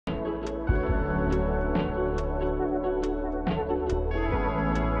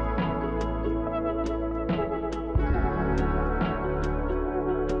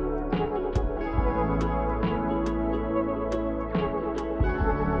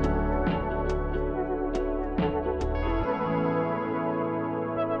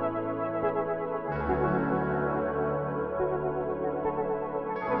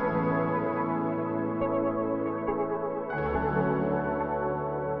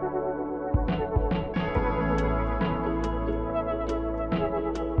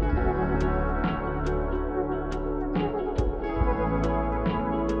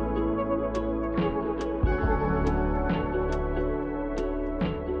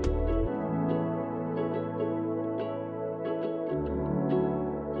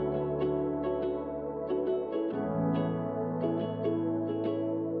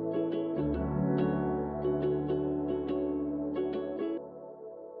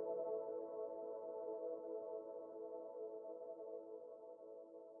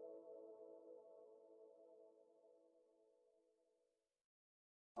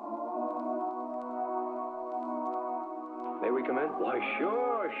May we come in? Why,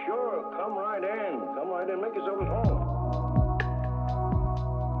 sure, sure. Come right in. Come right in. Make yourself at home.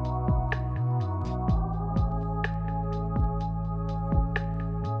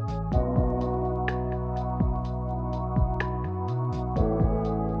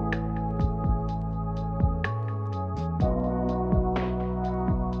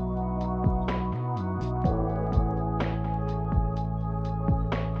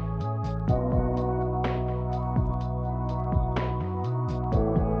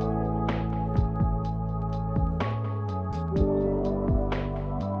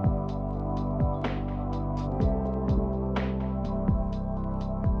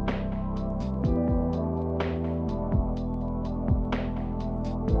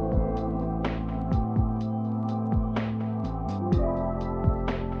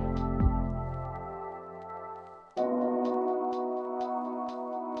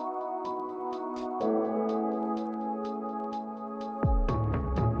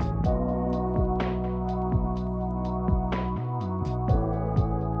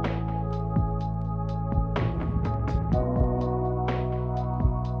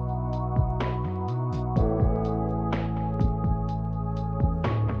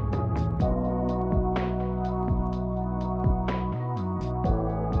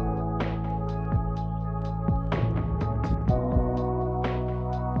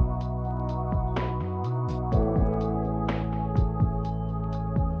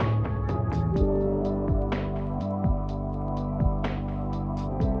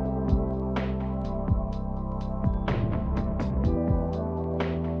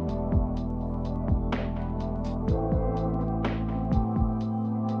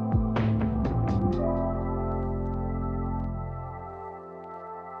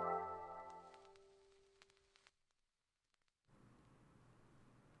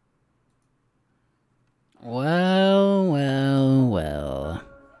 Well.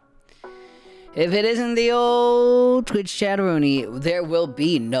 If it isn't the old Twitch chatteroonie, there will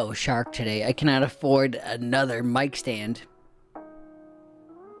be no shark today. I cannot afford another mic stand.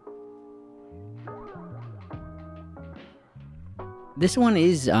 This one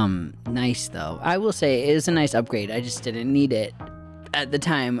is nice though. I will say it is a nice upgrade. I just didn't need it at the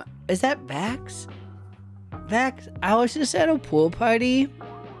time. Is that Vax? Vax, I was just at a pool party.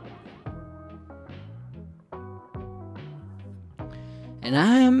 And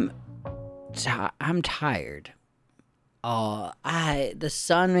I'm tired. Oh, the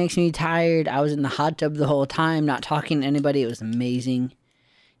sun makes me tired. I was in the hot tub the whole time, not talking to anybody. It was amazing.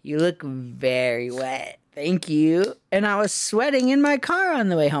 You look very wet. Thank you. And I was sweating in my car on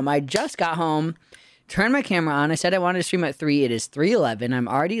the way home. I just got home, turned my camera on. I said I wanted to stream at 3. It is 3:11. I'm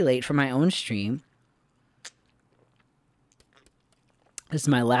already late for my own stream. This is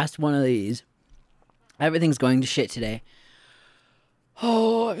my last one of these. Everything's going to shit today.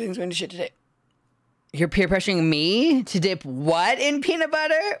 Oh, everything's going to shit today. You're peer pressuring me to dip what in peanut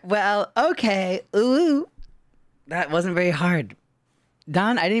butter? Well, okay. Ooh. That wasn't very hard.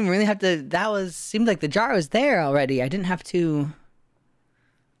 Don, I didn't even really have to, seemed like the jar was there already. I didn't even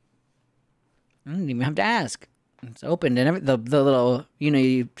have to ask. It's opened and the little,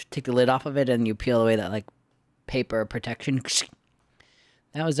 you take the lid off of it and you peel away that like paper protection.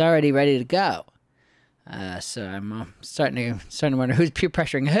 That was already ready to go. So I'm starting to wonder who's peer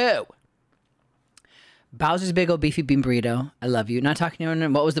pressuring who. Bowser's Big Ol' Beefy Bean Burrito. I love you. Not talking to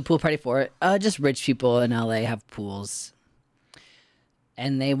anyone. What was the pool party for? Just rich people in LA have pools.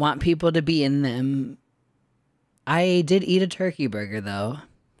 And they want people to be in them. I did eat a turkey burger, though.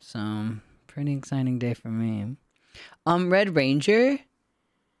 So, pretty exciting day for me. Red Ranger.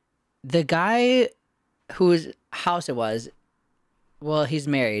 The guy whose house it was, well, he's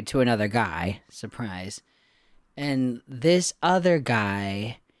married to another guy. Surprise. And this other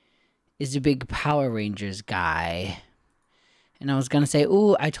guy is a big Power Rangers guy. And I was going to say,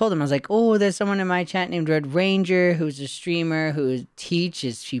 I told him, I was like, there's someone in my chat named Red Ranger who's a streamer who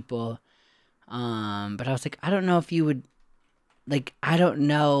teaches people. But I was like, I don't know if you would, I don't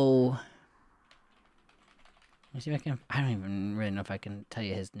know. Let me see if I don't even really know if I can tell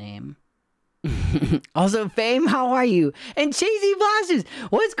you his name. Also, Fame, how are you? And Cheesy Blasters,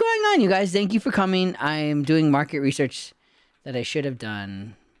 what's going on, you guys? Thank you for coming. I'm doing market research that I should have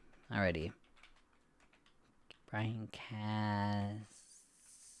done already. Brian Cass.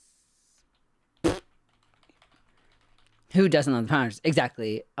 Who doesn't love the Powers?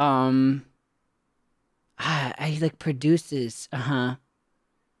 Exactly. I produces.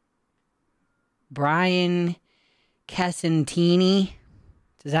 Brian Casentini.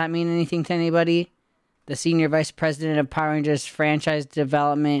 Does that mean anything to anybody? The Senior Vice President of Power Rangers Franchise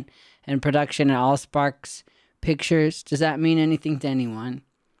Development and Production at AllSparks pictures. Does that mean anything to anyone?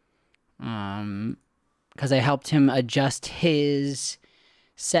 Because I helped him adjust his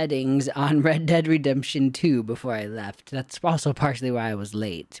settings on Red Dead Redemption 2 before I left. That's also partially why I was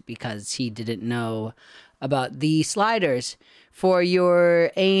late, because he didn't know about the sliders for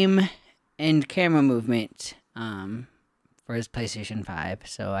your aim and camera movement for his PlayStation 5.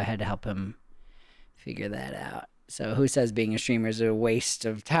 So I had to help him figure that out. So who says being a streamer is a waste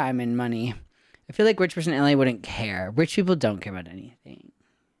of time and money? I feel like rich person in LA wouldn't care. Rich people don't care about anything.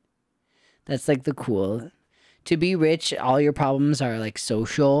 That's like the cool. To be rich, all your problems are like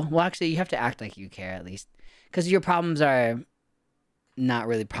social. Well, actually, you have to act like you care at least. Because your problems are not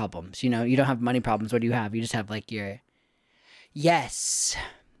really problems. You know, you don't have money problems. What do you have? You just have like your... Yes.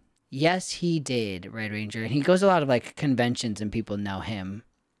 Yes, he did, Red Ranger. And he goes to a lot of like conventions and people know him.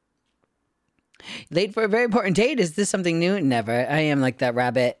 Late for a very important date? Is this something new? Never. I am like that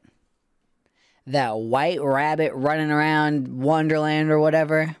rabbit. That white rabbit running around Wonderland or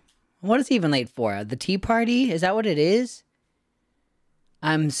whatever. What is he even late for? The tea party? Is that what it is?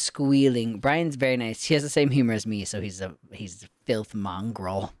 I'm squealing. Brian's very nice. He has the same humor as me, so he's a filth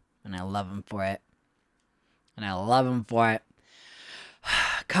mongrel. And I love him for it.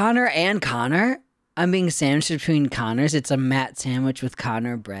 Connor and Connor? I'm being sandwiched between Connors. It's a Matt sandwich with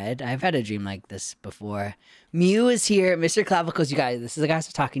Connor bread. I've had a dream like this before. Mew is here. Mr. Clavicles, you guys. This is the guys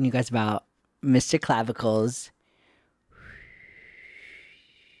I'm talking to you guys about. Mr. Clavicles.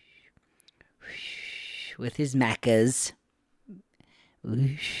 With his macas.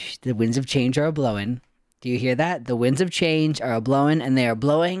 The winds of change are a-blowing. Do you hear that? The winds of change are a-blowing, and they are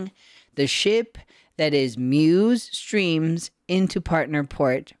blowing the ship that is Muse Streams into partner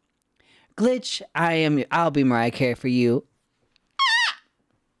port. Glitch, I'll be Mariah Carey for you.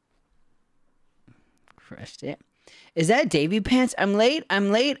 Crushed it. Is that Davy Pants? I'm late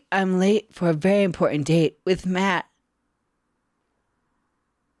for a very important date with Matt.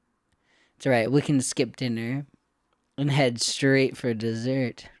 It's alright, we can skip dinner and head straight for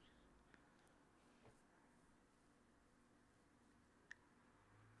dessert.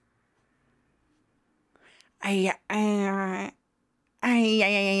 You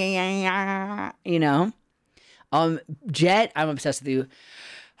know? Jet, I'm obsessed with you.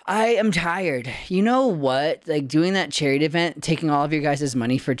 I am tired. You know what? Like, doing that charity event, taking all of your guys'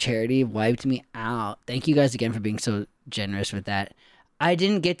 money for charity wiped me out. Thank you guys again for being so generous with that. I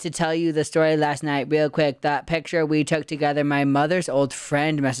didn't get to tell you the story last night real quick. That picture we took together, my mother's old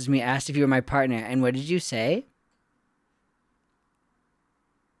friend messaged me, asked if you were my partner. And what did you say?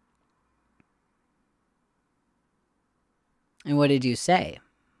 And what did you say?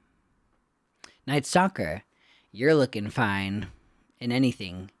 Night Stalker, you're looking fine in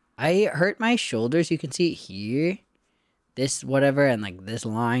anything. I hurt my shoulders. You can see it here. This whatever and like this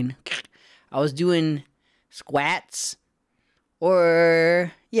line. I was doing squats.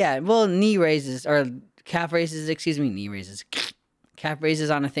 Or, yeah, well, knee raises, or calf raises, excuse me, knee raises. Calf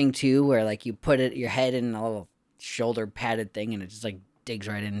raises on a thing, too, where, like, you put your head in a little shoulder padded thing, and it just, like, digs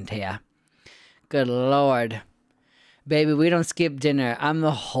right into you. Good Lord. Baby, we don't skip dinner. I'm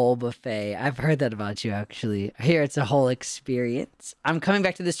the whole buffet. I've heard that about you, actually. I hear it's a whole experience. I'm coming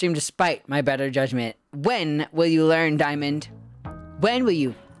back to the stream despite my better judgment. When will you learn, Diamond? When will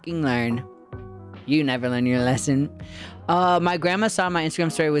you fucking learn? You never learn your lesson. My grandma saw my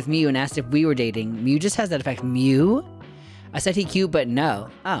Instagram story with Mew and asked if we were dating. Mew just has that effect. Mew? I said he cute, but no.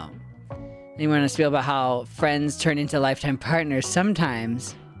 Oh. Anyone want to spiel about how friends turn into lifetime partners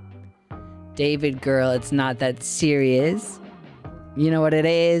sometimes? David, girl, it's not that serious. You know what it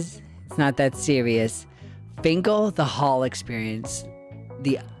is? It's not that serious. Finkel, the hall experience.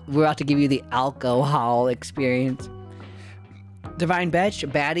 We're about to give you the alcohol experience. Divine Betch,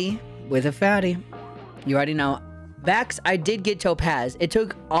 baddie with a fatty. You already know. Vax, I did get Topaz. It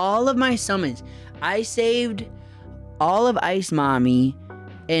took all of my summons. I saved all of Ice Mommy,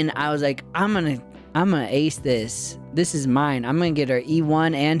 and I was like, I'm gonna ace this. This is mine. I'm gonna get her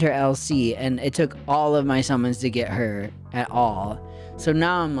E1 and her LC, and it took all of my summons to get her at all. So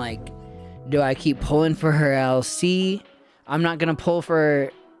now I'm like, do I keep pulling for her LC? I'm not gonna pull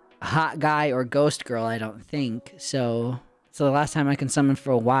for Hot Guy or Ghost Girl, I don't think. So it's the last time I can summon for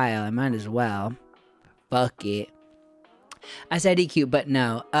a while. I might as well. Fuck it. I said he cute, but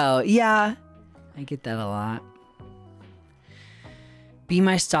no. Oh, yeah. I get that a lot. Be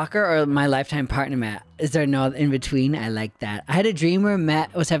my stalker or my lifetime partner, Matt? Is there no in between? I like that. I had a dream where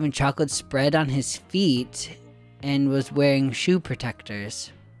Matt was having chocolate spread on his feet and was wearing shoe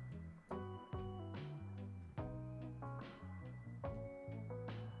protectors.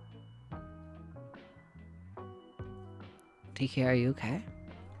 TK, are you okay?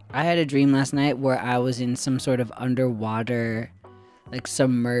 I had a dream last night where I was in some sort of underwater, like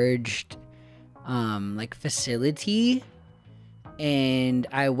submerged, like facility. And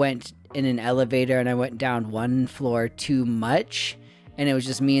I went in an elevator and I went down one floor too much. And it was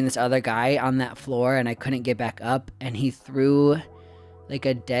just me and this other guy on that floor and I couldn't get back up. And he threw like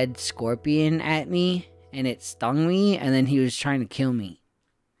a dead scorpion at me and it stung me. And then he was trying to kill me.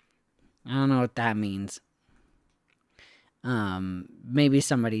 I don't know what that means. Maybe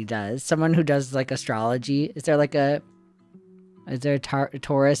somebody does. Someone who does like astrology. Is there a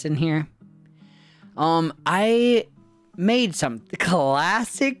Taurus in here? I made some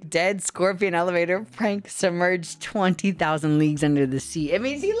classic dead scorpion elevator prank submerged 20,000 leagues under the sea. It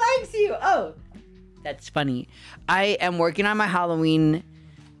means he likes you. Oh, that's funny. I am working on my Halloween.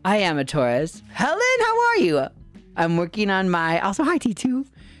 I am a Taurus. Helen, how are you? I'm working on my, also hi T2.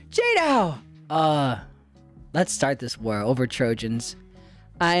 Jado. Let's start this war over Trojans.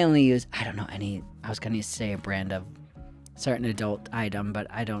 I only use, I don't know any, I was gonna say a brand of certain adult item, but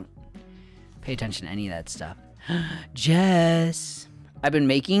I don't pay attention to any of that stuff. Jess, I've been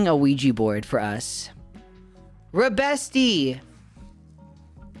making a Ouija board for us. Rebesti,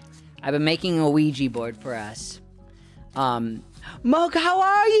 I've been making a Ouija board for us. Mocha, how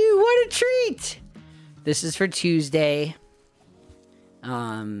are you? What a treat! This is for Tuesday.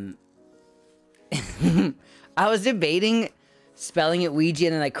 I was debating spelling it Ouija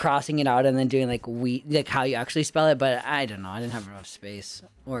and then like crossing it out and then doing like how you actually spell it, but I don't know. I didn't have enough space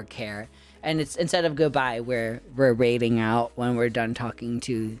or care. And it's instead of goodbye, we're raiding out when we're done talking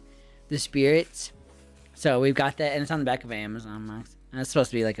to the spirits. So we've got that, and it's on the back of Amazon Max. And it's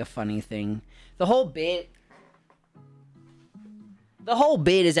supposed to be like a funny thing. The whole bit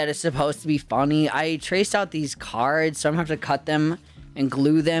is that it's supposed to be funny. I traced out these cards, so I'm gonna have to cut them and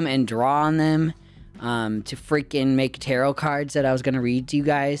glue them and draw on them to freaking make tarot cards that I was gonna read to you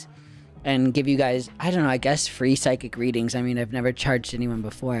guys and give you guys, I don't know, I guess free psychic readings. I mean, I've never charged anyone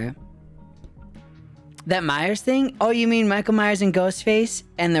before. That Myers thing? Oh, you mean Michael Myers and Ghostface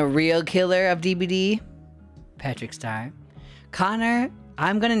and the real killer of DBD? Patrick Star. Connor,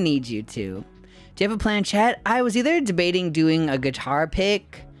 I'm gonna need you to. Do you have a plan, chat? I was either debating doing a guitar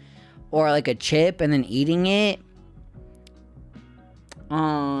pick or like a chip and then eating it.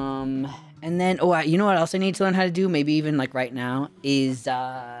 And then, oh, you know what else I need to learn how to do? Maybe even like right now is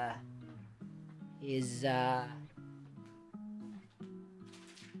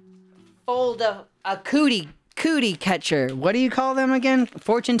fold a cootie catcher. What do you call them again?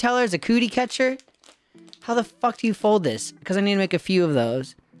 Fortune tellers, a cootie catcher? How the fuck do you fold this? Because I need to make a few of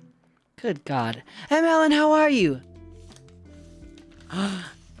those. Good God. Hey, Ellen, how are you?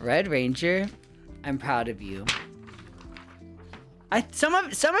 Red Ranger, I'm proud of you. Some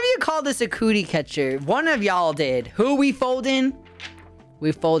of you called this a cootie catcher. One of y'all did. Who we folding?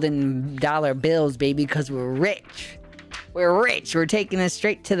 We folding dollar bills, baby, because we're rich. We're rich. We're taking this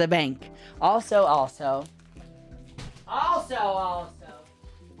straight to the bank. Also.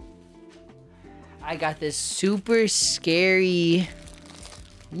 I got this super scary.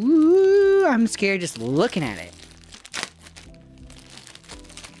 Woo! I'm scared just looking at it.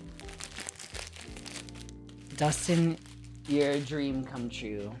 Dustin, your dream come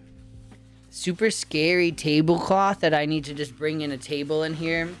true. Super scary tablecloth that I need to just bring in a table in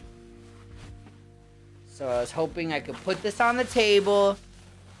here. So I was hoping I could put this on the table.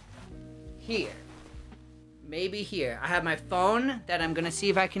 Here. Maybe here. I have my phone that I'm gonna see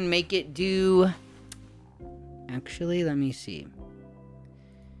if I can make it do. Actually, let me see.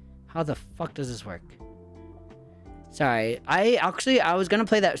 How the fuck does this work? Sorry. I was gonna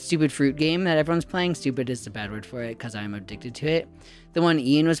play that stupid fruit game that everyone's playing. Stupid is the bad word for it because I'm addicted to it. The one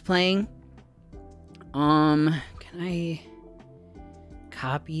Ian was playing. Can I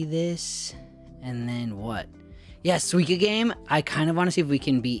copy this? And then what? Yeah, Suika game. I kind of want to see if we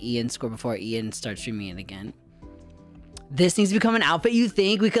can beat Ian's score before Ian starts streaming it again. This needs to become an outfit, you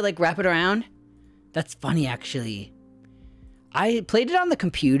think? We could like wrap it around? That's funny, actually. I played it on the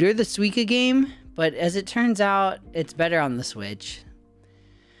computer, the Suika game, but as it turns out, it's better on the Switch.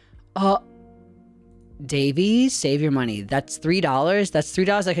 Davey, save your money. That's $3. That's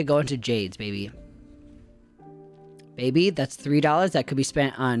 $3 that could go into Jades, baby. Baby, that's $3 that could be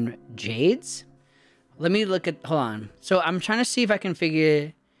spent on Jades. Let me look at, hold on. So I'm trying to see if I can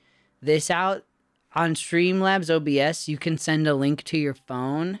figure this out. On Streamlabs OBS, you can send a link to your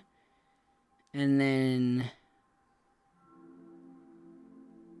phone. And then...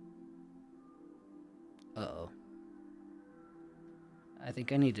 Uh-oh. I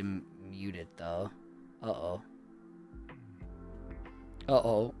think I need to mute it, though. Uh-oh.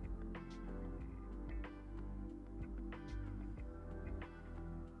 Uh-oh.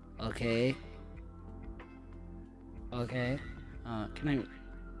 Okay. Okay. Can I...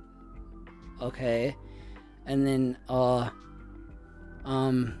 Okay. And then, and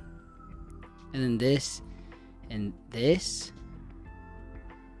then this. And this.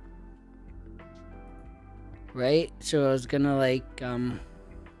 Right? So I was gonna, like,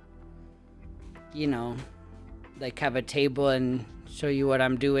 you know, like have a table and show you what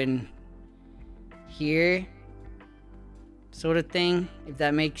I'm doing here. Sort of thing, if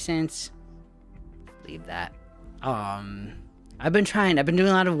that makes sense. Leave that. I've been doing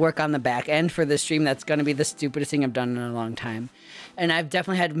a lot of work on the back end for this stream. That's gonna be the stupidest thing I've done in a long time. And I've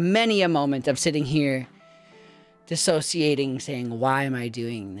definitely had many a moment of sitting here dissociating, saying, why am I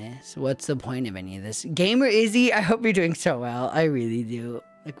doing this? What's the point of any of this? Gamer Izzy, I hope you're doing so well. I really do.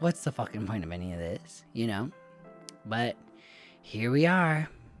 Like, what's the fucking point of any of this? You know? But here we are.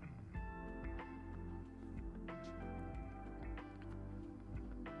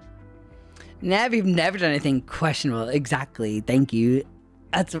 Nev, you've never done anything questionable. Exactly. Thank you.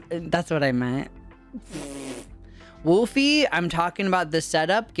 That's what I meant. Wolfie, I'm talking about the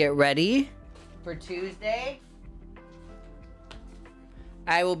setup. Get ready for Tuesday.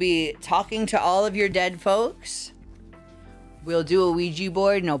 I will be talking to all of your dead folks. We'll do a Ouija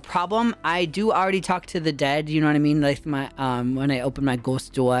board, no problem. I do already talk to the dead, you know what I mean? Like my when I open my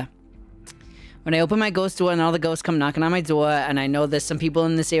ghost door. When I open my ghost door and all the ghosts come knocking on my door, and I know there's some people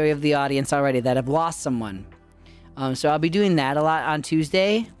in this area of the audience already that have lost someone. So I'll be doing that a lot on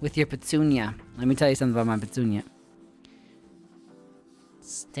Tuesday with your petunia. Let me tell you something about my petunia.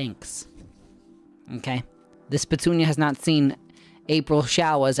 Stinks. Okay? This petunia has not seen April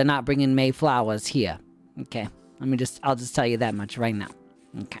showers and not bringing May flowers here. Okay? I'll just tell you that much right now.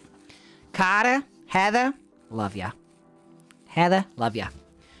 Okay. Carter, Heather, love ya. Heather, love ya.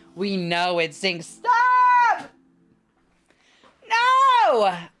 We know it stinks. Stop!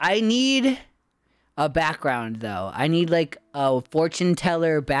 No! I need a background, though. I need, like, a fortune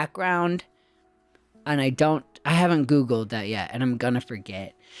teller background. And I haven't Googled that yet, and I'm gonna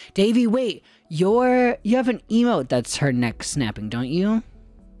forget. Davey, wait. You have an emote that's her neck snapping, don't you?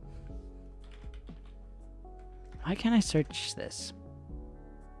 Why can't I search this?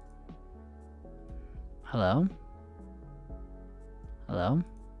 Hello? Hello?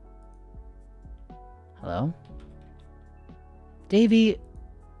 Hello? Davey,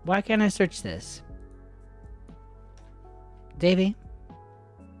 why can't I search this? Davey?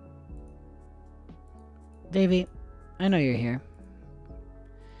 Davey, I know you're here.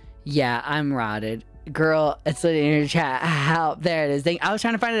 Yeah, I'm rotted. Girl, it's in your chat. Help. There it is. I was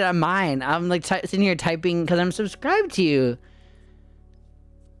trying to find it on mine. I'm like sitting here typing because I'm subscribed to you.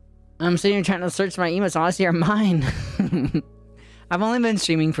 I'm sitting here trying to search my emails. Honestly, are mine. I've only been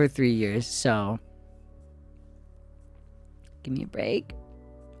streaming for 3 years, so give me a break.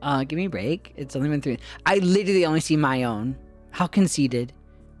 Give me a break. It's only been 3. I literally only see my own. How conceited.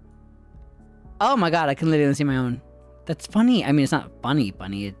 Oh my god, I can literally see my own. That's funny. I mean, it's not funny.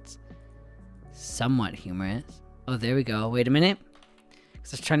 It's somewhat humorous. Oh, there we go. Wait a minute.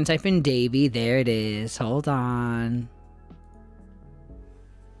 Because I was trying to type in Davey. There it is. Hold on.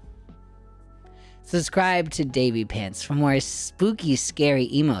 Subscribe to Davey Pants for more spooky, scary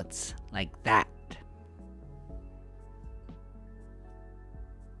emotes like that.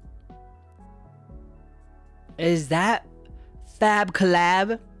 Is that Fab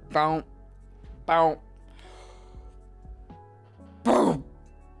Collab? Boom. Boom. Boom.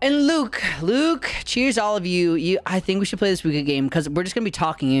 And Luke, cheers all of you. I think we should play this weekend game because we're just going to be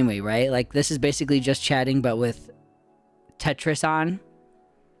talking anyway, right? Like, this is basically just chatting, but with Tetris on.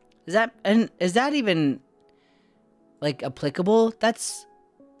 Is that even, like, applicable? That's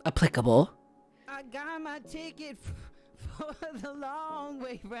applicable. I got my ticket for the long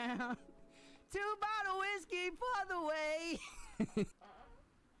way round. 2 bottle whiskey for the way.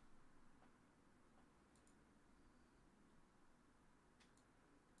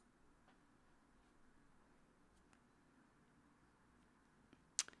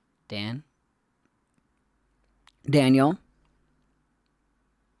 Daniel.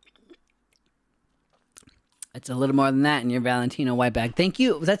 It's a little more than that in your Valentino white bag. Thank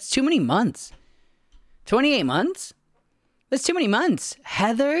you. That's too many months. 28 months? That's too many months.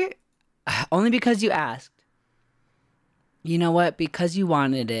 Heather, only because you asked. You know what? Because you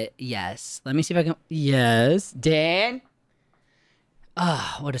wanted it. Yes. Let me see if I can. Yes. Dan?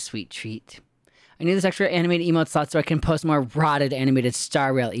 Oh, what a sweet treat. I need this extra animated emote slot so I can post more rotted animated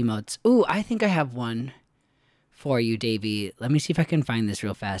Star Rail emotes. Ooh, I think I have one for you, Davey. Let me see if I can find this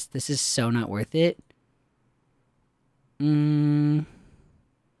real fast. This is so not worth it.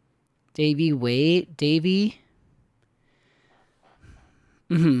 Davey, wait. Davey.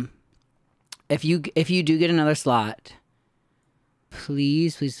 If you do get another slot,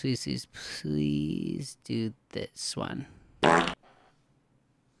 please do this one.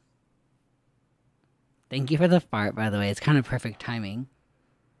 Thank you for the fart, by the way. It's kind of perfect timing.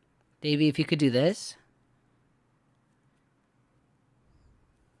 Davey, if you could do this.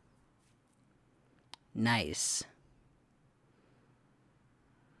 Nice.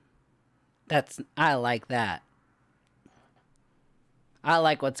 I like that. I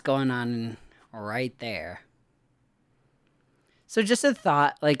like what's going on right there. So just a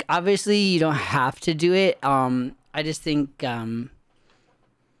thought, like, obviously you don't have to do it. I just think, I'm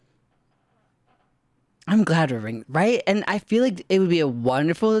glad we're ringing, right? And I feel like it would be a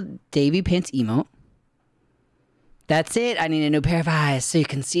wonderful Davy Pants emote. That's it. I need a new pair of eyes so you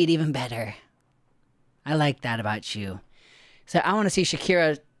can see it even better. I like that about you. So I want to see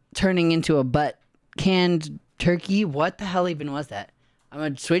Shakira turning into a canned turkey. What the hell even was that? I'm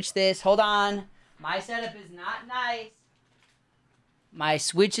going to switch this. Hold on. My setup is not nice. My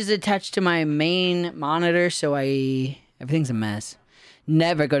Switch is attached to my main monitor, so everything's a mess.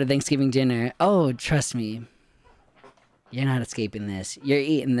 Never go to Thanksgiving dinner. Oh, trust me. You're not escaping this. You're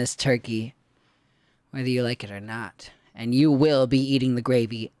eating this turkey, whether you like it or not. And you will be eating the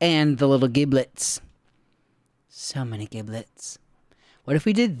gravy and the little giblets. So many giblets. What if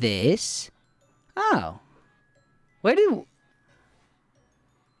we did this? Oh.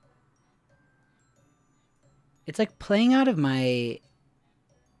 It's like playing out of my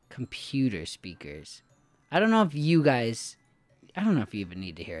computer speakers. I don't know if you even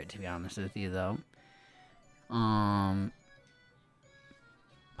need to hear it, to be honest with you, though. Wow,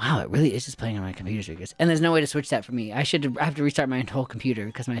 it really is just playing on my computer speakers. And there's no way to switch that for me. I have to restart my whole computer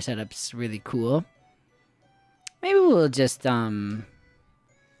because my setup's really cool. Maybe we'll just, why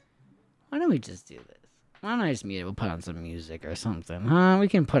don't we just do this? Why don't I just mute it? We'll put on some music or something, huh? We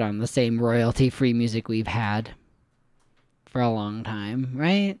can put on the same royalty-free music we've had for a long time,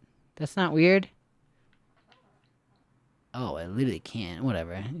 right? That's not weird? Oh, I literally can't.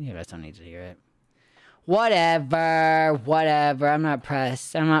 Whatever. You guys don't need to hear it. Whatever. I'm not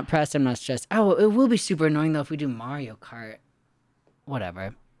pressed. I'm not stressed. Oh, it will be super annoying, though, if we do Mario Kart.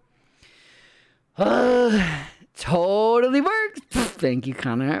 Whatever. Totally works. Thank you,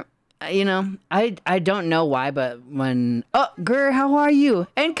 Connor. You know, I don't know why, but when... Oh, Gur, how are you?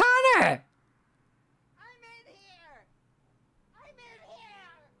 And Connor! I'm in here! I'm in here!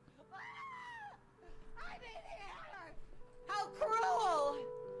 How cruel!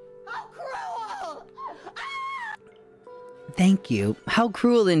 How cruel! Ah! Thank you. How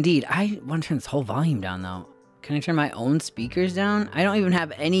cruel indeed. I want to turn this whole volume down, though. Can I turn my own speakers down? I don't even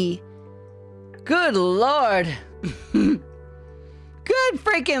have any... Good Lord! Good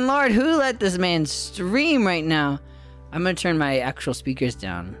freaking Lord, who let this man stream right now? I'm gonna turn my actual speakers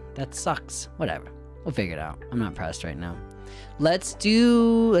down. That sucks. Whatever. We'll figure it out. I'm not pressed right now. Let's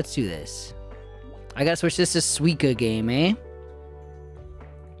do this. I gotta switch this to Suika game, eh?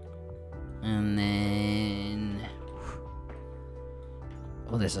 And then...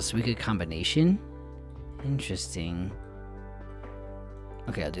 Oh, there's a Suika combination? Interesting.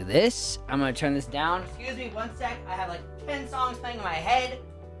 Okay, I'll do this. I'm gonna turn this down. Excuse me, one sec. I have like 10 songs playing in my head.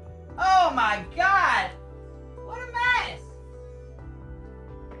 Oh my god! What a mess!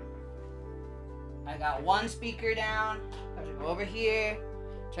 I got one speaker down. I have to go over here.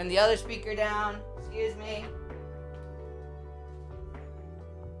 Turn the other speaker down. Excuse me.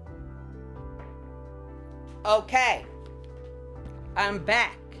 Okay. I'm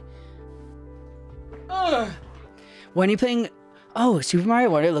back. Ugh. When are you playing... Oh, Super Mario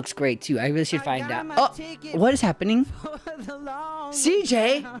Wonder looks great too. I really should find out. Oh, what is happening?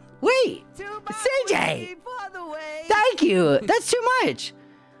 CJ! Wait! CJ! Thank you! That's too much!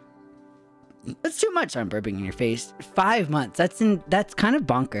 That's too much. I'm burping in your face. 5 months. That's kind of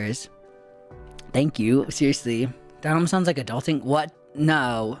bonkers. Thank you. Seriously. That almost sounds like adulting. What?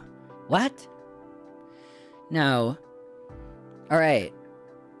 No. What? No. Alright.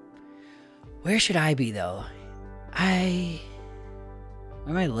 Where should I be though? Where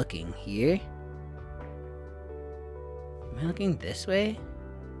am I looking? Here? Am I looking this way?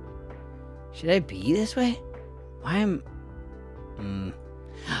 Should I be this way? Why am...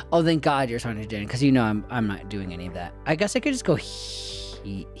 Oh, thank God you're starting to do it, because you know I'm not doing any of that. I guess I could just go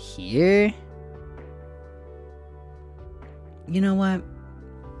here. You know what?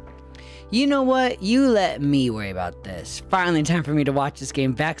 You let me worry about this. Finally, time for me to watch this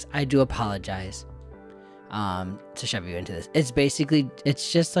game. Vax, I do apologize. To shove you into this. It's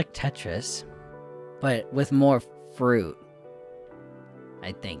just like Tetris, but with more fruit,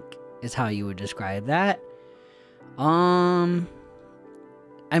 I think, is how you would describe that.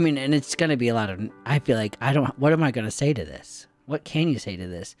 I mean, and it's gonna be a lot of. I feel like I don't. What am I gonna say to this? What can you say to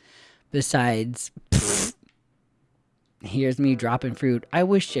this? Besides, here's me dropping fruit. I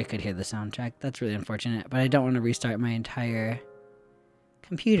wish I could hear the soundtrack. That's really unfortunate, but I don't want to restart my entire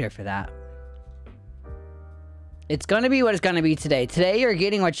computer for that. It's gonna be what it's gonna be today. Today you're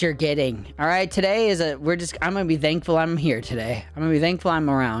getting what you're getting. All right. Today is I'm gonna be thankful I'm here today. I'm gonna be thankful I'm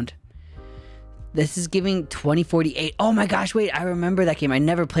around. This is giving 2048. Oh my gosh, wait, I remember that game. I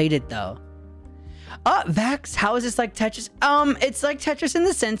never played it though. Vax, how is this like Tetris? It's like Tetris in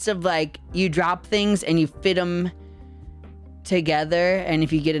the sense of like you drop things and you fit them together, and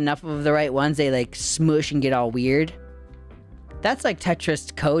if you get enough of the right ones, they like smush and get all weird. That's like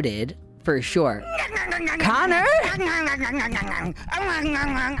Tetris coded for sure. Connor?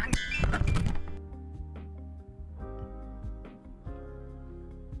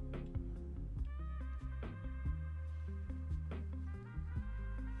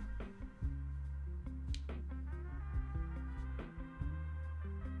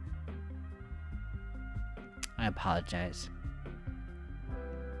 I apologize.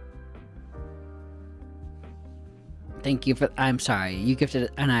 Thank you for. I'm sorry. You gifted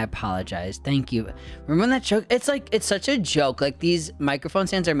it, and I apologize. Thank you. Remember when that joke? It's like it's such a joke. Like these microphone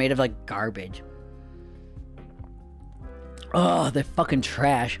stands are made of like garbage. Oh, they're fucking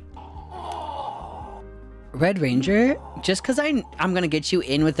trash. Red Ranger. Just because I'm gonna get you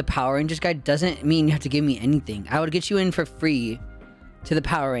in with the Power Rangers guy doesn't mean you have to give me anything. I would get you in for free to the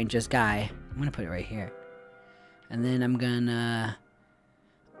Power Rangers guy. I'm gonna put it right here. And then I'm gonna,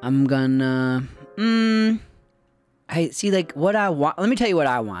 I see like what I want. Let me tell you what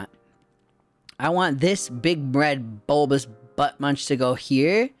I want. I want this big red bulbous butt munch to go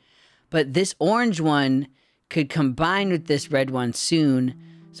here, but this orange one could combine with this red one soon.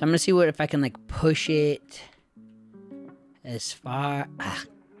 So I'm gonna see what if I can like push it as far,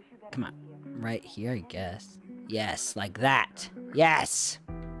 come on, right here, I guess. Yes, like that. Yes.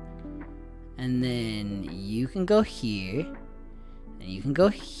 And then you can go here, and you can go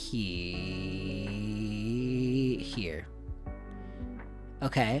here.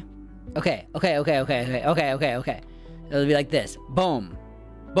 Okay. Okay. It'll be like this. Boom.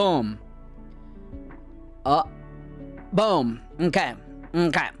 Boom. Boom. Okay.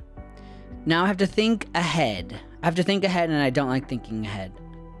 Now I have to think ahead. And I don't like thinking ahead.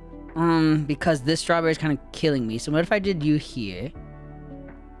 Because this strawberry is kind of killing me. So what if I did you here?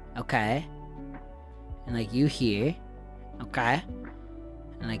 Okay. And like you here. Okay.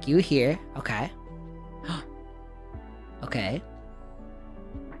 And like you here. Okay. Okay.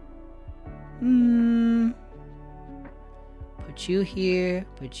 Put you here.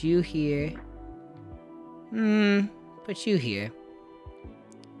 Put you here. Put you here.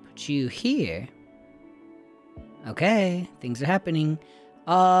 Put you here. Okay. Things are happening.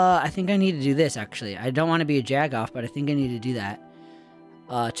 I think I need to do this actually. I don't want to be a Jagoff, but I think I need to do that.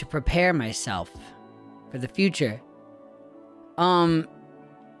 To prepare myself for the future.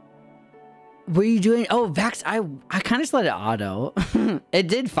 Were you doing? Oh, Vax, I kind of just let it auto. It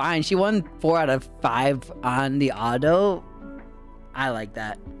did fine. She won 4 out of 5 on the auto. I like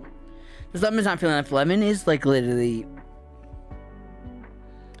that. This lemon's not feeling enough. Lemon is like literally.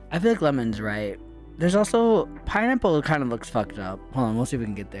 I feel like lemon's right. There's also pineapple. Kind of looks fucked up. Hold on, we'll see if we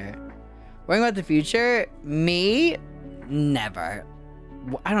can get there. Worrying about the future? Me? Never.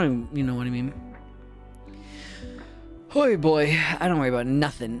 I don't even know what I mean. Oh boy, I don't worry about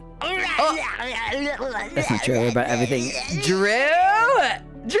nothing. Oh. That's not true. I worry about everything.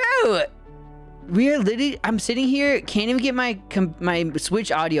 Drew! We are literally. I'm sitting here, can't even get my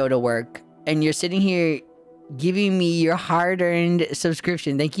Switch audio to work, and you're sitting here giving me your hard-earned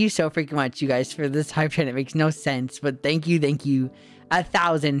subscription. Thank you so freaking much, you guys, for this hype train. It makes no sense, but thank you,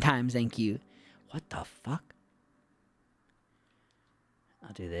 1,000 times, thank you. What the fuck?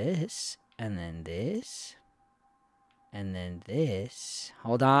 I'll do this, and then this. And then this.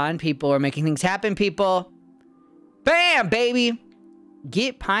 Hold on, people. We're making things happen, people. Bam, baby.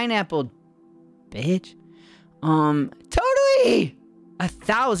 Get pineapple, bitch. Totally.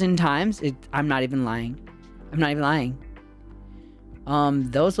 1,000 times. I'm not even lying.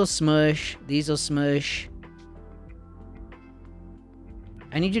 Those will smush. These will smush.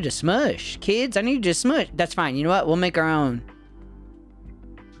 I need you to smush. Kids, I need you to smush. That's fine. You know what? We'll make our own.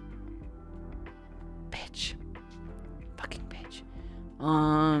 Bitch.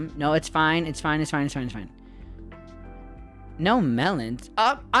 No, it's fine. It's fine. No melons.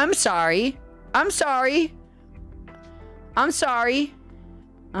 I'm sorry. I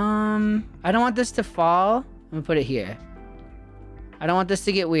don't want this to fall. I'm gonna put it here. I don't want this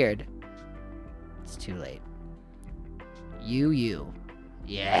to get weird. It's too late. You.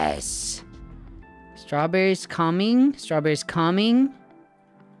 Yes. Strawberries coming. Strawberries coming.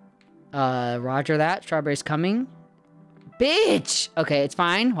 Roger that. Strawberries coming. Bitch! Okay, it's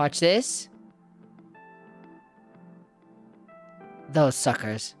fine. Watch this. Those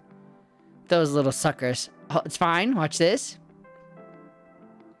suckers. Those little suckers. Oh, it's fine. Watch this.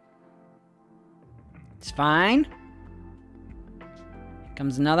 It's fine. Here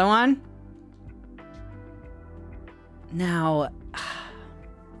comes another one. Now...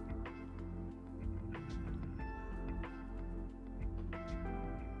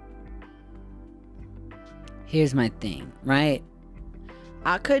 Here's my thing, right?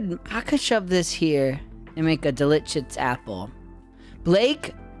 I could shove this here and make a delicious apple.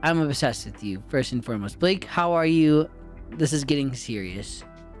 Blake, I'm obsessed with you, first and foremost. Blake, how are you? This is getting serious.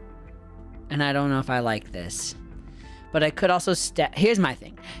 And I don't know if I like this. But I could also here's my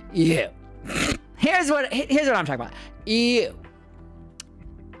thing. You. Here's what I'm talking about. You.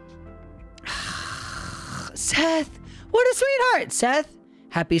 Seth, what a sweetheart. Seth,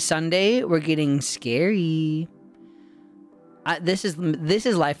 happy Sunday. We're getting scary. This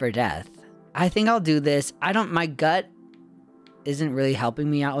is life or death. I think I'll do this. My gut isn't really helping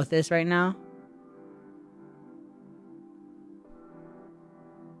me out with this right now.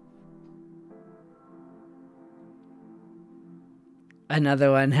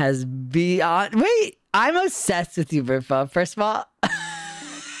 Another one has beyond. Wait, I'm obsessed with you, Britva. First of all,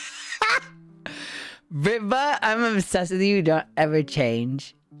 Britva, I'm obsessed with you. Don't ever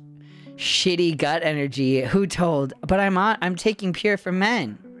change. Shitty gut energy. Who told? But I'm taking Pure for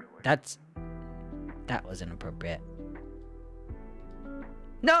Men. That was inappropriate.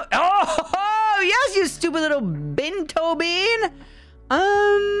 No. Oh, yes, you stupid little binto bean.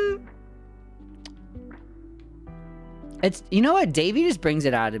 It's, you know what? Davey just brings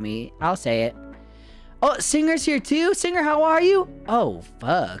it out of me. I'll say it. Oh, Singer's here too. Singer, how are you? Oh,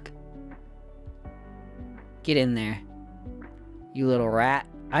 fuck. Get in there. You little rat.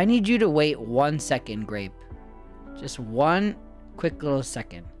 I need you to wait 1 second, Grape. Just one quick little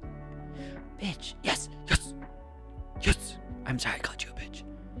second. Bitch. Yes. Yes. Yes. I'm sorry I called you a bitch.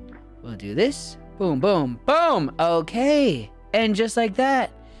 We'll do this. Boom, boom, boom. Okay. And just like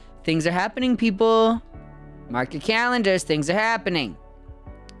that, things are happening, people. Mark your calendars. Things are happening.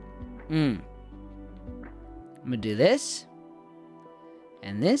 I'm gonna do this.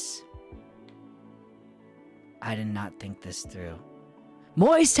 And this. I did not think this through.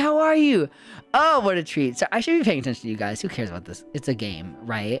 Moist, how are you? Oh, what a treat. So I should be paying attention to you guys. Who cares about this? It's a game,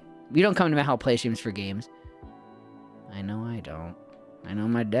 right? You don't come to my house play streams for games. I know I don't. I know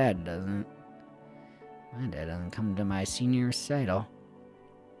my dad doesn't. My dad doesn't come to my senior recital.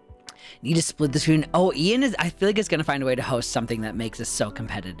 Need to split the screen. Oh, Ian is... I feel like it's going to find a way to host something that makes us so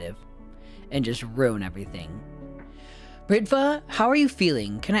competitive. And just ruin everything. Britva, how are you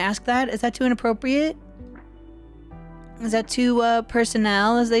feeling? Can I ask that? Is that too inappropriate? Is that too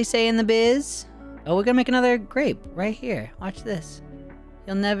personnel, as they say in the biz? Oh, we're going to make another grape right here. Watch this.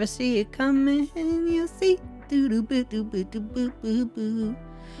 You'll never see it coming. You'll see.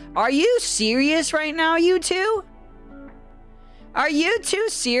 Are you serious right now, you two? Are you two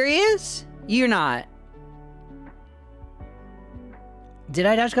serious? You're not. Did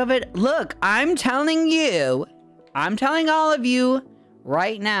I dodge COVID? Look, I'm telling you. I'm telling all of you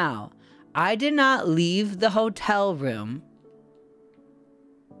right now. I did not leave the hotel room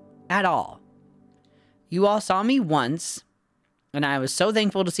at all. You all saw me once, and I was so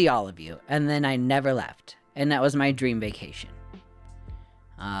thankful to see all of you, and then I never left, and that was my dream vacation.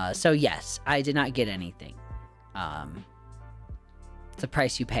 So yes, I did not get anything. It's the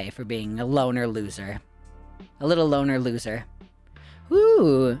price you pay for being a loner loser. A little loner loser.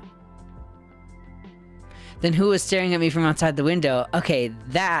 Woo! Then who was staring at me from outside the window? Okay,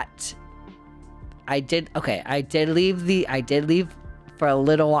 that... I did leave for a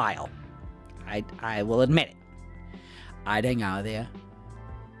little while. I will admit it. I'd hang out with you.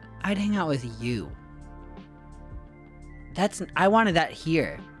 I'd hang out with you. I wanted that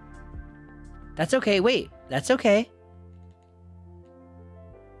here. That's okay, wait. That's okay.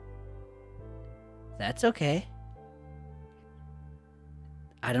 That's okay.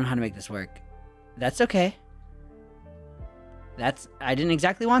 I don't know how to make this work. That's okay. I didn't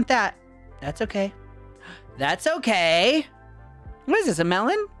exactly want that. That's okay. That's okay. What is this, a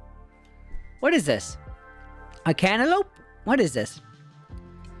melon? What is this? A cantaloupe? What is this?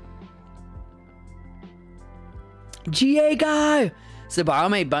 GA guy! Sbarro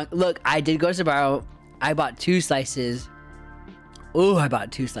made bunk. Look, I did go to Sbarro. I bought 2 slices. Ooh, I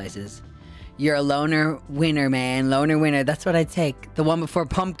bought 2 slices. You're a loner winner, man. Loner winner. That's what I take. The one before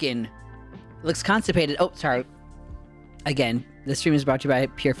pumpkin. Looks constipated. Oh, sorry. Again, This stream is brought to you by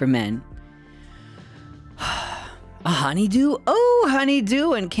Pure for Men. A honeydew? Oh,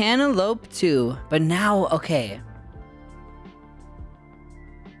 honeydew and cantaloupe too. But now, okay.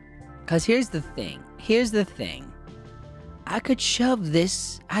 Because here's the thing. Here's the thing. I could shove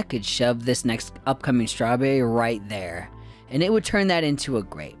this next upcoming strawberry right there. And it would turn that into a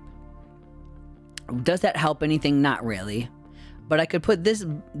grape. Does that help anything? Not really. But I could put this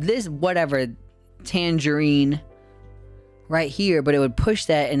whatever tangerine right here, but it would push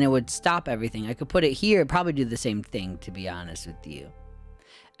that and it would stop everything. I could put it here, probably do the same thing, to be honest with you.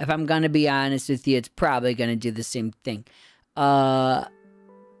 If I'm gonna be honest with you, it's probably gonna do the same thing. And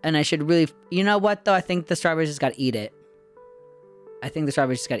I should really, you know what though? I think the strawberries just gotta eat it. I think the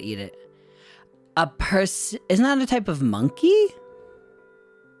strawberries just gotta eat it. Isn't that a type of monkey?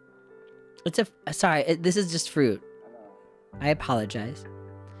 It's sorry, this is just fruit. I apologize.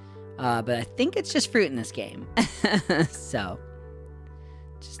 But I think it's just fruit in this game. So,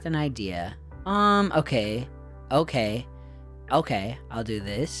 just an idea. Okay. I'll do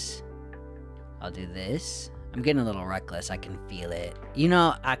this. I'm getting a little reckless. I can feel it. You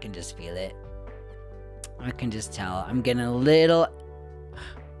know, I can just feel it. I can just tell. I'm getting a little...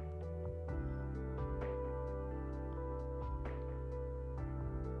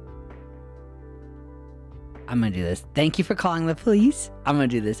 I'm gonna do this. Thank you for calling the police. I'm gonna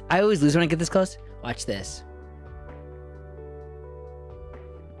do this. I always lose when I get this close. Watch this.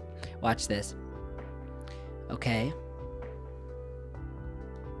 Watch this. Okay.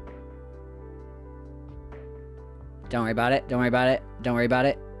 Don't worry about it. Don't worry about it. Don't worry about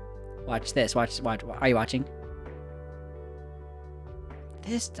it. Watch this. Watch. Are you watching?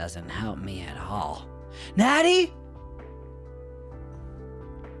 This doesn't help me at all. Natty!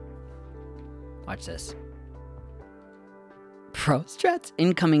 Watch this. Pro strats?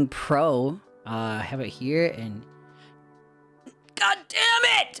 Incoming pro. I have it here and... God damn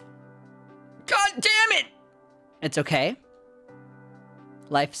it! God damn it! It's okay.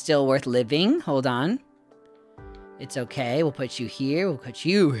 Life's still worth living. Hold on. It's okay. We'll put you here. We'll put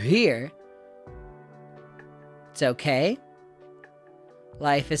you here. It's okay.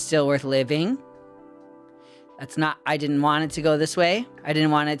 Life is still worth living. That's not... I didn't want it to go this way. I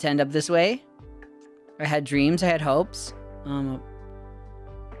didn't want it to end up this way. I had dreams. I had hopes.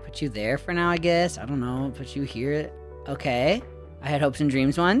 Put you there for now, I guess. I don't know. Put you here. Okay. I had hopes and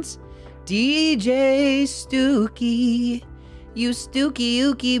dreams once. DJ Stooky. You Stooky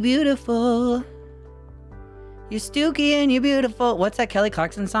Ookie beautiful. You Stooky and you're beautiful. What's that Kelly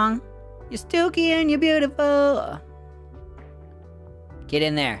Clarkson song? You Stooky and you're beautiful. Get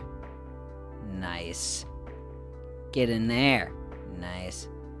in there. Nice. Get in there. Nice.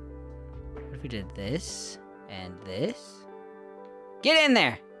 What if we did this and this? Get in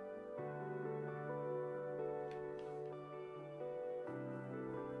there!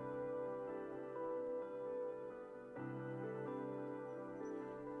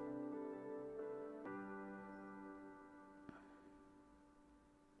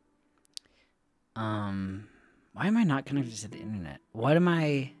 Why am I not connected to the internet? What am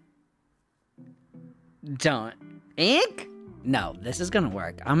I... Don't. Ink? No, this is gonna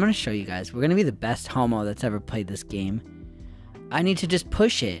work. I'm gonna show you guys. We're gonna be the best homo that's ever played this game. I need to just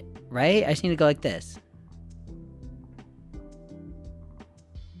push it, right? I just need to go like this.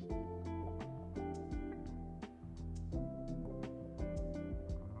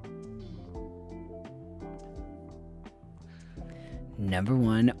 Number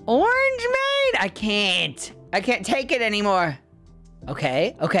one, orange maid! I can't take it anymore.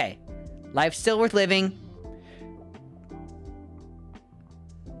 Okay. Life's still worth living.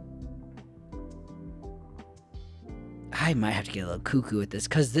 I might have to get a little cuckoo with this,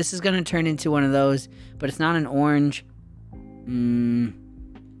 because this is going to turn into one of those, but it's not an orange. I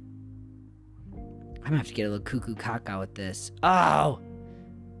might have to get a little cuckoo caca with this. Oh!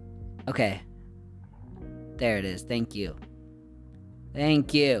 Okay. There it is. Thank you.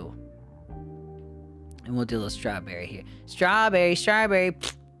 Thank you. And we'll do a little strawberry here. Strawberry.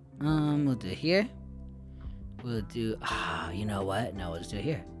 We'll do it here. We'll do... you know what? No, we'll just do it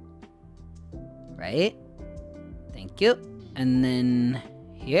here. Right? Thank you. And then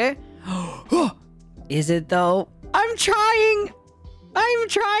here. Is it though? I'm trying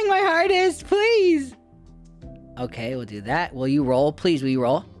my hardest, please. Okay, we'll do that. Will you roll? Please, will you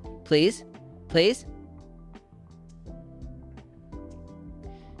roll? Please?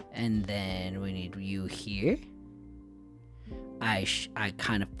 And then we need you here. I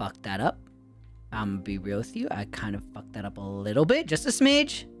kind of fucked that up. I'm gonna be real with you. I kind of fucked that up a little bit. Just a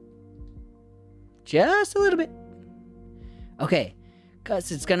smidge. Just a little bit. Okay.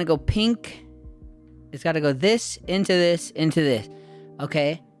 Because it's gonna go pink. It's got to go this, into this, into this.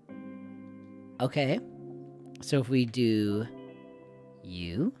 Okay. Okay. So if we do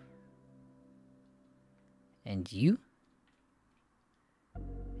you and you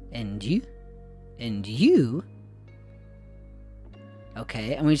and you and you.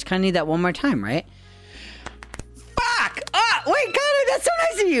 Okay, and we just kind of need that one more time, right? Fuck! Oh, wait, Connor, that's so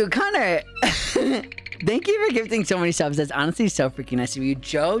nice of you, Connor. Thank you for gifting so many subs. That's honestly so freaking nice of you.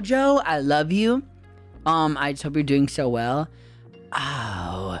 Jojo, I love you. I just hope you're doing so well.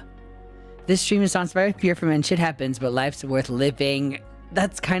 Oh. This stream is not inspired pure from and shit happens, but life's worth living.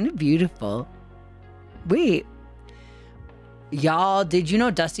 That's kind of beautiful. Wait. Y'all, did you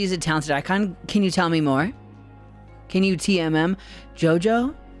know Dusty's a talented icon? Can you tell me more? Can you TMM?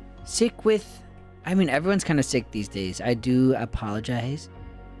 Jojo? Sick with... I mean, everyone's kind of sick these days. I do apologize.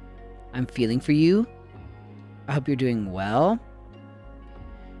 I'm feeling for you. I hope you're doing well.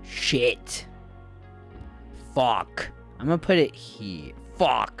 Shit. Fuck. I'm gonna put it here.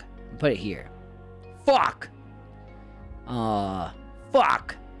 Fuck. Put it here. Fuck.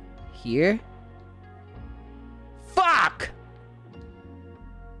 Fuck. Here. Fuck.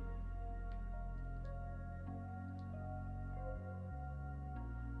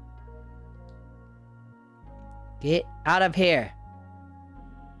 Get out of here.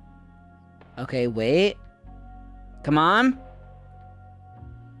 Okay, wait. Come on.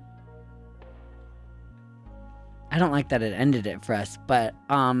 I don't like that it ended it for us, but,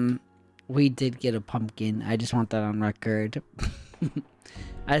 we did get a pumpkin. I just want that on record.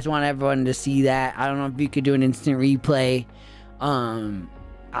 I just want everyone to see that. I don't know if you could do an instant replay.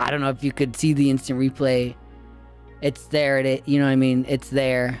 I don't know if you could see the instant replay. It's there. You know what I mean? It's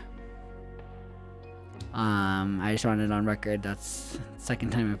there. I just want it on record. That's the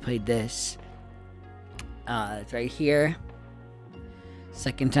second time I played this. It's right here.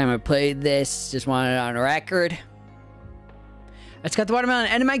 Second time I played this. Just want it on record. I just got the watermelon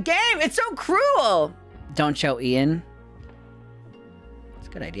end of my game. It's so cruel. Don't show Ian. It's a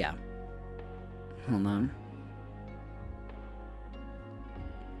good idea. Hold on.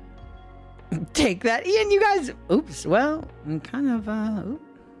 Take that, Ian. You guys. Oops. Well, I'm kind of. I don't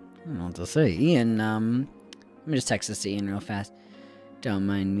know what to say. Ian. Let me just text this to Ian real fast. Don't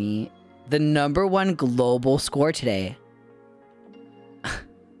mind me. The #1 global score today.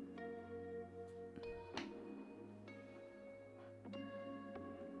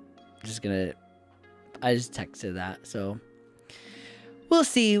 I just texted that, so we'll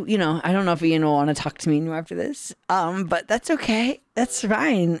see. You know, I don't know if Ian will want to talk to me anymore after this, but that's okay. That's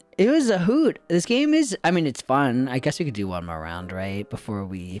fine. It was a hoot. This game is, I mean, it's fun. I guess we could do one more round, right, before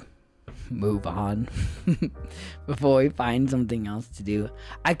we move on. Before we find something else to do.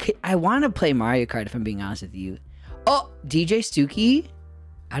 I want to play Mario Kart, if I'm being honest with you. Oh, DJ Stuki,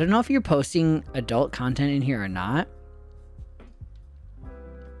 I don't know if you're posting adult content in here or not.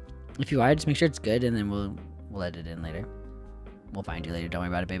 If you are, just make sure it's good, and then we'll edit it in later. We'll find you later. Don't worry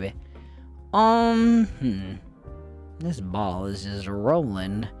about it, baby. This ball is just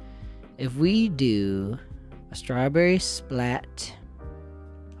rolling. If we do a strawberry splat,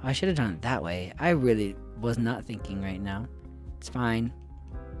 I should have done it that way. I really was not thinking right now. It's fine.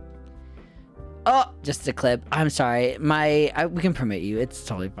 Oh, just a clip. I'm sorry. We can permit you. It's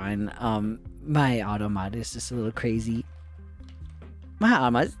totally fine. My auto mod is just a little crazy. My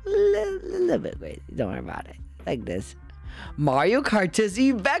almost a little bit crazy. Don't worry about it. Like this. Mario Kart to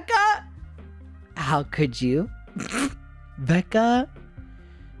see Becca. How could you? Becca,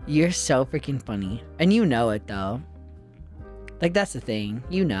 you're so freaking funny. And you know it, though. Like, that's the thing.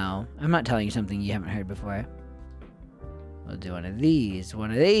 You know. I'm not telling you something you haven't heard before. We'll do one of these.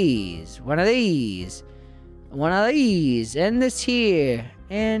 One of these. One of these. One of these. And this here.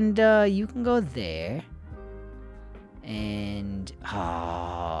 And, you can go there. And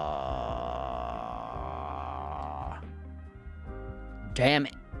damn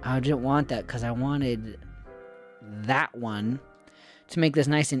it, I didn't want that because I wanted that one to make this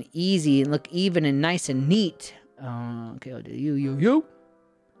nice and easy and look even and nice and neat. Okay, I'll do you.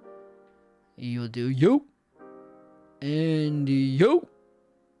 You'll do you. And you.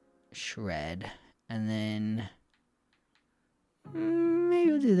 Shred. And then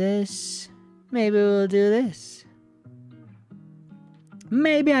maybe we'll do this. Maybe we'll do this.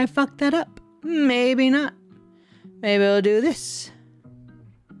 Maybe I fucked that up. Maybe not. Maybe we'll do this.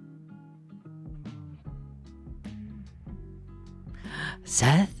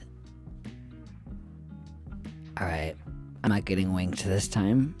 Seth? Alright. I'm not getting winked this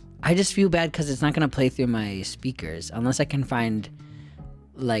time. I just feel bad because it's not going to play through my speakers. Unless I can find,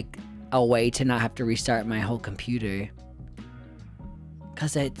 like, a way to not have to restart my whole computer.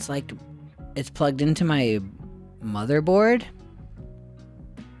 Because it's, like, it's plugged into my motherboard,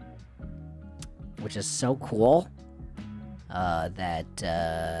 which is so cool.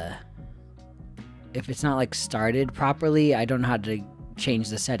 That if it's not like started properly, I don't know how to change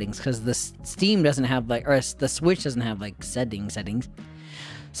the settings because the Steam doesn't have like, or the Switch doesn't have like settings.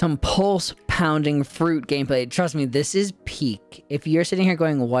 Some pulse pounding fruit gameplay. Trust me, this is peak. If you're sitting here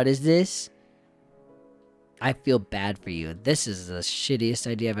going, what is this? I feel bad for you. This is the shittiest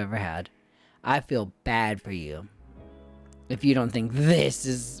idea I've ever had. I feel bad for you. If you don't think this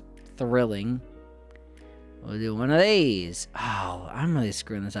is thrilling. We'll do one of these. Oh, I'm really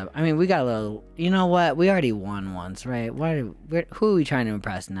screwing this up. I mean, we got a little... You know what? We already won once, right? Who are we trying to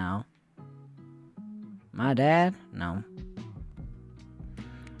impress now? My dad? No.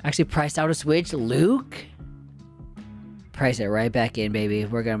 Actually priced out a Switch? Luke? Price it right back in, baby.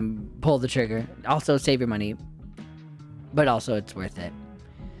 We're gonna pull the trigger. Also, save your money. But also, it's worth it.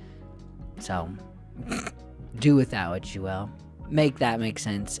 So, do with that what you will. Make that make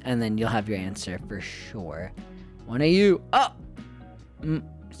sense, and then you'll have your answer for sure. One of you. Oh!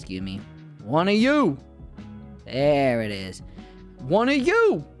 Excuse me. One of you. There it is. One of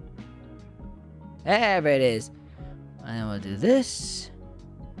you. There it is. And then we'll do this.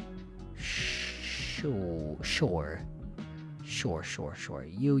 Sure.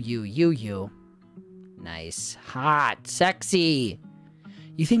 You. Nice. Hot. Sexy.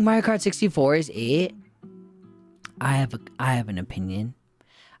 You think Mario Kart 64 is it? I have an opinion.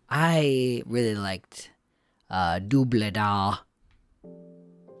 I really liked Double Da.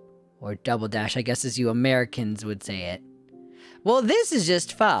 Or Double Dash, I guess as you Americans would say it. Well, this is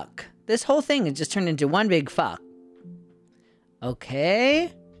just fuck. This whole thing has just turned into one big fuck.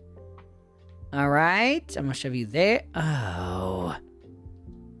 Okay. Alright. I'm gonna shove you there. Oh.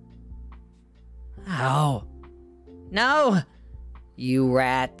 Ow. No! You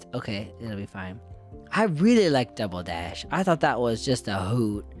rat. Okay, it'll be fine. I really like Double Dash. I thought that was just a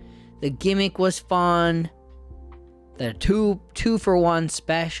hoot. The gimmick was fun. The two for one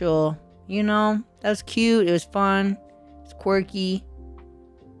special. You know, that was cute. It was fun. It's quirky.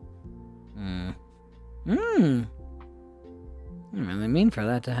 I didn't really mean for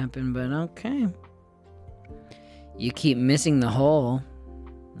that to happen, but okay. You keep missing the hole.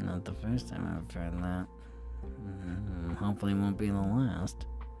 Not the first time I've heard that. Hopefully it won't be the last.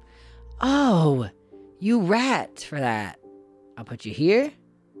 Oh! You rat for that. I'll put you here.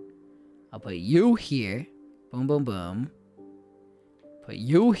 I'll put you here. Boom, boom, boom. Put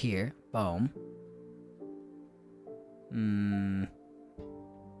you here. Boom.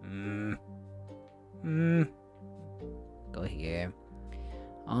 Go here.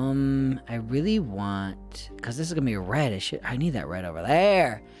 I really want... Because this is going to be a red. I need that red over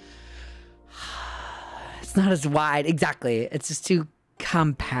there. It's not as wide. Exactly. It's just too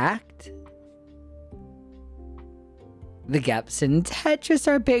compact. The gaps in Tetris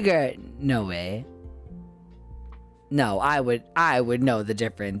are bigger. No way. No, I would know the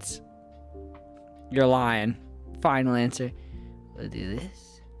difference. You're lying. Final answer. We'll do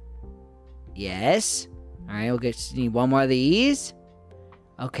this. Yes. Alright, need one more of these.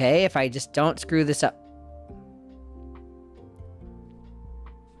 Okay, if I just don't screw this up.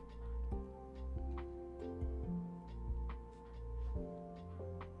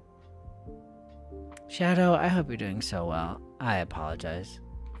 Shadow, I hope you're doing so well. I apologize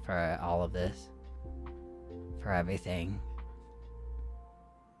for all of this. For everything.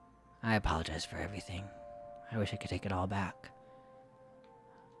 I apologize for everything. I wish I could take it all back.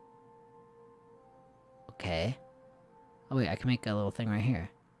 Okay. Oh wait, I can make a little thing right here.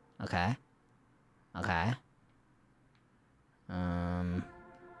 Okay. Okay.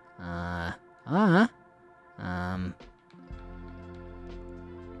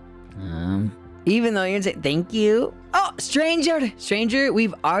 Even though you're saying thank you. Oh, stranger,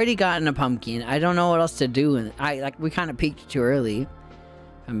 we've already gotten a pumpkin. I don't know what else to do, and we kind of peaked too early. If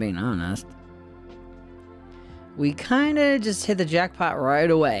I'm being honest. We kind of just hit the jackpot right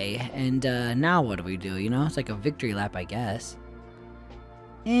away, and now what do we do? You know, it's like a victory lap, I guess.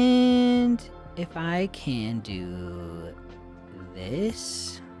 And if I can do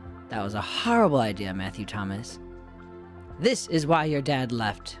this, that was a horrible idea, Matthew Thomas. This is why your dad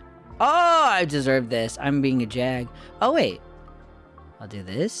left. Oh, I deserve this. I'm being a jag. Oh, wait. I'll do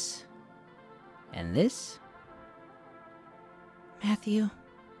this. And this. Matthew.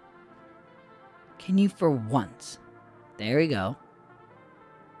 Can you for once? There we go.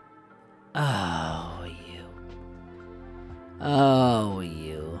 Oh, you. Oh,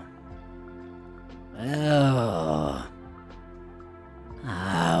 you. Oh.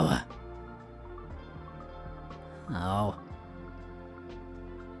 Oh. Oh.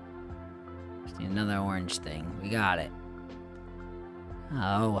 orange thing. We got it.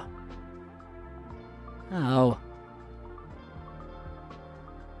 Oh. Oh.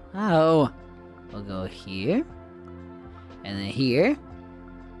 Oh. We'll go here. And then here.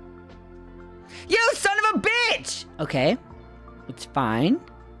 You son of a bitch! Okay. It's fine.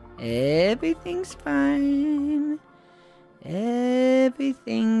 Everything's fine.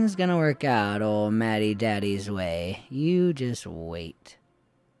 Everything's gonna work out, old Maddie Daddy's way. You just wait.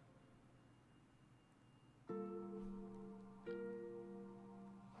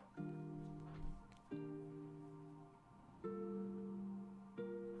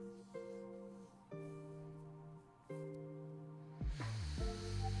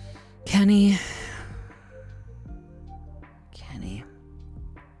 Kenny.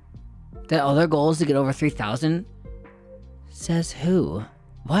 The other goal is to get over 3,000? Says who?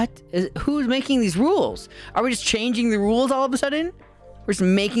 What? Who's making these rules? Are we just changing the rules all of a sudden? We're just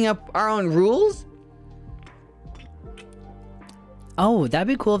making up our own rules? Oh, that'd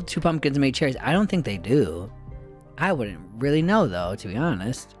be cool if 2 pumpkins made cherries. I don't think they do. I wouldn't really know though, to be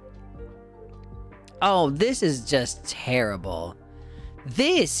honest. Oh, this is just terrible.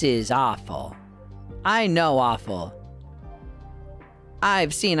 This is awful. I know awful.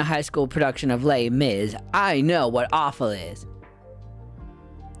 I've seen a high school production of Les Mis. I know what awful is.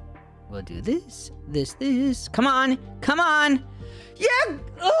 We'll do this, this. Come on, come on. Yeah.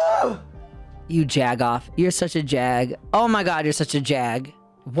 Ugh! You jag off. You're such a jag. Oh my God, you're such a jag.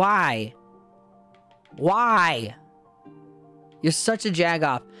 Why? Why? You're such a jag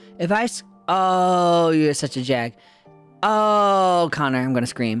off. If I... Oh, you're such a jag. Oh, Connor, I'm gonna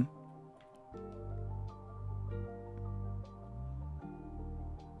scream.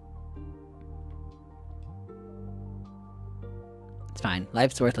 It's fine.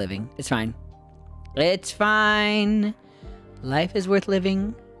 Life's worth living. It's fine. It's fine. Life is worth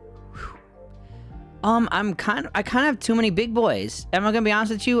living. Whew. I kind of have too many big boys. Am I gonna be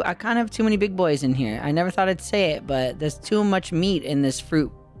honest with you? I kind of have too many big boys in here. I never thought I'd say it, but there's too much meat in this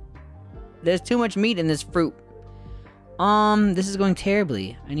fruit. There's too much meat in this fruit. This is going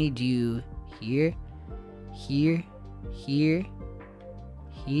terribly. I need you here, here, here,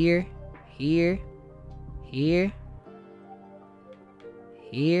 here, here, here,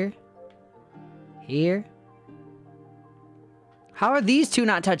 here, here. How are these two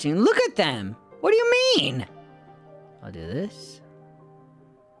not touching? Look at them. What do you mean? I'll do this.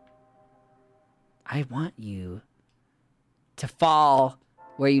 I want you to fall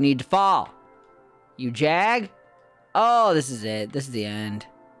where you need to fall. You jag. Oh, this is it. This is the end.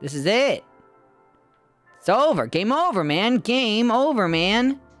 This is it. It's over. Game over, man. Game over,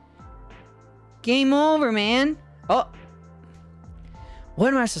 man. Game over, man. Oh.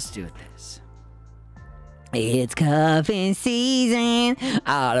 What am I supposed to do with this? It's cuffing season.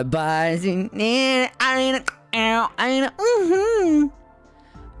 All the bars in there.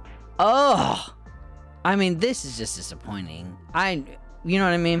 Oh. I mean, this is just disappointing. You know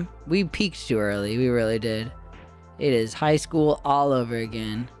what I mean? We peaked too early. We really did. It is high school all over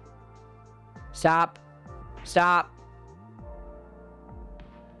again. Stop. Stop.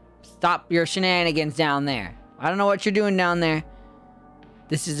 Stop your shenanigans down there. I don't know what you're doing down there.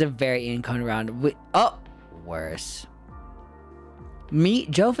 This is a very in-cone round. Oh, worse. Me,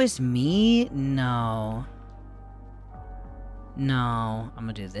 Jofus, me? No. No. I'm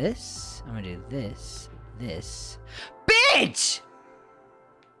gonna do this. I'm gonna do this. This. Bitch!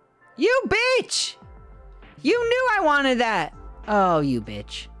 You bitch! You knew I wanted that! Oh, you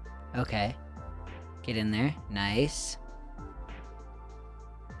bitch. Okay. Get in there. Nice.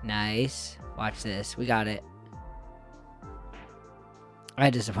 Nice. Watch this. We got it. I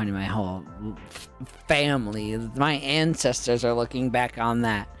disappointed my whole family. My ancestors are looking back on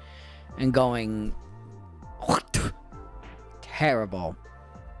that and going, terrible.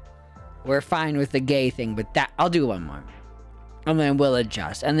 We're fine with the gay thing, but that I'll do one more. And then we'll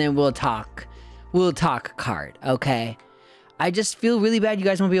adjust. And then we'll talk Kart, okay? I just feel really bad you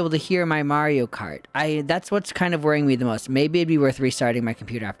guys won't be able to hear my Mario Kart. That's what's kind of worrying me the most. Maybe it'd be worth restarting my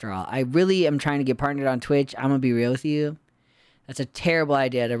computer after all. I really am trying to get partnered on Twitch. I'm gonna be real with you. That's a terrible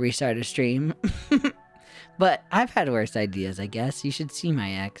idea to restart a stream. But I've had worse ideas, I guess. You should see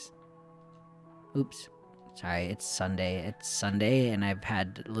my ex. Oops. Sorry, it's Sunday. It's Sunday, and I've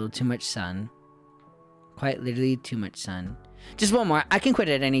had a little too much sun. Quite literally too much sun. Just one more. I can quit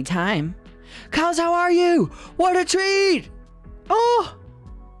at any time. Cows, how are you? What a treat! Oh!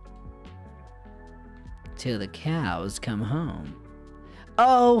 Till the cows come home.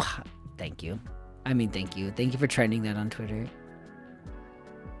 Oh! Thank you. I mean, thank you. Thank you for trending that on Twitter.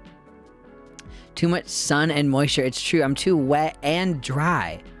 Too much sun and moisture. It's true. I'm too wet and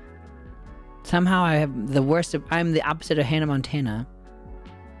dry. Somehow I have the worst of, I'm the opposite of Hannah Montana.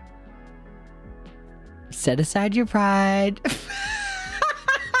 Set aside your pride.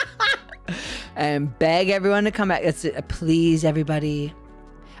 And beg everyone to come back. That's it. Please, everybody.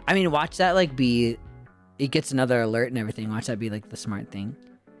 I mean, watch that like be, it gets another alert and everything. Watch that be like the smart thing.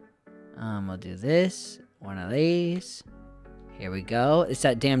 We'll do this. One of these. Here we go. It's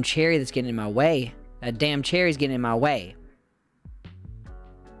that damn cherry that's getting in my way. That damn cherry's getting in my way.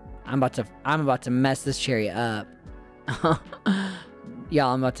 I'm about to mess this cherry up.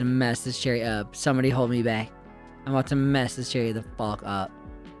 Y'all, I'm about to mess this cherry up. Somebody hold me back. I'm about to mess this cherry the fuck up.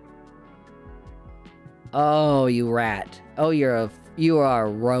 Oh, you rat. Oh, you are a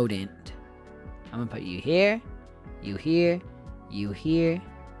rodent. I'm gonna put you here, you here, you here,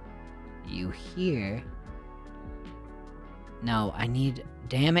 you here. No, I need,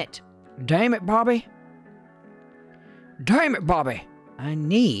 damn it. Damn it, Bobby. Damn it, Bobby. I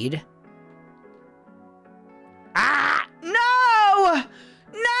need... Ah! No!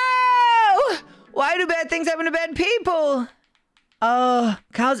 No! Why do bad things happen to bad people?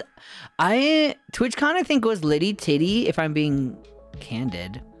 Kyle's... TwitchCon, I think, was litty titty, if I'm being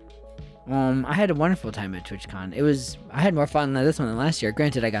candid. I had a wonderful time at TwitchCon. I had more fun than this one than last year.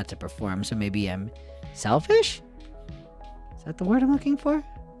 Granted, I got to perform, so maybe I'm selfish? Is that the word I'm looking for?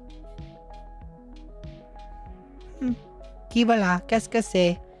 Qui voilà, qu'est-ce que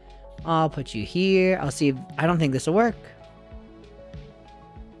c'est? I'll put you here. I'll see if... I don't think this will work.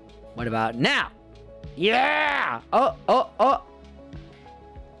 What about now? Yeah! Oh, oh, oh.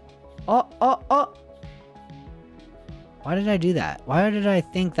 Oh, oh, oh. Why did I do that? Why did I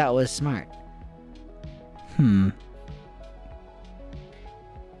think that was smart? I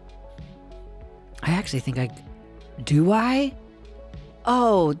actually think I... Do I?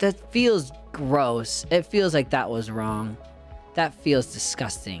 Oh, that feels gross. It feels like that was wrong. That feels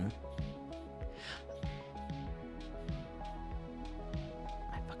disgusting.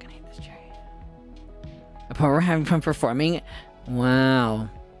 I fucking hate this cherry. We're having fun performing? Wow.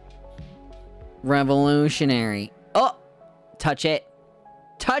 Revolutionary. Oh! Touch it.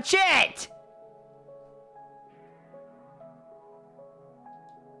 Touch it!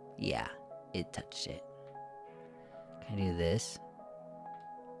 Yeah, it touched it. Can I do this?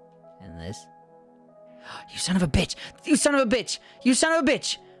 And this? You son of a bitch! You son of a bitch! You son of a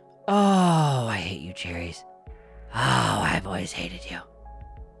bitch! Oh, I hate you, cherries. Oh, I've always hated you.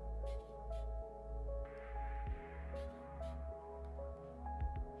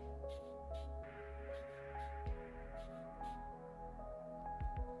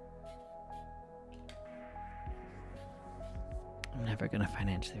 I'm never gonna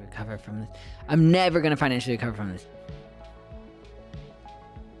financially recover from this. I'm never gonna financially recover from this.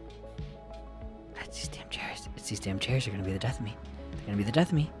 That's these damn chairs. It's these damn chairs are gonna be the death of me. They're gonna be the death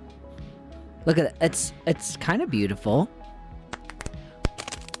of me. Look at it. It's kind of beautiful.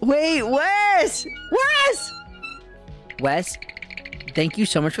 Wait, Wes! Wes! Wes, thank you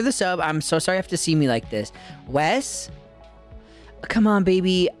so much for the sub. I'm so sorry you have to see me like this. Wes? Come on,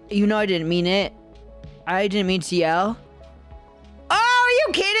 baby. You know I didn't mean it. I didn't mean to yell. Oh, are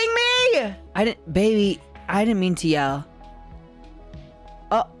you kidding me? Baby, I didn't mean to yell.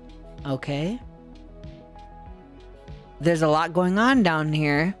 Oh, okay. There's a lot going on down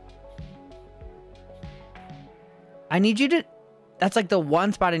here. I need you to... That's like the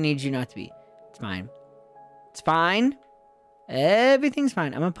one spot I need you not to be. It's fine. It's fine. Everything's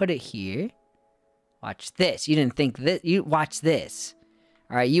fine. I'm gonna put it here. Watch this. You didn't think this. You watch this.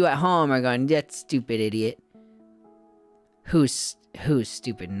 All right, you at home are going, that stupid idiot. Who's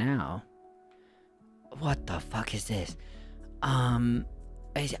stupid now? What the fuck is this? Oh.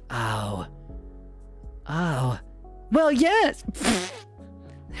 Well, yes.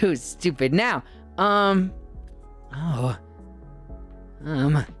 Who's stupid now?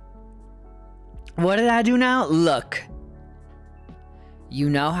 What did I do now? Look. You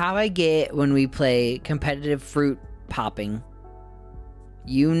know how I get when we play competitive fruit popping.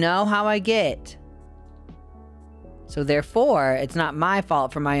 You know how I get. So therefore, it's not my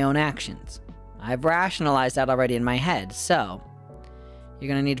fault for my own actions. I've rationalized that already in my head, so you're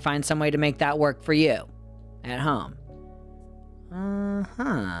gonna need to find some way to make that work for you at home. No.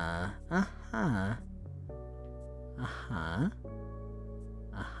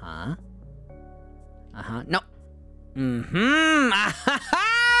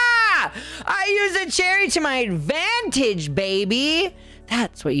 I use a cherry to my advantage, baby.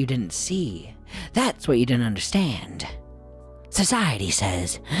 That's what you didn't see. That's what you didn't understand. Society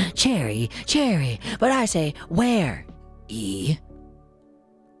says, cherry, cherry, but I say, where, E?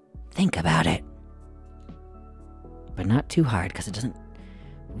 Think about it. But not too hard, because it doesn't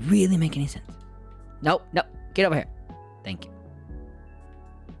really make any sense. Nope, nope. Get over here. Thank you.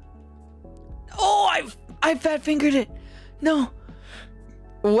 Oh, I fat fingered it. No.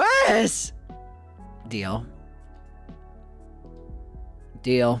 Wes! Deal.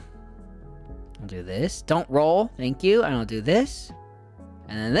 Deal. I'll do this. Don't roll. Thank you. And I'll do this.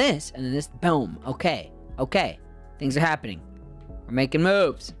 And then this. And then this. Boom. Okay. Okay. Things are happening. We're making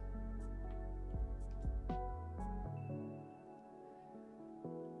moves.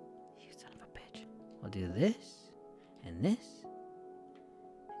 You son of a bitch. We'll do this. And this.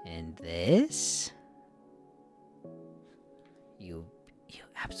 And this. You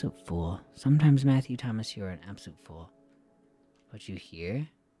absolute fool. Sometimes, Matthew Thomas, you're an absolute fool. What you hear?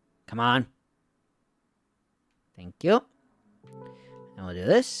 Come on. Thank you. And we'll do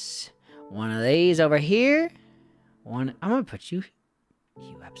this. One of these over here. One. I'm gonna put you.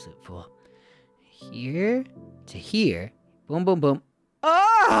 You absolute fool. Here to here. Boom, boom, boom.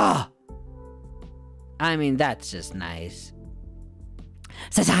 Oh! I mean, that's just nice.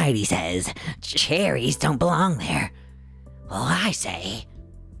 Society says cherries don't belong there. Well, I say,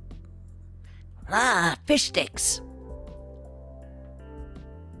 fish sticks.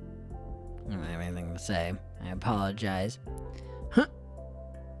 I don't have anything to say. I apologize. Huh?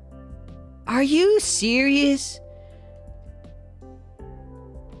 Are you serious?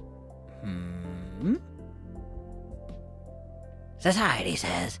 Society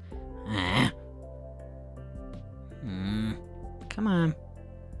says. Come on.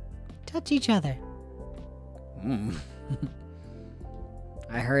 Touch each other.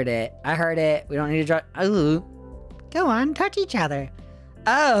 I heard it. I heard it. We don't need to draw. Ooh. Go on, touch each other.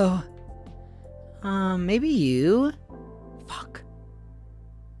 Oh. Maybe you? Fuck.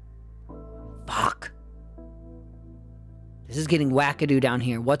 Fuck. This is getting wackadoo down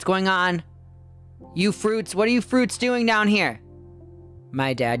here. What's going on? You fruits, what are you fruits doing down here?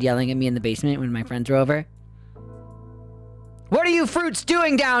 My dad yelling at me in the basement when my friends were over. What are you fruits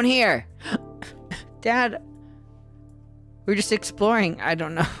doing down here? Dad, we're just exploring. I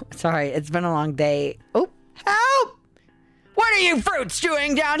don't know. Sorry, it's been a long day. Oh, help! What are you fruits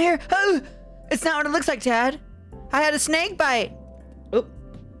doing down here? Oh, it's not what it looks like, Dad. I had a snake bite. Oh.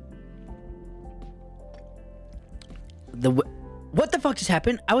 What the fuck just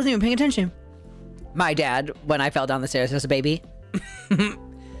happened? I wasn't even paying attention. My dad, when I fell down the stairs as a baby.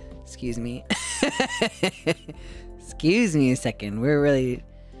 Excuse me. Excuse me a second. We're really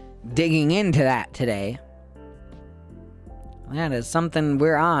digging into that today. That is something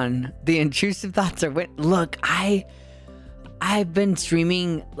we're on. The intrusive thoughts are... Look, I've been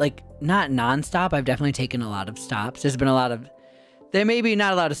streaming, like, not nonstop. I've definitely taken a lot of stops. There's been a lot of... There may be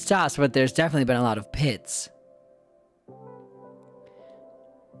not a lot of stops, but there's definitely been a lot of pits.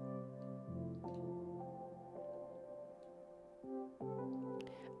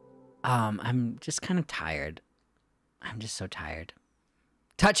 I'm just kind of tired. I'm just so tired.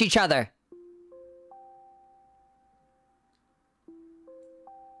 Touch each other.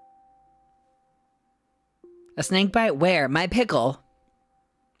 A snake bite? Where? My pickle.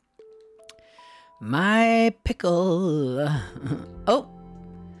 My pickle. Oh.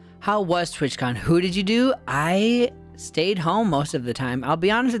 How was TwitchCon? Who did you do? I stayed home most of the time. I'll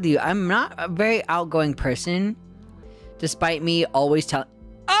be honest with you. I'm not a very outgoing person. Despite me always telling...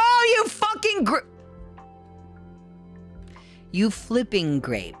 Oh, you fucking you flipping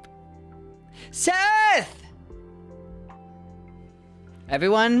grape. Seth!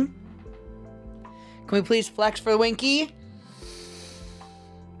 Everyone, can we please flex for Winky?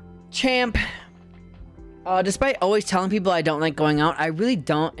 Champ. Despite always telling people I don't like going out, I really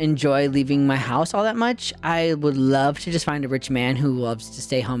don't enjoy leaving my house all that much. I would love to just find a rich man who loves to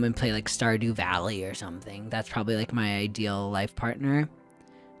stay home and play like Stardew Valley or something. That's probably like my ideal life partner.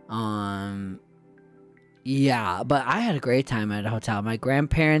 Yeah, but I had a great time at a hotel. My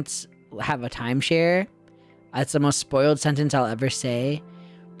grandparents have a timeshare. That's the most spoiled sentence I'll ever say,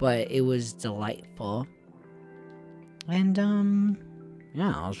 but it was delightful. And,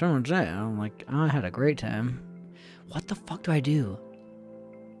 yeah, I was trying to say, I'm like, I had a great time. What the fuck do I do?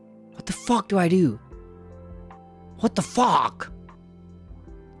 What the fuck do I do? What the fuck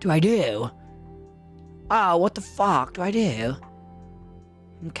do I do? Oh, what the fuck do I do?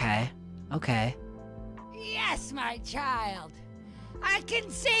 Okay, okay. Yes, my child. I can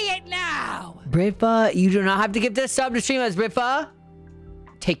see it now. Britva, you do not have to give this sub to Streamlabs, Britva.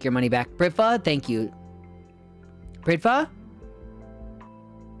 Take your money back. Britva, thank you. Britva?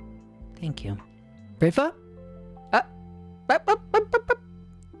 Thank you. Britva?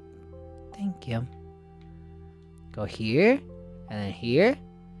 Thank you. Go here, and then here.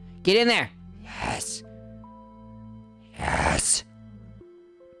 Get in there. Yes. Yes.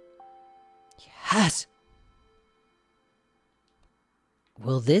 Yes.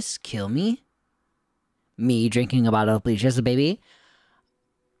 Will this kill me? Me drinking a bottle of bleach as a baby?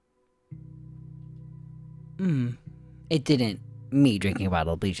 It didn't. Me drinking a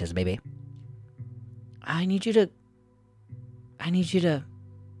bottle of bleach as a baby. I need you to...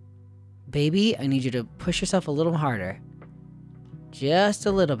 Baby, I need you to push yourself a little harder. Just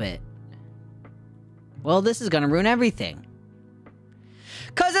a little bit. Well, this is gonna ruin everything.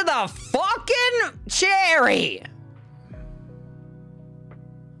 'Cause of the fucking cherry!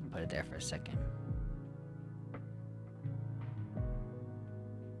 Put it there for a second.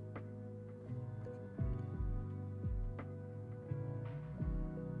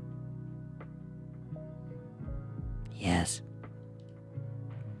 Yes.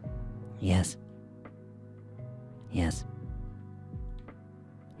 Yes. Yes.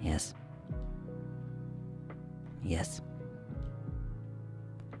 Yes. Yes.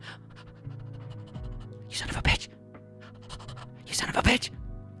 You son of a bitch. You son of a bitch.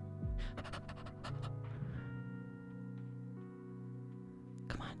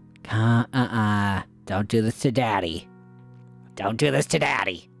 Come on. Don't do this to Daddy. Don't do this to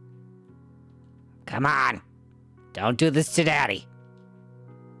Daddy. Come on. Don't do this to Daddy.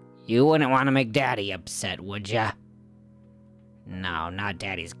 You wouldn't want to make Daddy upset, would ya? No, not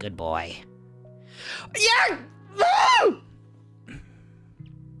Daddy's good boy. Yeah!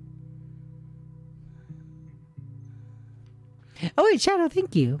 Oh, wait, Shadow,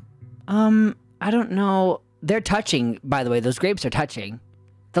 thank you. I don't know. They're touching, by the way. Those grapes are touching.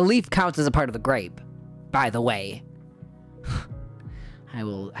 The leaf counts as a part of the grape, by the way.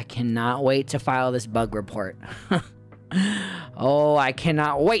 I cannot wait to file this bug report. Oh, I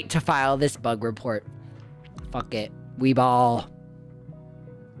cannot wait to file this bug report. Fuck it. We ball.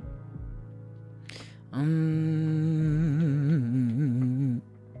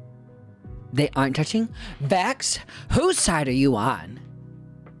 They aren't touching? Vex, whose side are you on?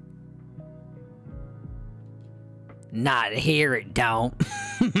 Not here, it don't.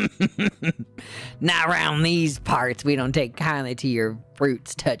 Not around these parts. We don't take kindly to your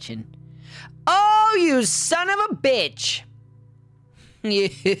fruits touching. Oh, you son of a bitch.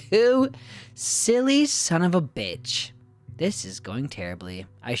 You silly son of a bitch. This is going terribly.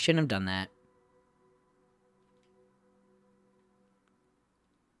 I shouldn't have done that.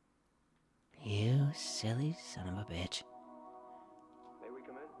 You silly son of a bitch. May we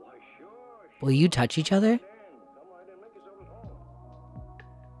come in? Why, sure. Will you touch each other? Come right in, make yourself at home.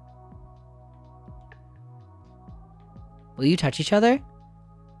 Will you touch each other?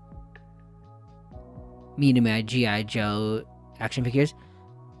 Me to my G.I. Joe action figures.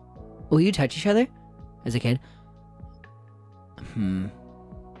 Will you touch each other? As a kid?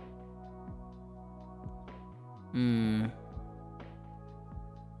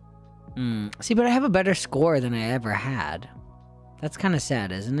 See, but I have a better score than I ever had. That's kind of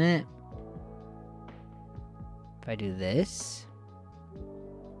sad, isn't it? If I do this...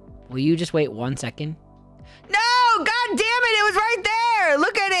 Will you just wait 1 second? No! God damn it! It was right there!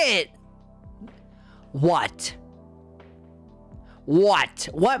 Look at it! What? What?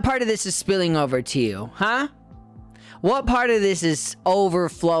 What part of this is spilling over to you, huh? What part of this is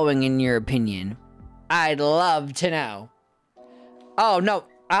overflowing in your opinion? I'd love to know. Oh, no.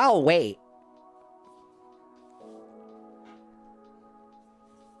 I'll wait.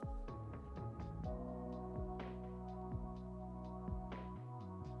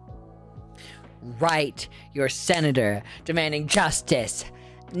 Right, your senator demanding justice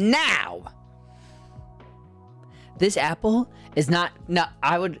now. This apple is not. No,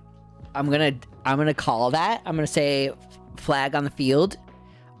 I'm gonna call that. I'm gonna say flag on the field.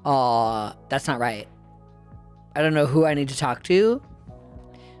 That's not right. I don't know who I need to talk to,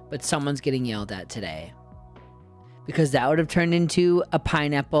 but someone's getting yelled at today. Because that would have turned into a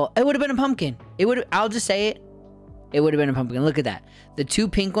pineapple. It would have been a pumpkin. It would. I'll just say it. It would have been a pumpkin. Look at that. The two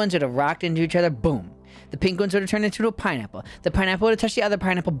pink ones would have rocked into each other. Boom. The pink ones would have turned into a pineapple. The pineapple would have touched the other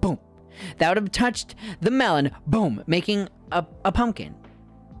pineapple. Boom. That would have touched the melon. Boom. Making a pumpkin.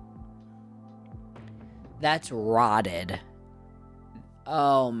 That's rotted.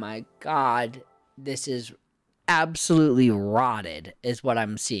 Oh my god. This is absolutely rotted is what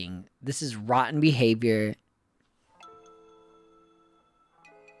I'm seeing. This is rotten behavior.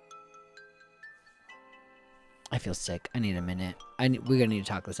 I feel sick. I need a minute. We're gonna need to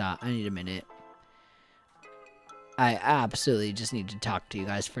talk this out. I need a minute. I absolutely just need to talk to you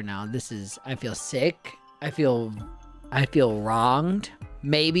guys for now. I feel sick. I feel wronged.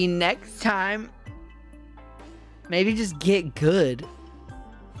 Maybe next time. Maybe just get good.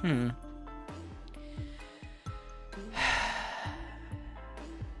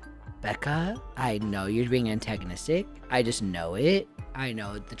 Becca, I know you're being antagonistic. I just know it. I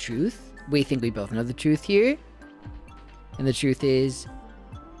know the truth. We think we both know the truth here. And the truth is,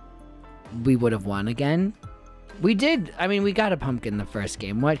 we would have won again. We did. I mean, we got a pumpkin the first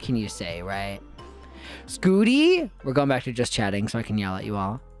game. What can you say, right? Scooty, we're going back to just chatting so I can yell at you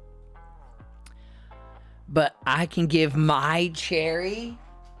all. But I can give my cherry.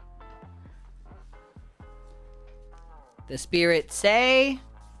 The spirits say...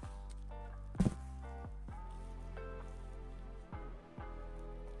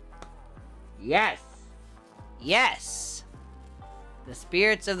 Yes. Yes. The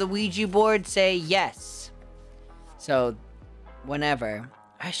spirits of the Ouija board say yes. So, whenever.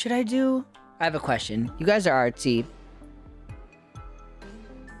 Should I do... I have a question. You guys are artsy.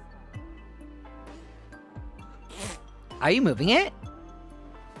 Are you moving it?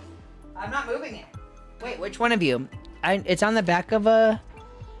 I'm not moving it. Wait, which one of you? It's on the back of a...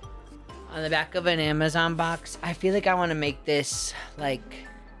 On the back of an Amazon box. I feel like I want to make this, like...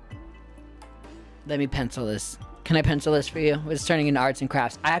 Let me pencil this. Can I pencil this for you? It's turning into arts and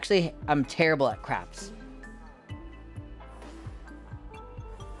crafts. I'm terrible at crafts.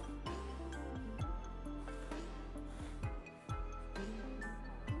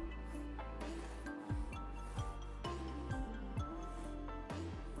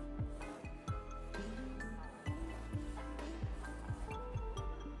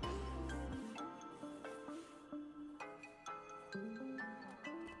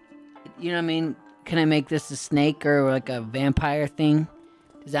 You know what I mean? Can I make this a snake or like a vampire thing?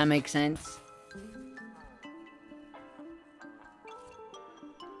 Does that make sense?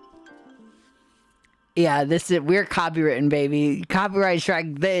 Yeah, we're copywritten, baby. Copyright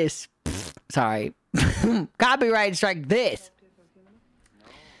strike this. Sorry. Copyright strike this.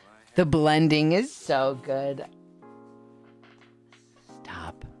 The blending is so good.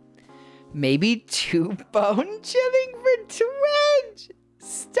 Stop. Maybe 2 bone chilling for Twitch.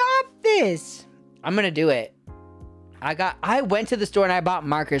 Stop this. I'm gonna do it. I went to the store and I bought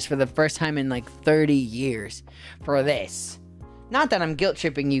markers for the first time in like 30 years for this. Not that I'm guilt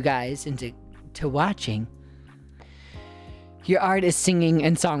tripping you guys into watching. Your art is singing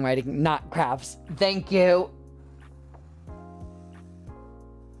and songwriting, not crafts. Thank you.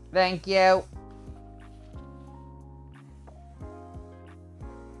 Thank you.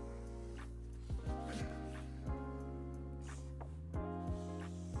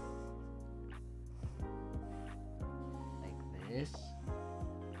 This,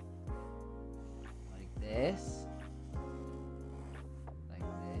 like this, like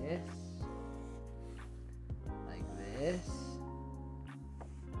this,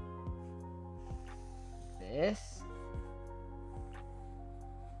 this,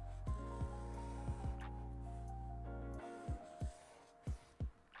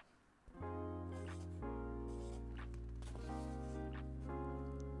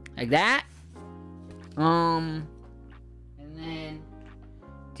 like that, and then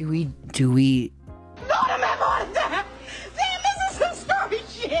do we Not a memo! Damn, this is some story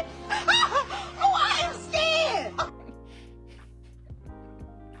shit! Oh, I am scared!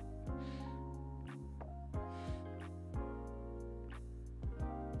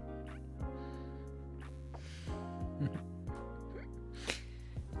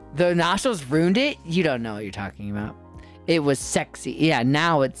 The nostrils ruined it? You don't know what you're talking about. It was sexy. Yeah,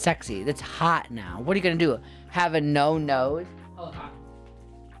 now it's sexy. It's hot now. What are you gonna do? Have a no nose? Hold on.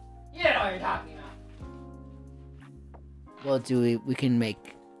 You don't know what you're talking about. Well,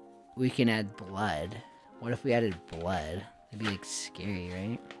 we can add blood. What if we added blood? It'd be like scary,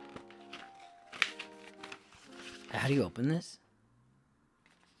 right? How do you open this?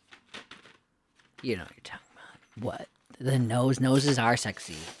 You know what you're talking about. What? The noses are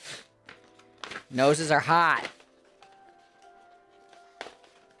sexy. Noses are hot.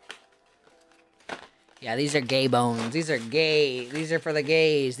 Yeah, these are gay bones. These are gay. These are for the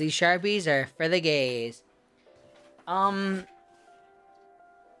gays. These Sharpies are for the gays. Oh,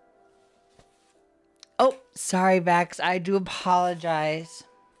 sorry, Vax. I do apologize.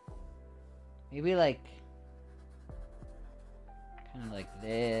 Maybe like... kind of like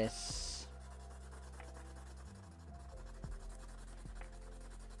this.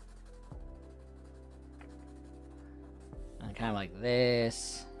 And kind of like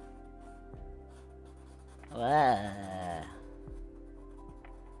this. And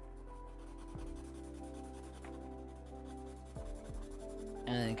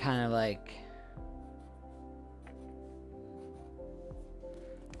then kind of like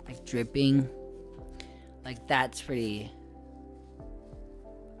dripping. Like that's pretty.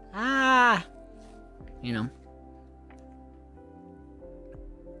 You know.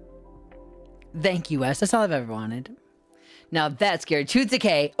 Thank you, Wes. That's all I've ever wanted. Now that's scary. Tooth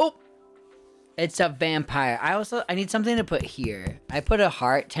decay. Oh! It's a vampire. I need something to put here. I put a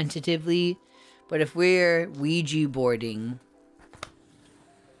heart tentatively, but if we're Ouija boarding...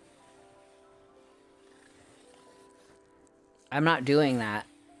 I'm not doing that.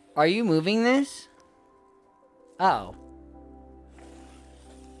 Are you moving this? Oh.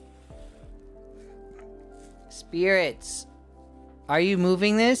 Spirits. Are you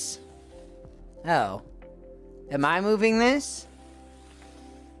moving this? Oh. Am I moving this?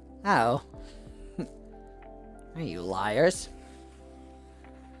 Oh. Are you liars?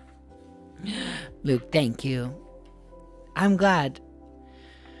 Luke, thank you. I'm glad.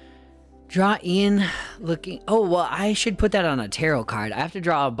 Draw Ian looking... Oh, well, I should put that on a tarot card. I have to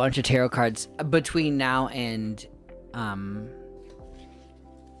draw a bunch of tarot cards between now and...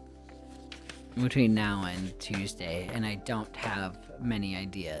 Between now and Tuesday, and I don't have many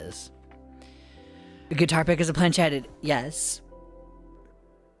ideas. A guitar pick is a planchette. Yes.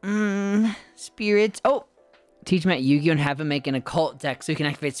 Spirits. Oh! Teach him at Yu-Gi-Oh! And have him make an occult deck so he can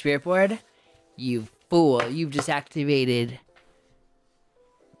activate Spirit Board. You fool. You've just activated...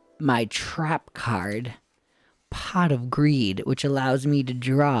 my trap card, Pot of Greed, which allows me to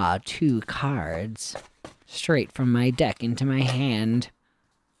draw 2 cards straight from my deck into my hand.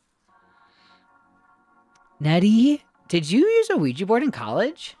 Nettie, did you use a Ouija board in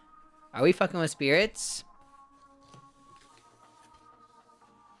college? Are we fucking with spirits?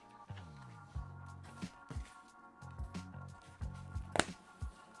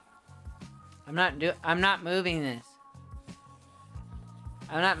 I'm not moving this.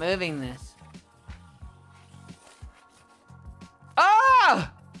 I'm not moving this. Oh!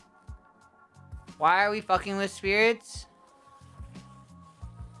 Why are we fucking with spirits?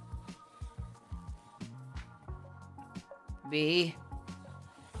 B.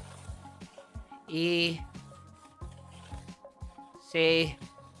 E. C.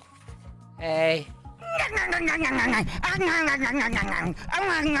 A.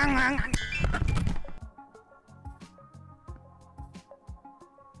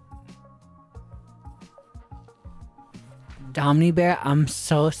 Domini Bear, I'm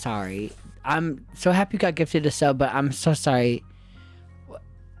so sorry. I'm so happy you got gifted a sub, but I'm so sorry.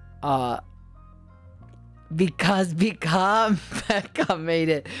 Because Becca made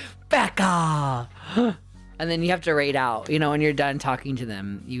it. Becca! And then you have to raid out. You know, when you're done talking to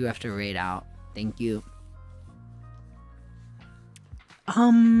them, you have to raid out. Thank you.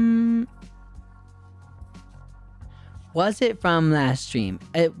 Was it from last stream?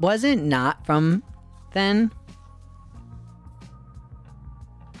 It wasn't not from then.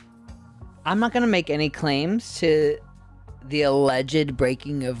 I'm not gonna make any claims to the alleged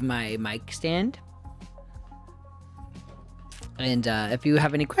breaking of my mic stand. And if you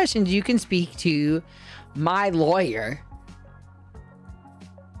have any questions, you can speak to my lawyer.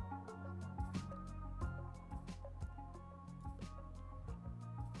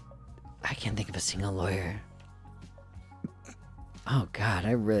 I can't think of a single lawyer. Oh God,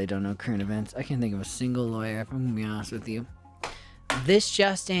 I really don't know current events. I can't think of a single lawyer, if I'm gonna be honest with you. This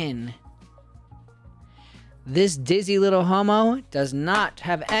just in. This dizzy little homo does not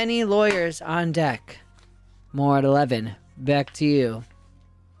have any lawyers on deck. More at 11. Back to you.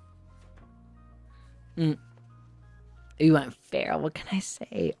 You went feral. What can I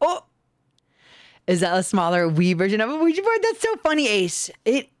say? Oh! Is that a smaller Wii version of a Ouija board? That's so funny, Ace.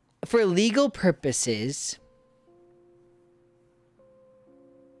 It, for legal purposes,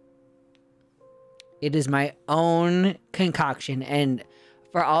 it is my own concoction, and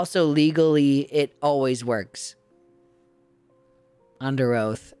for also legally, it always works. Under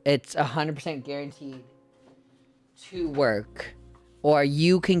oath. It's 100% guaranteed to work. Or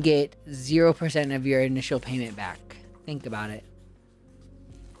you can get 0% of your initial payment back. Think about it.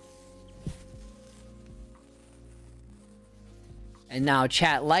 And now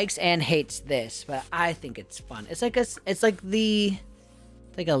chat likes and hates this, but I think it's fun. It's like a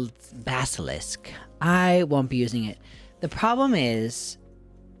basilisk. I won't be using it. The problem is,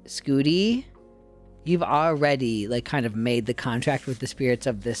 Scooty, you've already like kind of made the contract with the spirits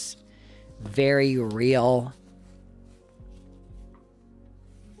of this very real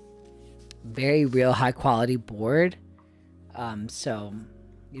high quality board. So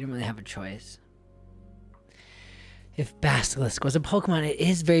you don't really have a choice. If Basilisk was a Pokemon, it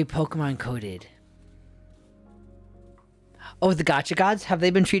is very Pokemon coded. Oh, the Gacha Gods, have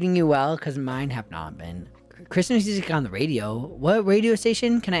they been treating you well? Because mine have not been. Christmas music on the radio. What radio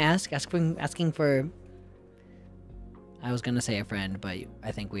station, can I ask? Asking for... I was going to say a friend, but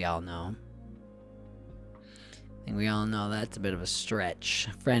I think we all know. think we all know that's a bit of a stretch.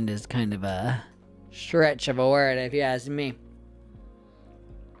 Friend is kind of a stretch of a word, if you ask me.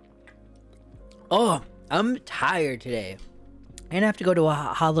 Oh, I'm tired today. And I have to go to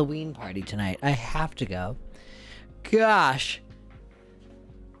a Halloween party tonight. I have to go. Gosh.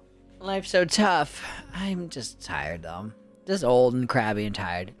 Life's so tough. I'm just tired, though. Just old and crabby and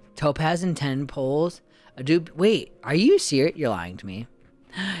tired. Topaz and 10 poles. A dude. Wait, are you serious? You're lying to me.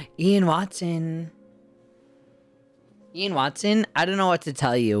 Ian Watson. Ian Watson? I don't know what to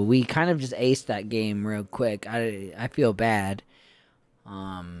tell you. We kind of just aced that game real quick. I feel bad.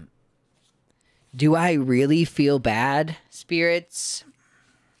 Do I really feel bad, spirits?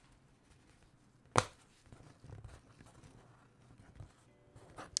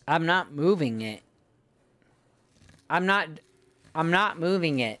 I'm not moving it. I'm not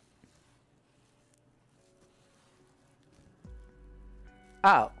moving it.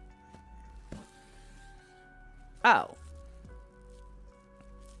 Oh. Oh.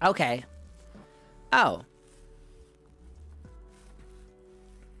 Okay. Oh.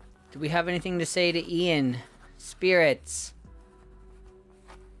 Do we have anything to say to Ian? Spirits.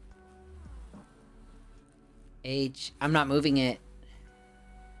 I'm not moving it.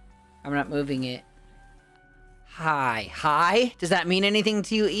 I'm not moving it. Hi. Hi? Does that mean anything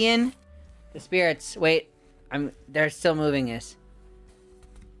to you, Ian? The spirits. Wait. They're still moving this.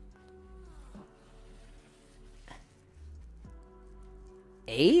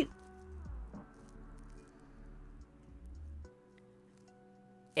 Eight?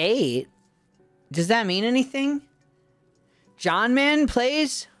 8? Does that mean anything? John Man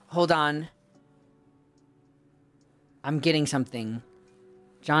plays? Hold on. I'm getting something.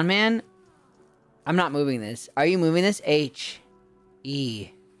 John Man? I'm not moving this. Are you moving this? H. E.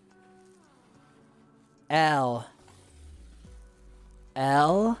 L.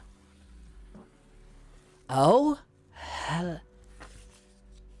 L. O? Hell.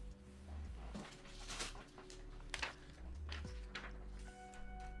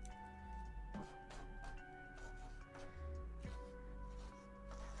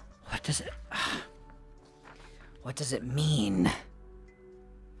 What does it mean?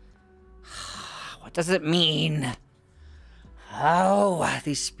 What does it mean? Oh,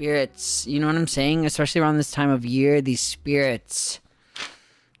 these spirits. You know what I'm saying? Especially around this time of year, these spirits.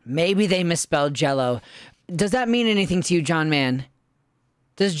 Maybe they misspelled Jello. Does that mean anything to you, John Man?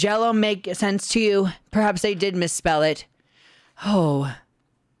 Does Jello make sense to you? Perhaps they did misspell it. Oh.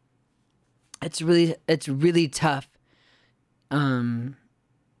 It's really tough.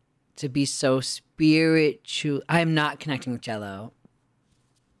 To be so spiritual. I'm not connecting with Jello.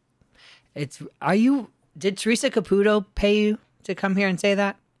 Did Teresa Caputo pay you to come here and say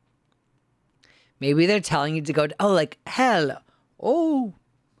that? Maybe they're telling you to go, hell. Oh.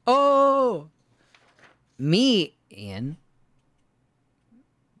 Me, Ian.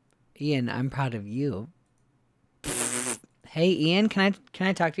 Ian, I'm proud of you. Hey, Ian, can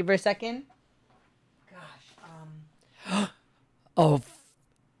I talk to you for a second? Gosh, oh,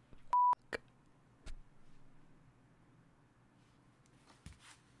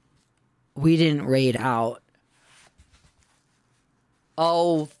 we didn't raid out.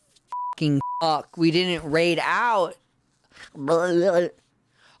 Oh, fucking fuck. We didn't raid out. Poggers.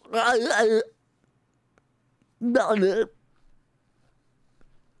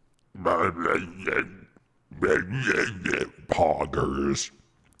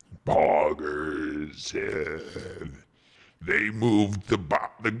 They moved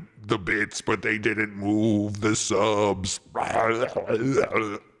the bits, but they didn't move the subs.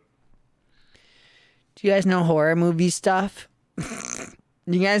 Do you guys know horror movie stuff? Do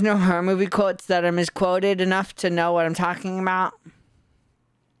you guys know horror movie quotes that are misquoted enough to know what I'm talking about?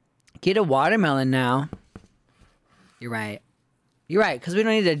 Get a watermelon now. You're right. You're right, because we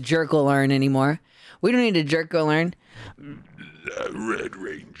don't need a jerk-o'-learn anymore. We don't need a jerk-o'-learn. Red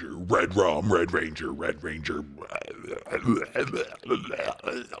Ranger, Red Rum, Red Ranger, Red Ranger.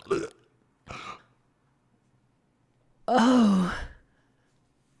 Oh.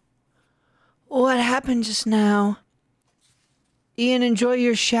 What happened just now? Ian, enjoy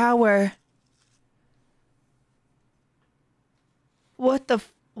your shower. What the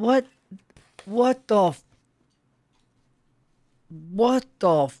fuck? What the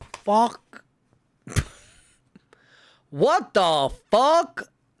fuck?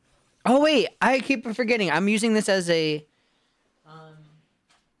 Oh wait, I keep forgetting. I'm using this as a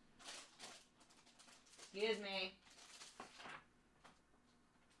excuse me.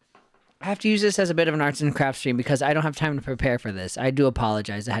 I have to use this as a bit of an arts and crafts stream because I don't have time to prepare for this. I do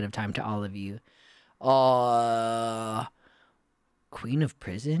apologize ahead of time to all of you. Queen of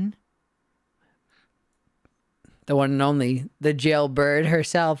Prison? The one and only, the jailbird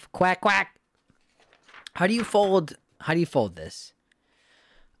herself. Quack, quack. How do you fold this?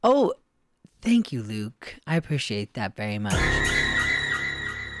 Oh, thank you, Luke. I appreciate that very much.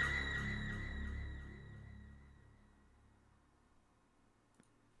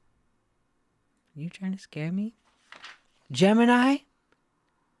 You trying to scare me? Gemini?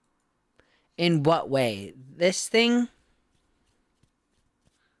 In what way? This thing?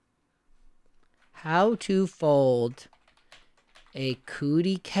 How to fold a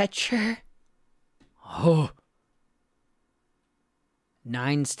cootie catcher? Oh.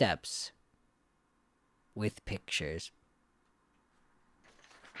 9 steps with pictures.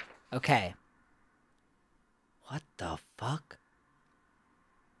 Okay. What the fuck?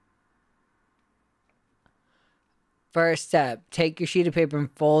 First step, take your sheet of paper and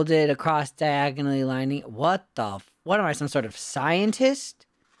fold it across diagonally lining. What am I, some sort of scientist?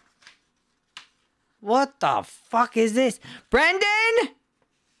 What the fuck is this? Brendan,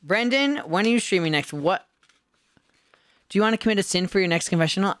 when are you streaming next? What? Do you want to commit a sin for your next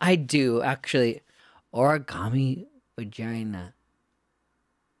confessional? I do, actually. Origami vagina.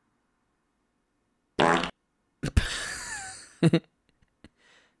 That's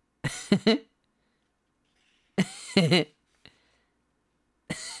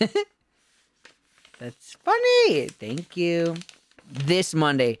funny. Thank you. This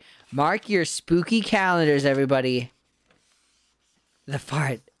Monday. Mark your spooky calendars, everybody. The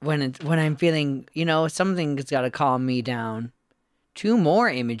fart. When I'm feeling, something's got to calm me down. 2 more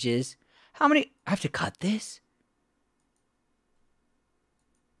images. How many? I have to cut this?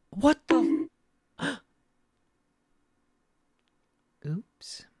 What the?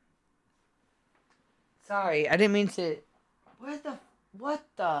 Oops. Sorry, I didn't mean to. What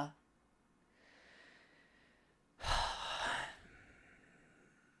the?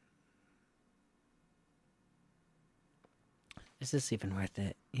 Is this even worth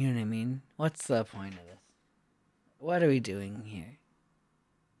it? You know what I mean? What's the point of this? What are we doing here?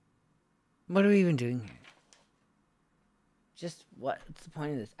 What are we even doing here? Just what's the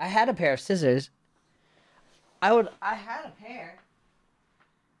point of this? I had a pair of scissors. I had a pair.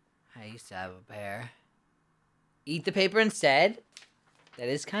 I used to have a pair. Eat the paper instead. That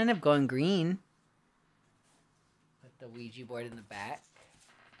is kind of going green. Put the Ouija board in the back.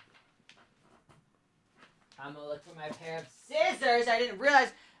 I'm gonna look for my pair of scissors. I didn't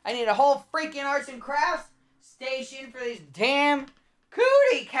realize I need a whole freaking arts and crafts station for these damn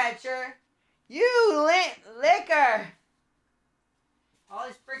cootie catcher. You liquor. All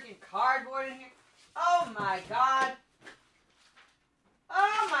this freaking cardboard in here. Oh my god.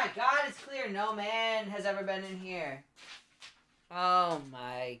 Oh my god, it's clear no man has ever been in here. Oh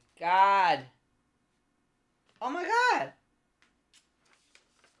my god. Oh my god.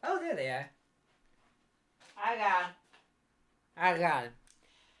 Oh, there they are. I got it.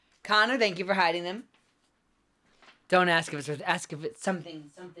 Connor, thank you for hiding them. Don't ask if it's ask if it's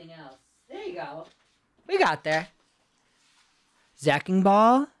something else. There you go. We got there. Zacking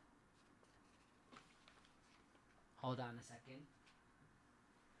ball. Hold on a second.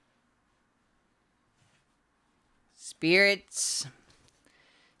 Spirits.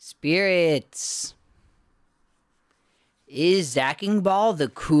 Is Zacking Ball the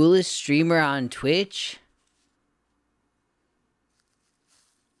coolest streamer on Twitch?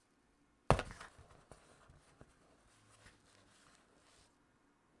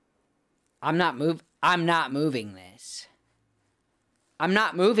 I'm not moving this. I'm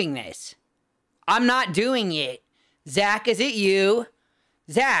not moving this. I'm not doing it. Zach, is it you?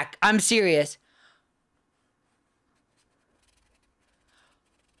 Zach, I'm serious.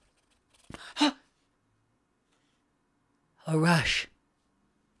 A rush.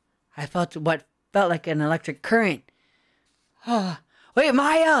 I felt what felt like an electric current. Wait,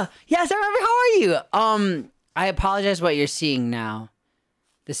 Maya! Yes, I remember. How are you? I apologize what you're seeing now.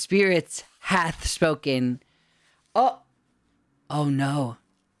 The spirits hath spoken. Oh no.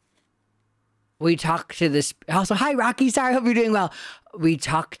 We talked to the also, hi Rocky, sorry, hope you're doing well. We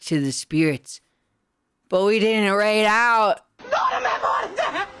talked to the spirits, but we didn't raid out. No me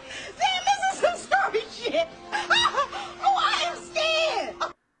importa! Damn, this is some story shit! Oh, I am scared!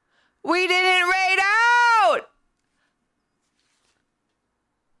 We didn't raid out!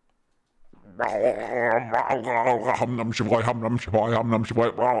 Hum num shiboy, hum num shiboy, hum num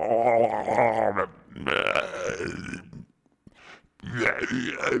shiboy.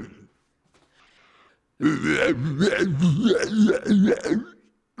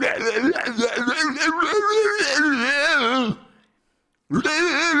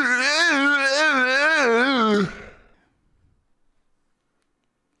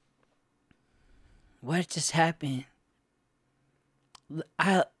 What just happened?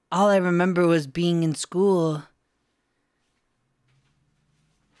 All I remember was being in school.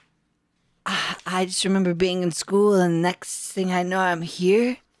 I just remember being in school, and the next thing I know, I'm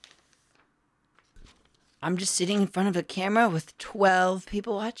here. I'm just sitting in front of a camera with 12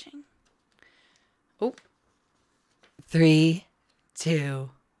 people watching. Oh. 3, 2,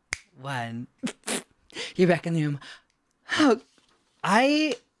 1. You're back in the room. Can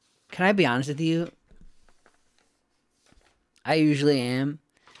I be honest with you? I usually am.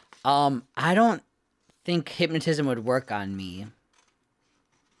 I don't think hypnotism would work on me.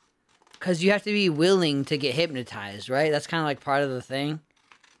 Because you have to be willing to get hypnotized, right? That's kind of like part of the thing.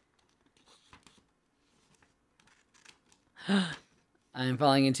 I'm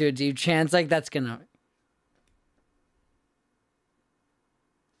falling into a deep trance. Like, that's gonna...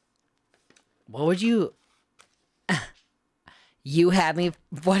 What would you... You have me...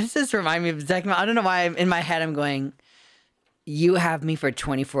 What does this remind me of? I don't know why in my head I'm going... You have me for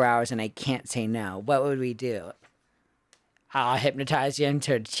 24 hours and I can't say no. What would we do? I'll hypnotize you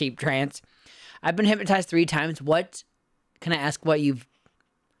into a cheap trance. I've been hypnotized 3 times. What... Can I ask what you've...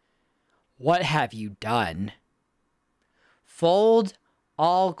 What have you done? Fold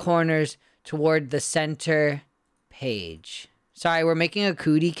all corners toward the center page. Sorry, we're making a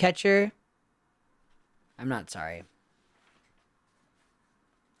cootie catcher. I'm not sorry.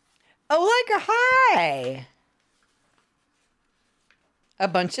 Oh, like a hi! A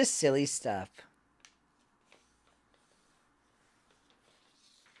bunch of silly stuff.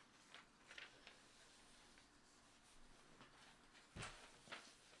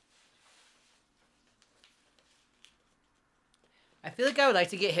 I feel like I would like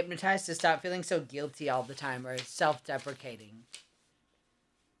to get hypnotized to stop feeling so guilty all the time or self-deprecating.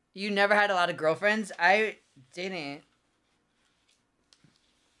 You never had a lot of girlfriends? I didn't.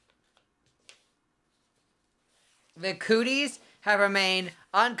 The cooties have remained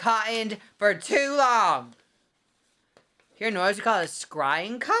uncottoned for too long. Here, Noise, we call it a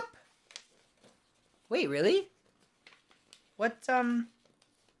scrying cup? Wait, really? What, is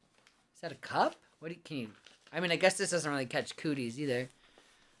that a cup? Can you... I mean, I guess this doesn't really catch cooties either.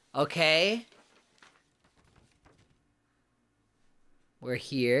 Okay. We're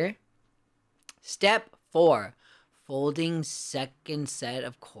here. Step 4. Folding second set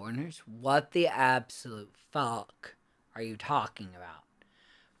of corners. What the absolute fuck are you talking about?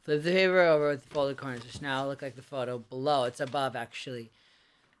 Flip the paper over with the folded corners, which now look like the photo below. It's above, actually.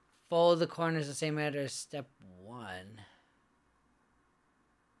 Fold the corners the same manner as step 1.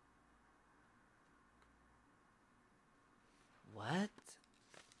 What?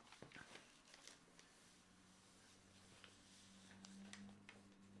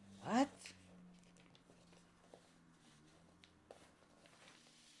 What?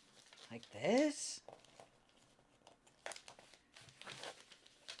 Like this?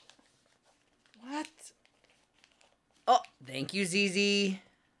 What? Oh, thank you, ZZ.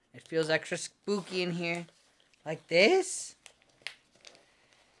 It feels extra spooky in here. Like this?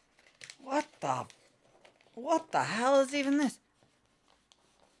 What the hell is even this?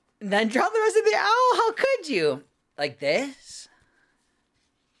 And then draw the rest of the owl? How could you? Like this?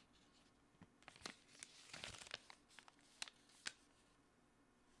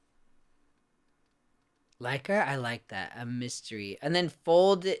 Like her? I like that. A mystery. And then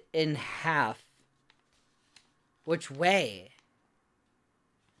fold it in half. Which way?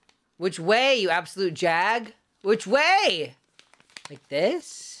 Which way, you absolute jag? Which way? Like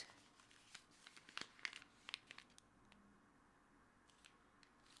this?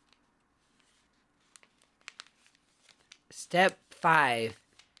 Step 5.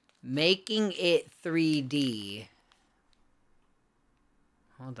 Making it 3D.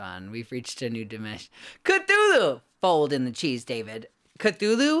 Hold on. We've reached a new dimension. Cthulhu! Fold in the cheese, David.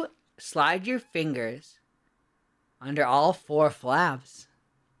 Cthulhu, slide your fingers under all 4 flaps.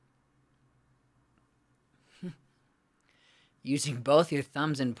 Using both your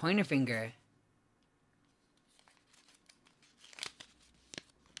thumbs and pointer finger.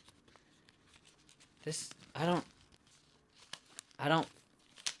 This, I don't.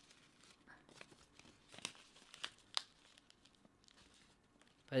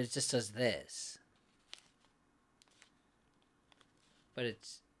 But it just does this. But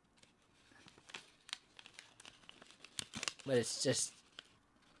it's just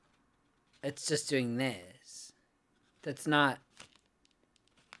doing this. That's not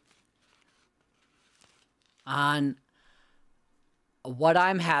on what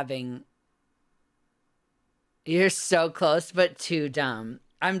I'm having. You're so close, but too dumb.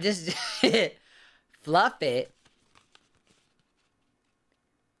 I'm just fluff it.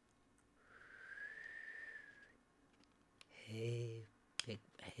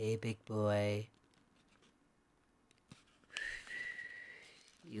 Hey, big boy.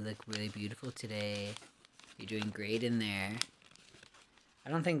 You look really beautiful today. You're doing great in there. I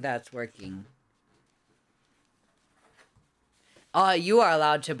don't think that's working. You are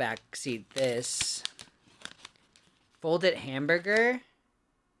allowed to backseat this. Folded hamburger.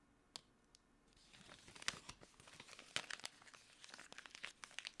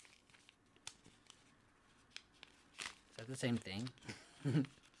 Is that the same thing?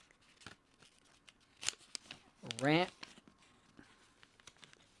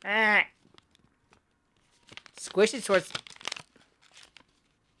 Squish it towards...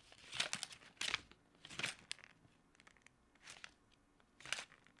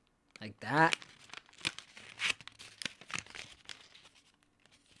 Like that.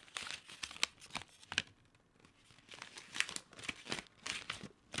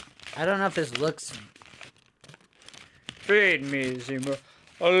 I don't know if this looks... Feed me, Zima.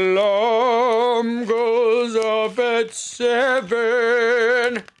 Alarm goes off at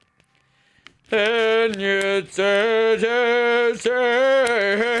 7. And you say,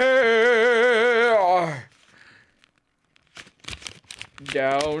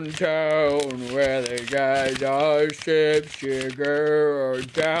 downtown where the guys are ship sugar or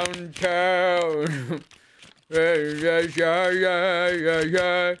downtown.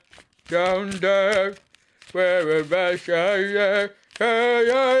 Down there where the best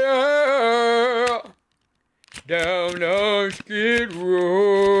down on Skid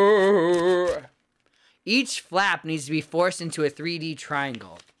Row. Each flap needs to be forced into a 3D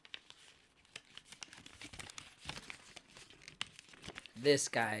triangle. This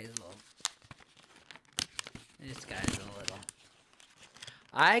guy is a little... This guy's a little...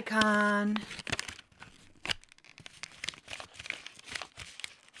 Icon.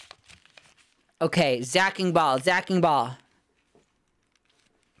 Okay, zacking ball, zacking ball.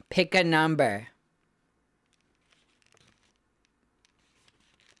 Pick a number.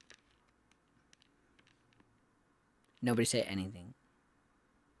 Nobody say anything.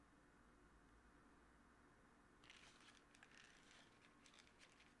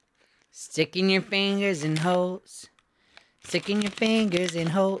 Sticking your fingers in holes. Sticking your fingers in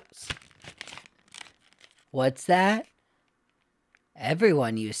holes. What's that?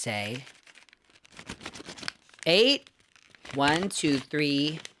 Everyone, you say. 8. 1, 2,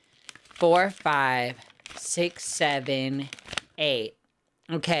 3, 4, 5, 6, 7, 8.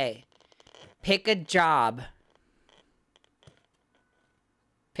 Okay. Pick a job.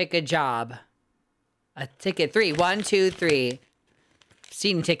 Pick a job. A ticket. 3. 1, 2, 3.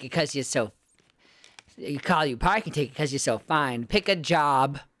 Seating ticket because you're so... You call you parking ticket because you're so fine. Pick a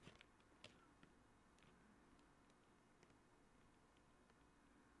job.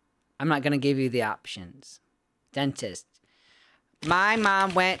 I'm not going to give you the options. Dentist. My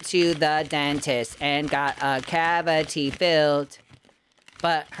mom went to the dentist and got a cavity filled.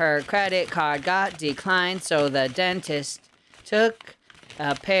 But her credit card got declined, so the dentist took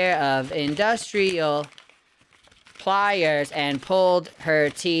a pair of industrial pliers and pulled her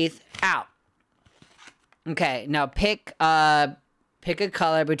teeth out. Okay, now pick a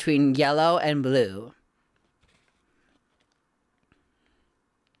color between yellow and blue.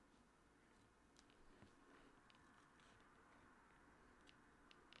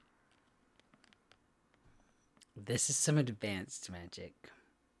 This is some advanced magic.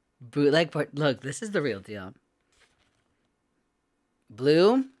 Bootleg port. Look, this is the real deal.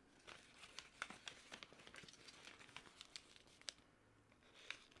 Blue.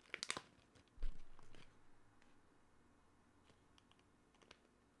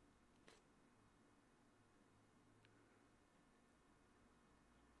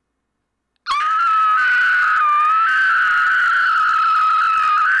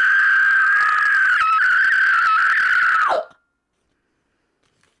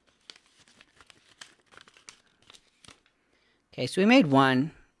 Okay, so we made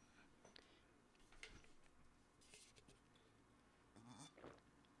one.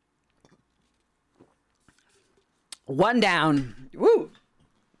 One down. Woo!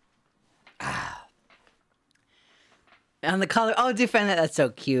 Ah. And the color. Oh, defend that. That's so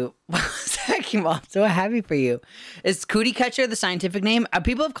cute. Zachary, I'm so happy for you. Is Cootie Catcher the scientific name?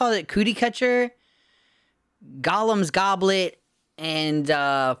 People have called it Cootie Catcher, Gollum's Goblet, and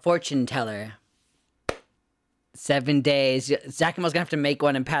Fortune Teller. 7 days. Zachamo's gonna have to make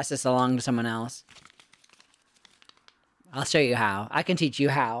one and pass this along to someone else. I'll show you how. I can teach you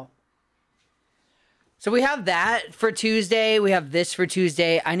how. So we have that for Tuesday. We have this for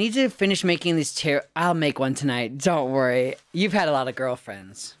Tuesday. I need to finish making these I'll make one tonight. Don't worry. You've had a lot of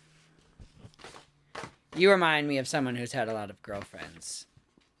girlfriends. You remind me of someone who's had a lot of girlfriends.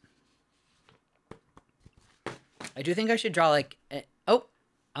 I do think I should draw like... oh!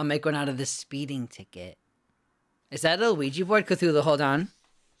 I'll make one out of the speeding ticket. Is that a Ouija board, Cthulhu? Hold on.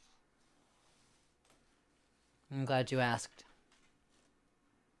 I'm glad you asked.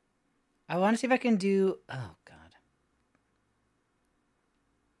 I want to see if I can do... oh, God.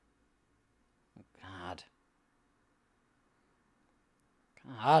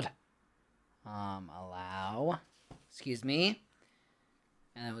 God. Allow. Excuse me.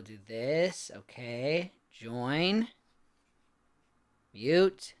 And then we'll do this. Okay. Join.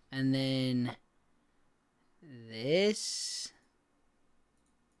 Mute. And then this.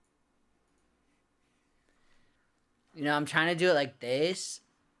 You know, I'm trying to do it like this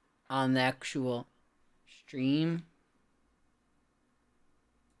on the actual stream.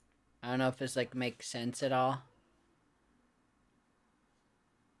 I don't know if this like makes sense at all.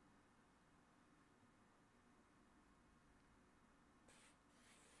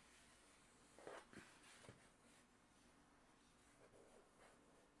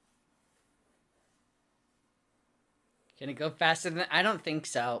 Can it go faster than... I don't think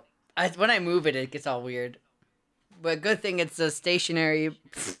so. When I move it, it gets all weird. But good thing it's a stationary...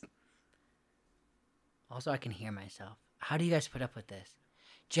 Also, I can hear myself. How do you guys put up with this?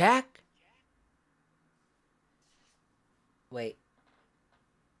 Jack? Wait.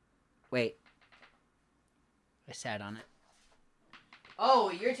 Wait. I sat on it.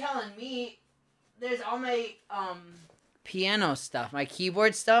 Oh, you're telling me there's all my piano stuff. My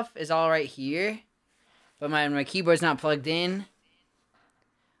keyboard stuff is all right here. But my keyboard's not plugged in.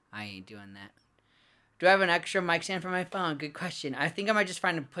 I ain't doing that. Do I have an extra mic stand for my phone? Good question. I think I might just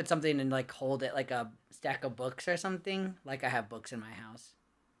find to put something and like hold it like a stack of books or something. Like I have books in my house.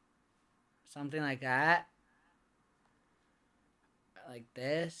 Something like that. Like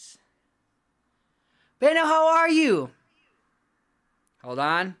this. Beno, how are you? Hold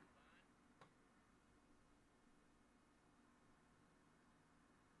on.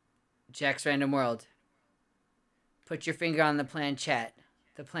 Jack's Random World. Put your finger on the planchette.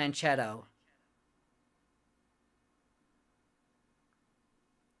 The planchetto.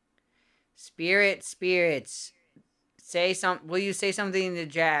 Spirits. Say some. Will you say something to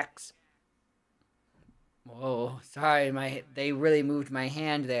Jax? Whoa, sorry, they really moved my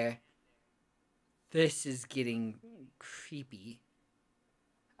hand there. This is getting creepy.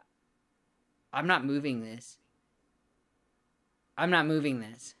 I'm not moving this.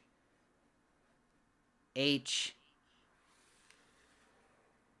 H.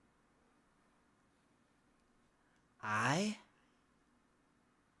 I?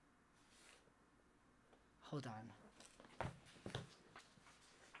 Hold on.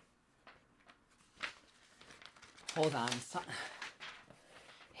 Hold on.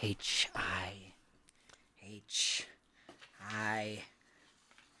 H. I. H. I.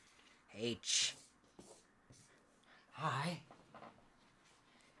 H. I.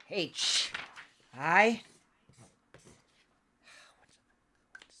 H. I.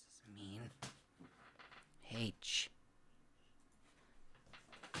 What does this mean? H.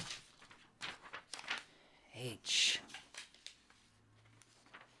 H.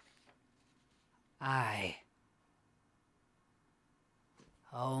 I.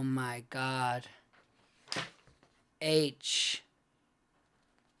 Oh my God. H.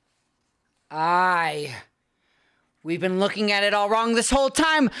 I. We've been looking at it all wrong this whole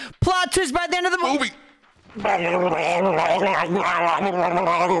time. Plot twist by the end of the movie.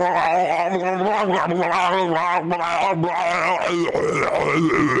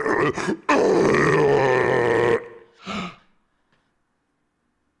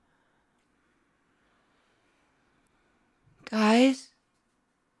 Guys,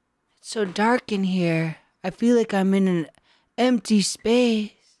 it's so dark in here. I feel like I'm in an empty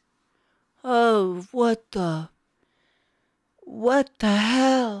space. Oh, what the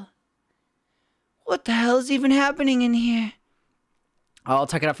hell? What the hell is even happening in here? I'll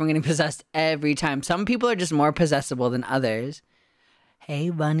tuck it up from getting possessed every time. Some people are just more possessible than others. Hey,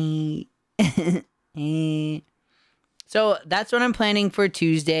 bunny. Hey. So that's what I'm planning for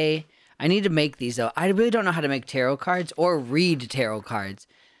Tuesday. I need to make these, though. I really don't know how to make tarot cards or read tarot cards.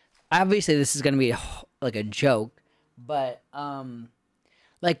 Obviously, this is going to be like a joke. But,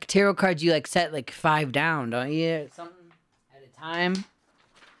 like tarot cards, you like set like 5 down, don't you? Something at a time.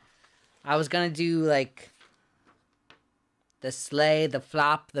 I was gonna do like the sleigh, the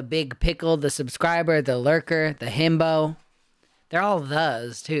flop, the big pickle, the subscriber, the lurker, the himbo. They're all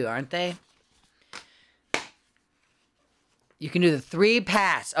those too, aren't they? You can do the 3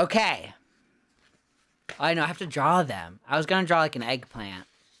 pass. Okay. I know, I have to draw them. I was gonna draw like an eggplant.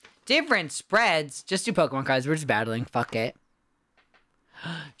 Different spreads. Just do Pokemon cards. We're just battling. Fuck it.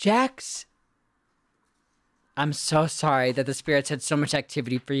 Jax. I'm so sorry that the spirits had so much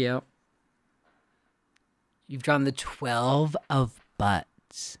activity for you. You've drawn the 12 of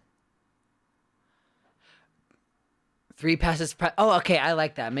butts. 3 passes. Oh, okay. I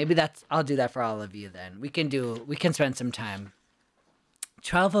like that. Maybe I'll do that for all of you then. We can spend some time.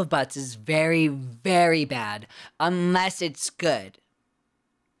 12 of butts is very, very bad. Unless it's good.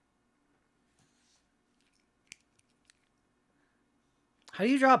 How do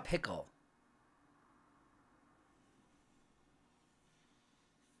you draw a pickle?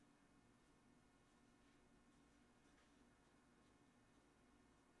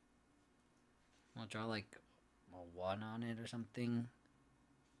 I'll draw like a 1 on it or something.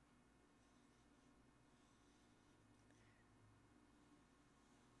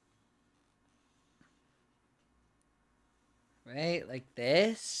 Right? Like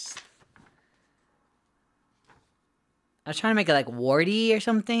this. I was trying to make it like warty or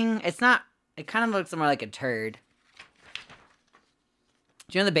something. It's not. It kind of looks more like a turd.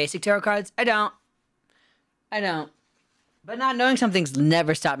 Do you know the basic tarot cards? I don't. But not knowing something's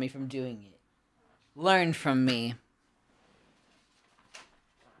never stopped me from doing it. Learn from me.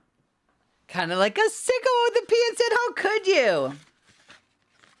 Kind of like a sicko with a P and said, how could you?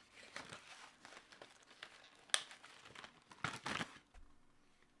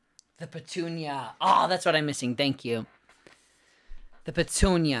 The petunia. Oh, that's what I'm missing. Thank you. The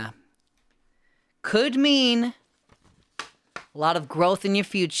petunia. Could mean a lot of growth in your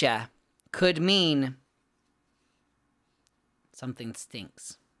future. Could mean something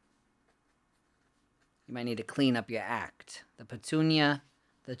stinks. You might need to clean up your act. The petunia,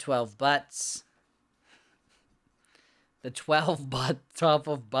 the 12 butts. The 12 of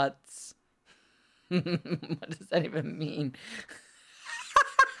butts. What does that even mean?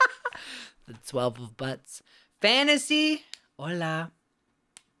 The 12 of butts. Fantasy. Hola.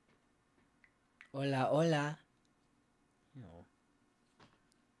 Hola, hola. No.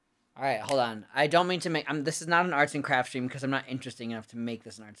 All right, hold on. I don't mean to make... this is not an arts and crafts stream because I'm not interesting enough to make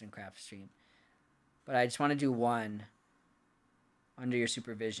this an arts and crafts stream. But I just want to do one under your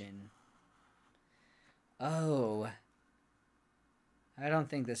supervision. Oh. I don't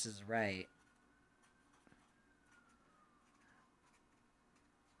think this is right.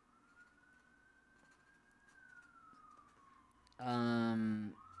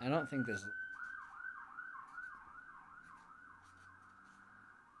 I don't think this...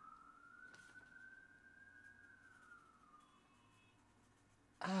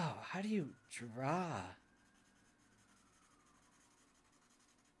 Oh, how do you draw?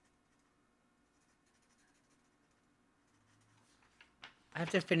 I have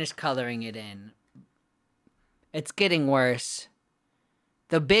to finish coloring it in. It's getting worse.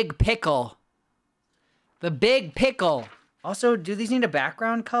 The big pickle. The big pickle. Also, do these need a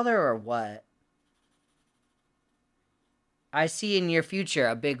background color or what? I see in your future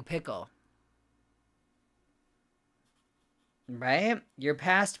a big pickle. Right? Your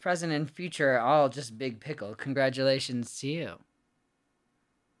past, present, and future are all just big pickle. Congratulations to you.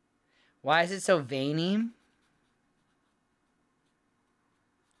 Why is it so veiny?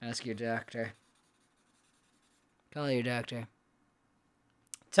 Ask your doctor. Call your doctor.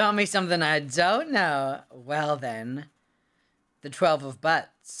 Tell me something I don't know. Well then, the 12 of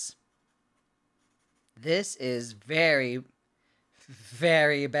butts. This is very,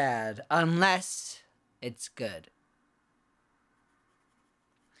 very bad. Unless it's good.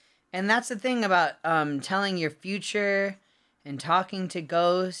 And that's the thing about telling your future and talking to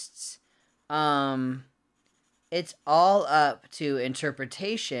ghosts. It's all up to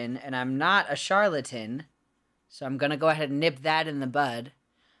interpretation, and I'm not a charlatan, so I'm going to go ahead and nip that in the bud.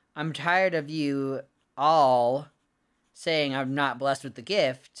 I'm tired of you all saying I'm not blessed with the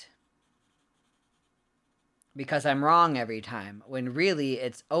gift because I'm wrong every time, when really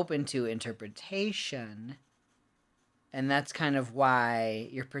it's open to interpretation. And that's kind of why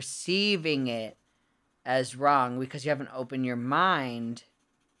you're perceiving it as wrong, because you haven't opened your mind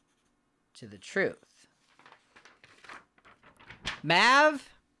to the truth. Mav,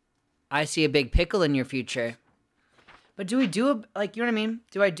 I see a big pickle in your future. But do we do a, like, you know what I mean?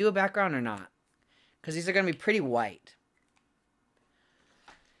 Do I do a background or not? Because these are going to be pretty white.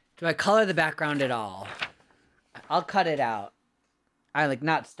 Do I color the background at all? I'll cut it out. I, like,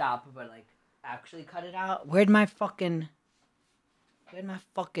 not stop, but, like, actually cut it out. Where'd my fucking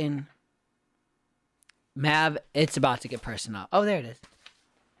Mav, it's about to get personal. Oh, there it is.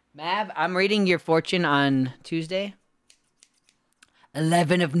 Mav, I'm reading your fortune on Tuesday.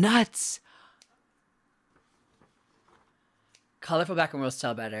 11 of nuts. Colorful background will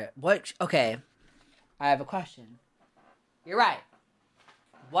sell better. What? Okay. I have a question. You're right.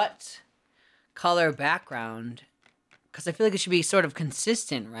 What color background. Because I feel like it should be sort of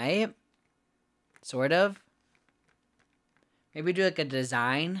consistent, right? Sort of. Maybe do like a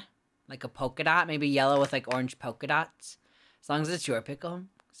design. Like a polka dot. Maybe yellow with like orange polka dots. As long as it's your pickle.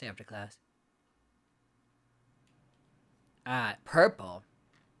 Stay after class. Purple.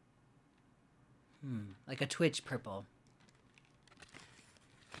 Like a Twitch purple.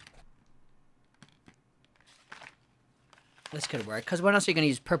 This could work. Because what else are you going to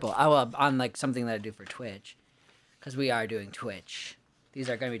use purple? Oh, well, on like something that I do for Twitch. Because we are doing Twitch. These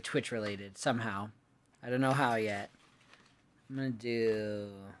are going to be Twitch related somehow. I don't know how yet. I'm going to do...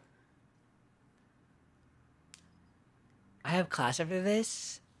 I have class after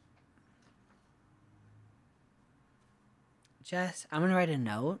this. Jess, I'm going to write a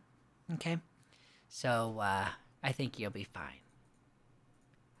note. Okay? So, I think you'll be fine.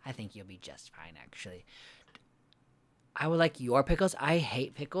 I think you'll be just fine, actually. I would like your pickles. I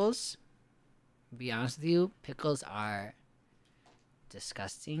hate pickles. To be honest with you, pickles are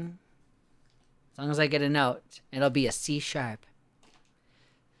disgusting. As long as I get a note, it'll be a C sharp.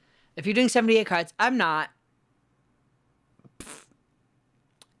 If you're doing 78 cards, I'm not.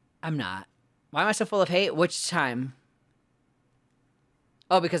 I'm not. Why am I so full of hate? Which time?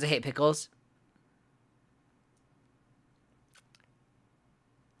 Oh, because I hate pickles.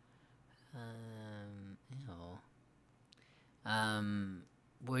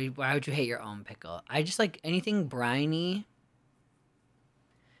 Why would you hate your own pickle? I just like anything briny.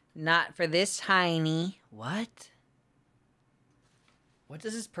 Not for this tiny. What? What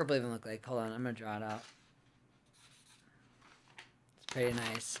does this purple even look like? Hold on, I'm gonna draw it out. It's pretty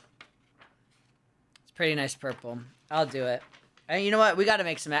nice. It's pretty nice purple. I'll do it. And you know what? We gotta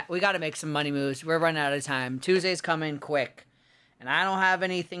make some money moves. We're running out of time. Tuesday's coming quick. And I don't have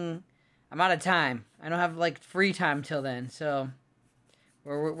anything. I'm out of time. I don't have like free time till then, so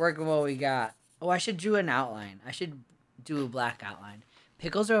we're working what we got. Oh, I should do an outline. I should do a black outline.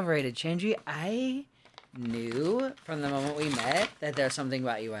 Pickles are overrated. Chandri, I knew from the moment we met that there's something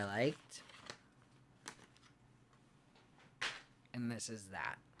about you I liked. And this is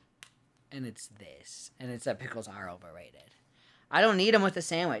that. And it's this. And it's that pickles are overrated. I don't need them with a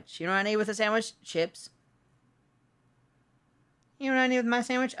sandwich. You know what I need with a sandwich? Chips. You know what I need with my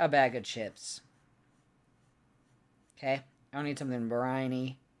sandwich? A bag of chips. Okay? I don't need something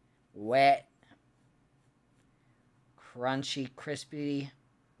briny, wet, crunchy, crispy,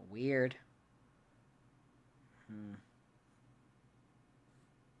 weird.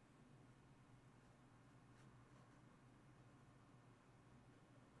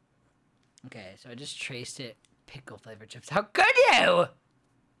 Okay, so I just traced it. Pickle flavored chips. How could you?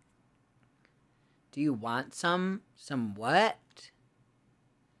 Do you want some? Some what?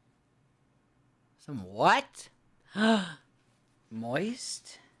 Some what?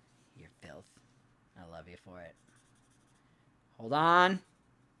 Moist? You're filth. I love you for it. Hold on.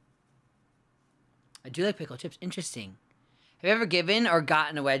 I do like pickle chips. Interesting. Have you ever given or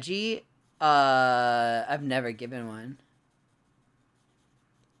gotten a wedgie? I've never given one.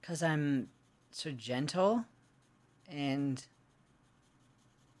 Because I'm so gentle and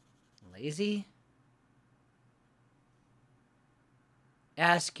lazy.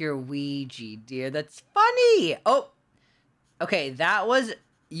 Ask your Ouija, dear. That's funny. Oh, okay. That was,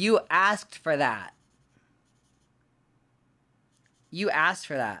 you asked for that. You asked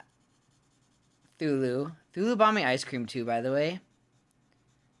for that. Thulu. Thulu bought me ice cream too, by the way.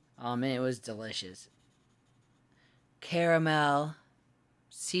 Oh man, it was delicious. Caramel.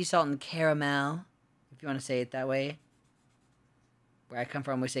 Sea salt and caramel. If you want to say it that way. Where I come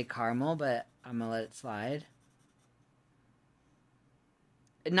from, we say caramel, but I'm gonna let it slide.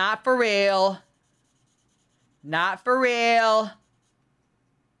 Not for real. Not for real.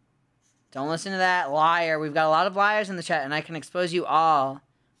 Don't listen to that liar. We've got a lot of liars in the chat, and I can expose you all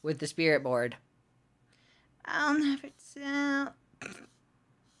with the spirit board. I'll never tell.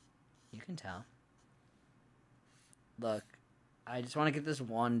 You can tell. Look, I just want to get this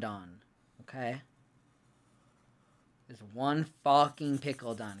one done, okay? This one fucking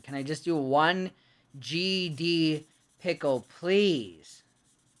pickle done. Can I just do one GD pickle, please?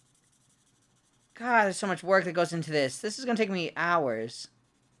 God, there's so much work that goes into this. This is going to take me hours.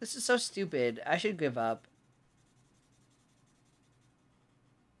 This is so stupid. I should give up.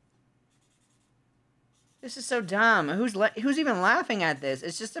 This is so dumb. Who's even laughing at this?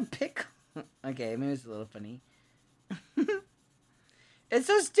 It's just a pickle. Okay, maybe it's a little funny. It's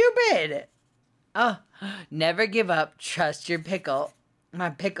so stupid. Oh, never give up. Trust your pickle. My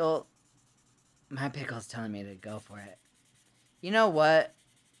pickle's telling me to go for it. You know what?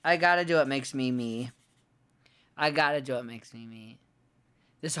 I gotta do what makes me me. I gotta do what makes me me.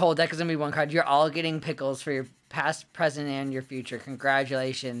 This whole deck is gonna be one card. You're all getting pickles for your past, present, and your future.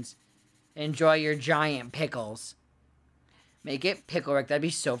 Congratulations. Enjoy your giant pickles. Make it Pickle Rick. That'd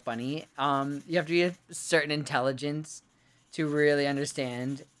be so funny. You have to be a certain intelligence to really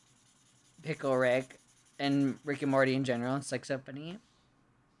understand Pickle Rick and Rick and Morty in general. It's like so funny.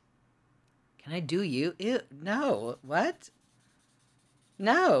 Can I do you? Ew, no. What?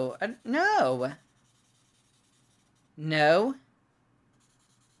 No. No. No.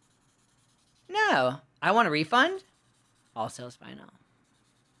 No. I want a refund? All sales final.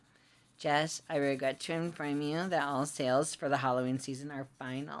 Jess, I regret to inform you that all sales for the Halloween season are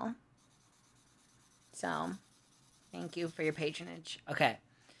final. So, thank you for your patronage. Okay.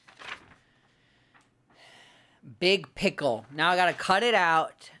 Big pickle. Now I gotta cut it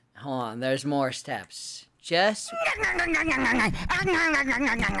out. Hold on, there's more steps. Just...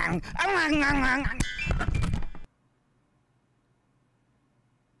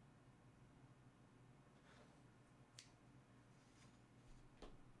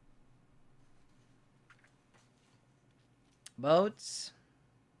 Boats.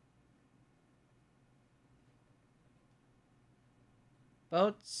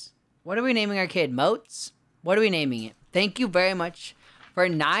 Boats. What are we naming our kid? Moats? What are we naming it? Thank you very much for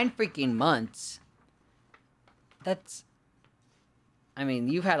 9 freaking months. That's... I mean,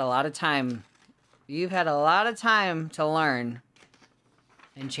 you've had a lot of time. You've had a lot of time to learn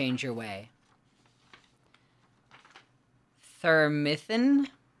and change your way. Thermithin? Am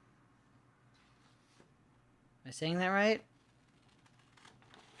I saying that right?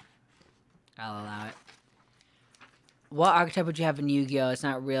 I'll allow it. What archetype would you have in Yu-Gi-Oh? It's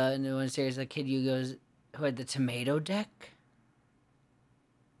not real. In the one series, like Kid Yu-Gi-Oh's who had the tomato deck?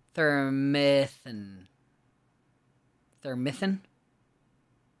 Thermithin. Thermithin?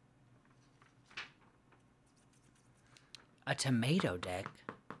 A tomato deck?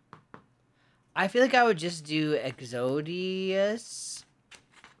 I feel like I would just do Exodius.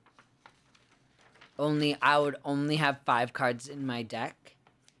 I would only have 5 cards in my deck.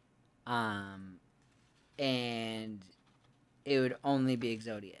 And it would only be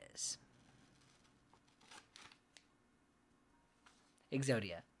Exodius.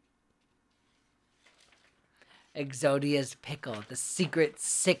 Exodia. Exodia's pickle, the secret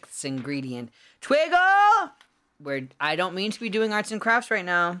 6th ingredient. Twiggle! Where I don't mean to be doing arts and crafts right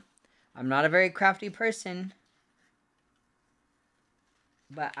now. I'm not a very crafty person.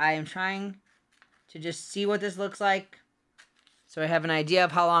 But I am trying to just see what this looks like, so I have an idea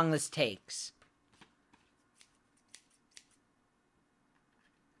of how long this takes.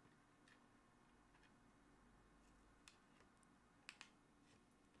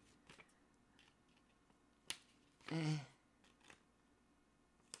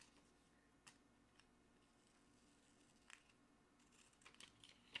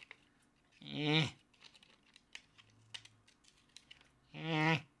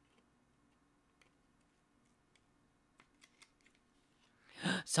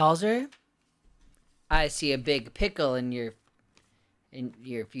 Salzer, I see a big pickle in your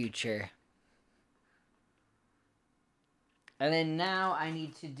future. And then now I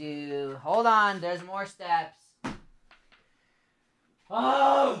need to do... Hold on, there's more steps.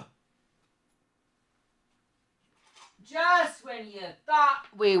 Oh! Just when you thought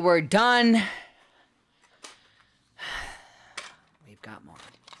we were done, we've got more.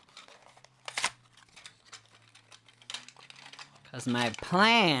 Because my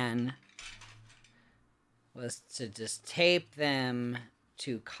plan was to just tape them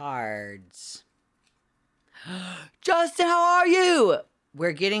to cards. Justin, how are you?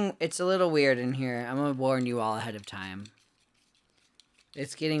 It's a little weird in here. I'm going to warn you all ahead of time.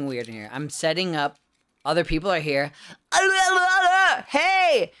 It's getting weird in here. I'm setting up. Other people are here.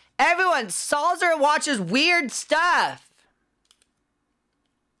 Hey, everyone, Salzer watches weird stuff.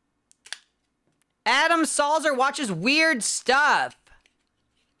 Adam Salzer watches weird stuff.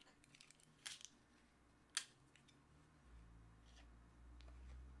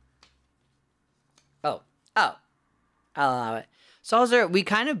 Oh. I'll allow it. Salzer, we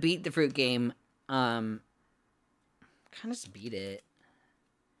kind of beat the fruit game. Kind of just beat it.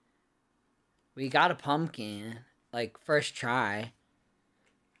 We got a pumpkin, like, first try.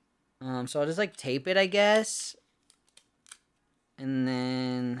 So I'll just, like, tape it, I guess. And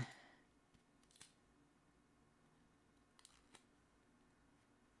then...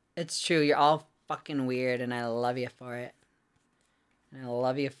 It's true, you're all fucking weird, and I love you for it. And I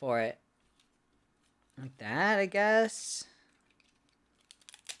love you for it. Like that, I guess.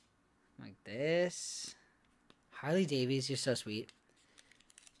 Like this. Harley Davies, you're so sweet.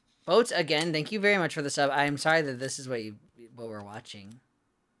 Boats, again, thank you very much for the sub. I'm sorry that this is what we're watching.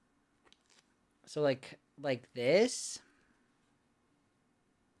 So like this.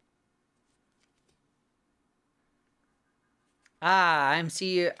 Ah,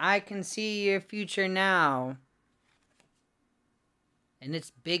 I can see your future now. And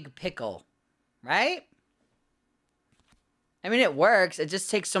it's Big Pickle, right? I mean, it works. It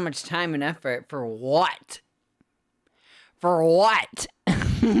just takes so much time and effort. For what? For what?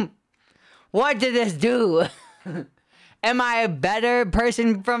 What did this do? Am I a better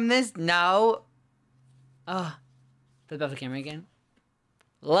person from this? No. Oh, flip off the camera again.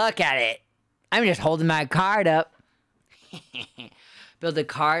 Look at it. I'm just holding my card up. Build a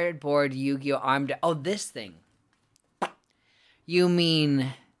cardboard Yu-Gi-Oh! Armed. Oh, this thing. You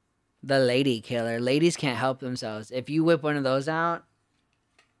mean the lady killer. Ladies can't help themselves. If you whip one of those out.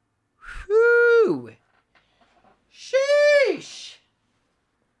 Whew. Sheesh.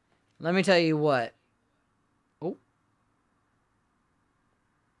 Let me tell you what. Oh.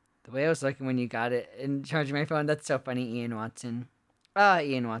 The way I was looking when you got it and charging my phone. That's so funny, Ian Watson.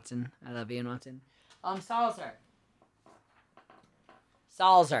 Ian Watson. I love Ian Watson. Salzer.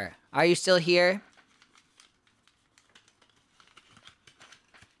 Salzer. Are you still here?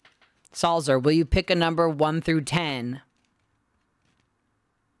 Salzer, will you pick a number 1 through 10?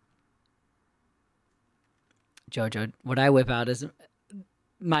 Jojo, what I whip out is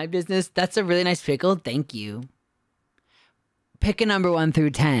my business. That's a really nice pickle. Thank you. Pick a number 1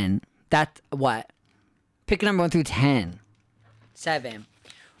 through 10. That's what? Pick a number 1 through 10. 7.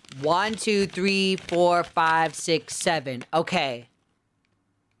 1, 2, 3, 4, 5, 6, 7. Okay.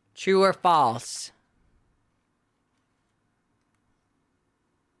 True or false?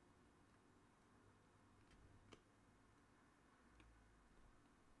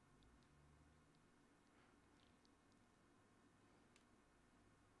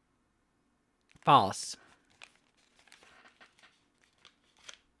 False.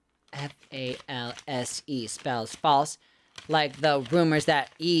 F-A-L-S-E spells false. Like the rumors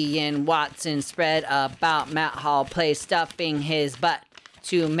that Ian Watson spread about Matt Hall plays stuffing his butt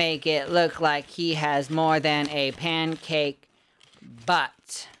to make it look like he has more than a pancake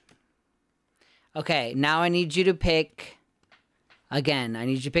butt. Okay, now I need you to pick... Again, I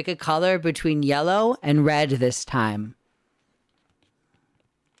need you to pick a color between yellow and red this time.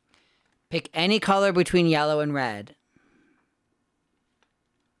 Pick any color between yellow and red.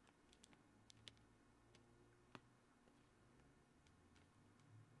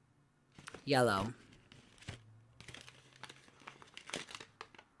 Yellow.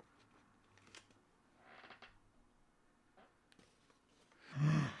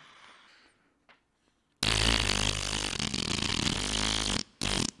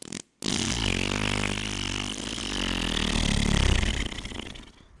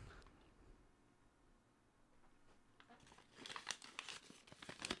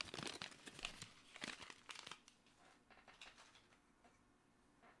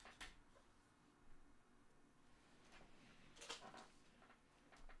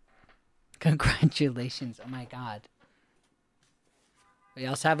 Congratulations. Oh my god. We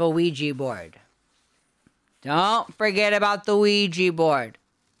also have a Ouija board. Don't forget about the Ouija board.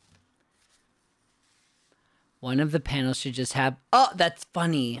 One of the panels should just have... Oh, that's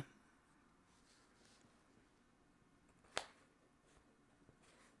funny.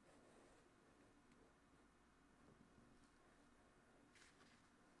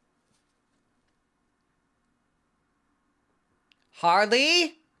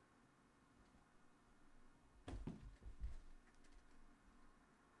 Harley?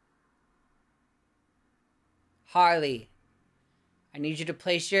 Harley, I need you to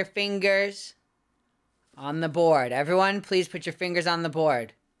place your fingers on the board. Everyone, please put your fingers on the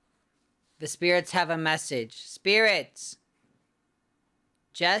board. The spirits have a message. Spirits!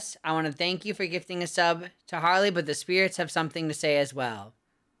 Jess, I want to thank you for gifting a sub to Harley, but the spirits have something to say as well.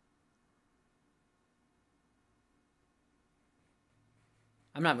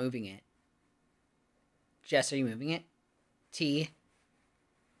 I'm not moving it. Jess, are you moving it? T.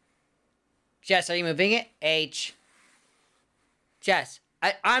 Jess, are you moving it? H. Jess,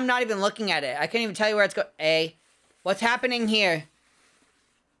 I'm not even looking at it. I can't even tell you where it's going. A. What's happening here?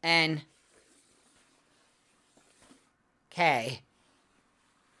 N. K.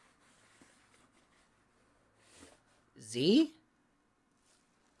 Z?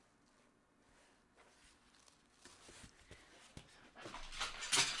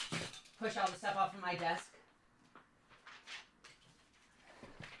 Push all the stuff off of my desk.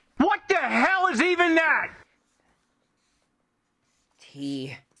 What the hell is even that?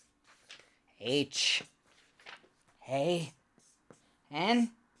 T. H. A.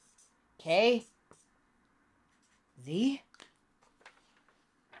 N. K. Z.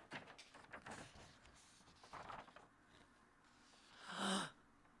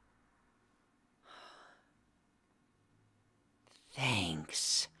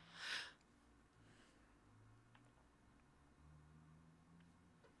 Thanks.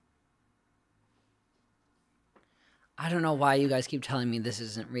 I don't know why you guys keep telling me this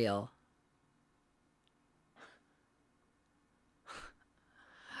isn't real.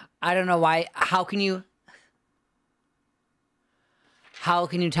 I don't know why. How can you tell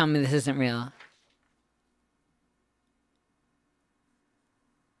me this isn't real?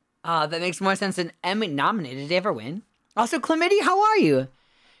 That makes more sense than Emmy nominated. Did they ever win? Also, Chlamydia, how are you?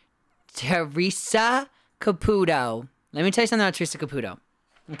 Teresa Caputo. Let me tell you something about Teresa Caputo.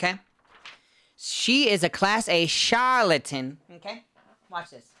 Okay? She is a Class A charlatan. Okay? Watch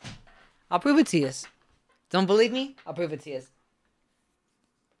this. I'll prove it to you. Don't believe me? I'll prove it to you.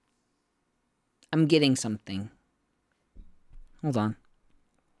 I'm getting something. Hold on.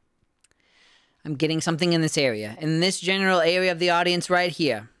 I'm getting something in this area. In this general area of the audience right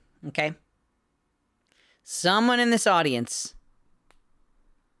here. Okay? Someone in this audience.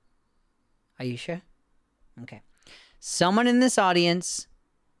 Are you sure? Okay. Someone in this audience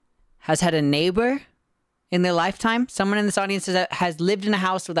has had a neighbor in their lifetime. Someone in this audience has lived in a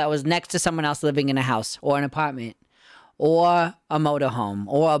house that was next to someone else living in a house or an apartment or a motorhome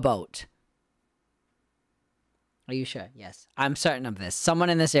or a boat. Are you sure? Yes. I'm certain of this.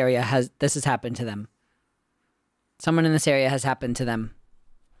 Someone in this area this has happened to them. Someone in this area has happened to them.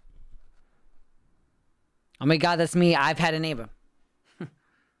 Oh my God, that's me. I've had a neighbor.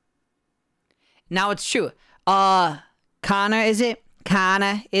 Now it's true. Connor, is it?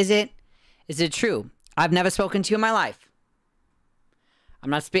 Connor, is it? Is it true? I've never spoken to you in my life. I'm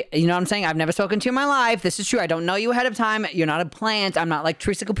not you know what I'm saying? I've never spoken to you in my life. This is true. I don't know you ahead of time. You're not a plant. I'm not like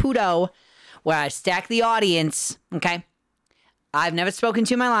Teresa Caputo, where I stack the audience. Okay? I've never spoken to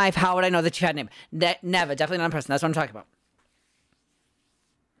you in my life. How would I know that you had a neighbor? Never. Definitely not a person. That's what I'm talking about.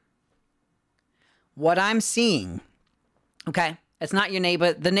 What I'm seeing, okay? It's not your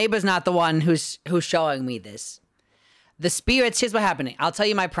neighbor. The neighbor's not the one who's showing me this. The spirits, here's what's happening. I'll tell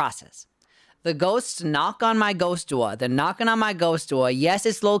you my process. The ghosts knock on my ghost door. They're knocking on my ghost door. Yes,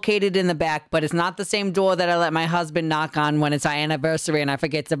 it's located in the back, but it's not the same door that I let my husband knock on when it's our anniversary and I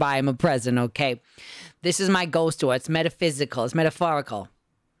forget to buy him a present, okay? This is my ghost door. It's metaphysical. It's metaphorical.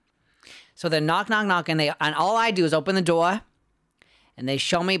 So they knock, knock, knock, and all I do is open the door, and they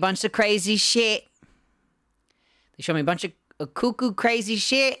show me a bunch of crazy shit. They show me a bunch of cuckoo crazy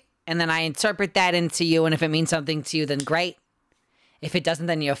shit, and then I interpret that into you, and if it means something to you, then great. If it doesn't,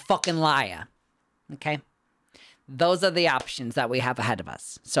 then you're a fucking liar. Okay? Those are the options that we have ahead of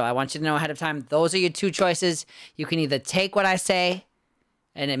us. So I want you to know ahead of time, those are your two choices. You can either take what I say,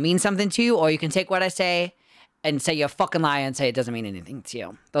 and it means something to you, or you can take what I say and say you're a fucking liar and say it doesn't mean anything to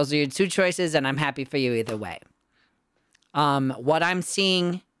you. Those are your two choices, and I'm happy for you either way. What I'm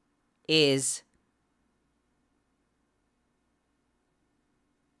seeing is...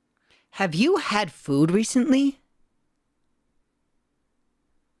 Have you had food recently?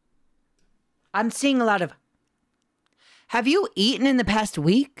 I'm seeing a lot of... Have you eaten in the past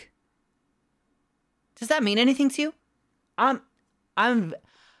week? Does that mean anything to you?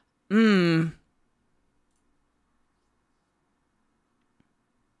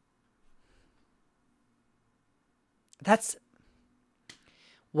 That's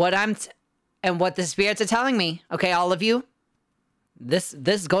what and what the spirits are telling me. Okay, all of you. This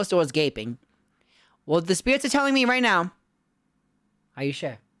ghost door is gaping. Well, the spirits are telling me right now. Are you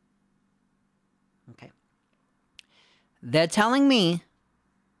sure? Okay. They're telling me,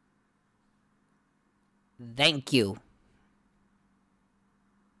 thank you.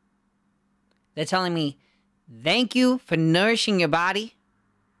 They're telling me, thank you for nourishing your body.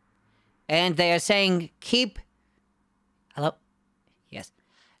 And they are saying, hello? Yes.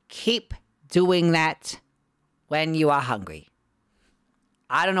 Keep doing that when you are hungry.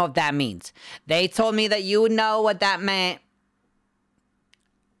 I don't know what that means. They told me that you would know what that meant.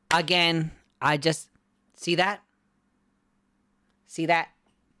 Again, I just... See that? See that?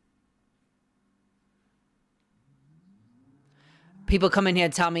 People come in here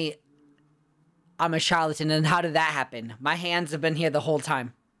and tell me I'm a charlatan, and how did that happen? My hands have been here the whole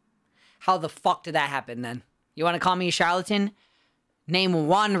time. How the fuck did that happen then? You want to call me a charlatan? Name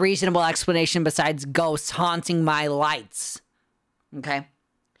one reasonable explanation besides ghosts haunting my lights. Okay?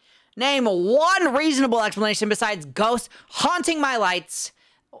 Name one reasonable explanation besides ghosts haunting my lights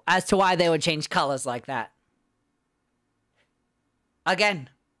as to why they would change colors like that. Again,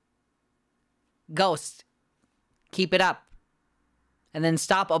 ghosts, keep it up. And then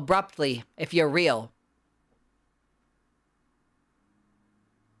stop abruptly if you're real.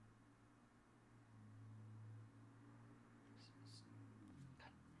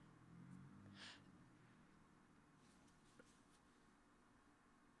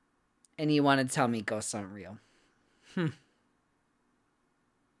 And you want to tell me ghosts aren't real.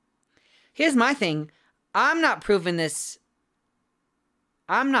 Here's my thing. I'm not proving this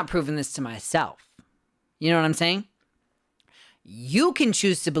to myself. You know what I'm saying? You can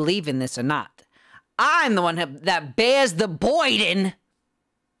choose to believe in this or not. I'm the one that bears the burden.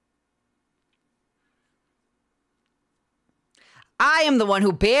 I am the one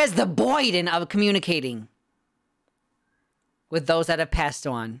who bears the burden of communicating with those that have passed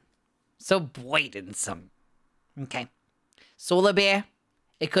on. So burdensome. Okay. Solar bear.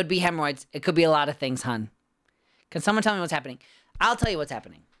 It could be hemorrhoids. It could be a lot of things, hun. Can someone tell me what's happening? I'll tell you what's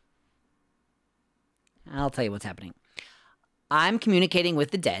happening. I'm communicating with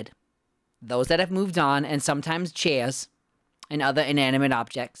the dead, those that have moved on, and sometimes chairs and other inanimate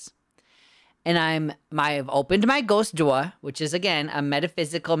objects. And I've opened my ghost door, which is, again, a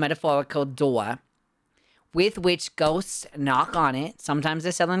metaphysical, metaphorical door with which ghosts knock on it. Sometimes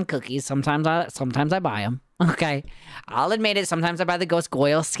they're selling cookies. Sometimes I buy them. Okay. I'll admit it. Sometimes I buy the Ghost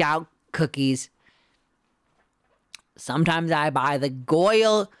Goyle Scout cookies. Sometimes I buy the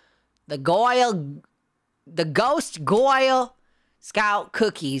Ghost Goyle Scout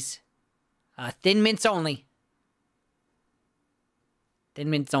cookies. Thin mints only. Thin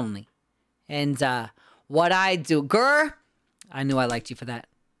mints only. And what I do, grr, I knew I liked you for that.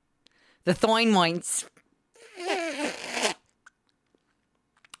 The Thorn Moints.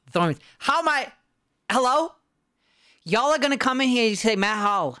 Thorns. How am I? Hello? Y'all are gonna come in here and say Matt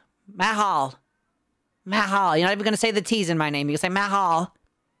Hall. Matt Hall. Matt Hall. You're not even gonna say the T's in my name. You can say Matt Hall.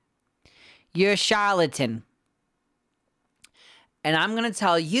 You're a charlatan. And I'm gonna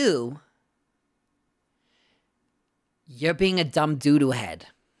tell you, you're being a dumb doodoo head.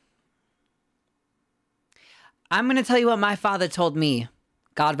 I'm gonna tell you what my father told me.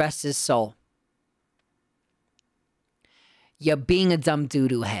 God rest his soul. You're being a dumb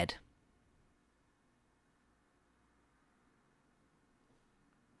doodoo head.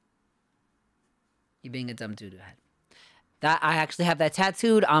 You're being a dumb doodoo head. That I actually have that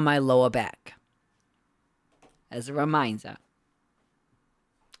tattooed on my lower back. As a reminder.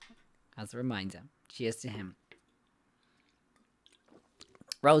 Cheers to him.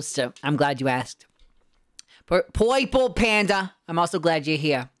 Roaster, I'm glad you asked. Purple Panda, I'm also glad you're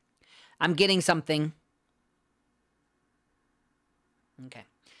here. I'm getting something. Okay.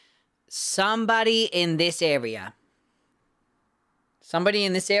 Somebody in this area. Somebody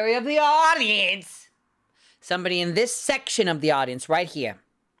in this area of the audience. Somebody in this section of the audience right here.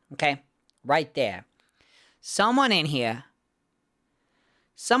 Okay? Right there. Someone in here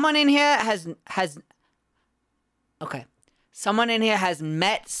has okay. Someone in here has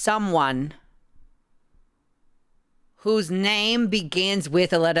met someone whose name begins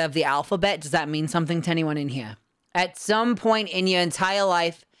with a letter of the alphabet. Does that mean something to anyone in here? At some point in your entire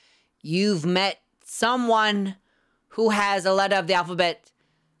life, you've met someone who has a letter of the alphabet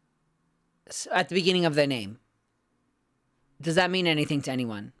at the beginning of their name. Does that mean anything to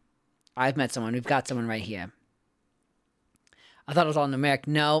anyone? I've met someone. We've got someone right here. I thought it was all numeric.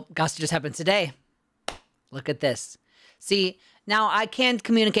 No, Gus just happened today. Look at this. See, now I can't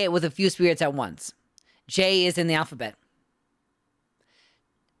communicate with a few spirits at once. J is in the alphabet.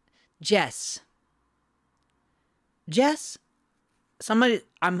 Jess, somebody,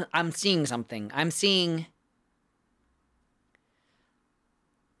 I'm seeing something. I'm seeing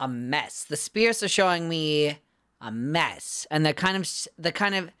a mess. The spirits are showing me a mess, and it's kind of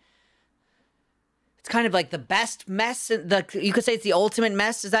like the best mess. You could say it's the ultimate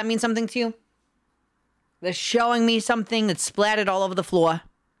mess. Does that mean something to you? They're showing me something that's splattered all over the floor.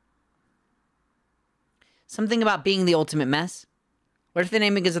 Something about being the ultimate mess. What if the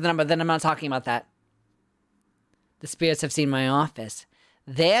name begins with a number? Then I'm not talking about that. The spirits have seen my office.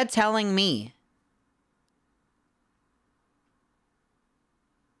 They're telling me.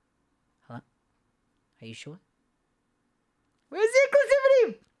 Hello? Are you sure? Where's the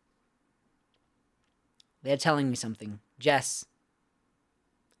inclusivity? They're telling me something. Jess.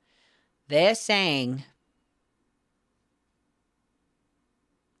 They're saying.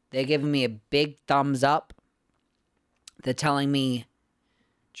 They're giving me a big thumbs up. They're telling me,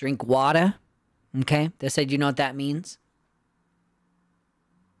 drink water. Okay? They said, you know what that means?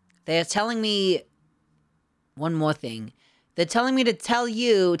 They're telling me one more thing. They're telling me to tell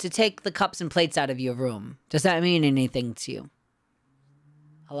you to take the cups and plates out of your room. Does that mean anything to you?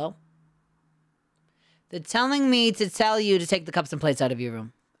 Hello? They're telling me to tell you to take the cups and plates out of your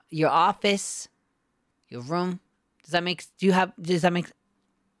room. Your office. Your room. Does that make...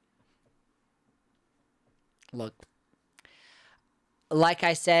 Look. Like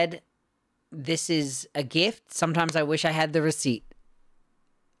I said, this is a gift. Sometimes I wish I had the receipt.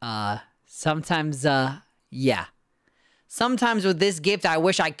 Sometimes, yeah. Sometimes with this gift, I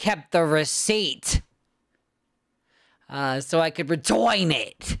wish I kept the receipt. So I could return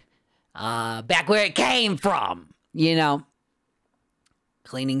it. Back where it came from. You know?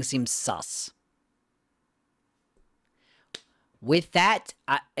 Cleaning seems sus. With that,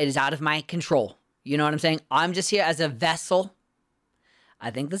 it is out of my control. You know what I'm saying? I'm just here as a vessel.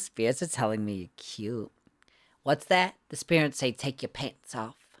 I think the spirits are telling me you're cute. What's that? The spirits say, take your pants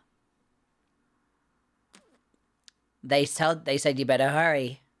off. They said you better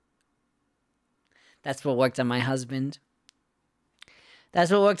hurry. That's what worked on my husband.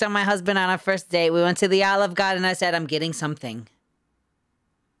 That's what worked on my husband on our first date. We went to the Olive Garden and I said, I'm getting something.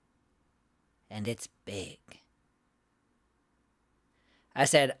 And it's big. I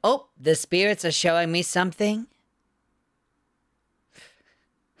said, oh, the spirits are showing me something.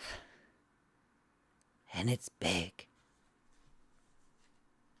 And it's big.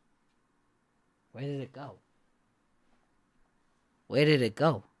 Where did it go? Where did it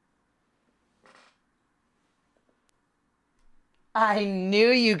go? I knew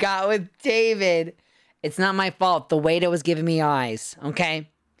you got with David. It's not my fault. The waiter was giving me eyes, okay?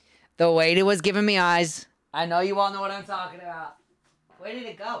 The waiter was giving me eyes. I know you all know what I'm talking about. Where did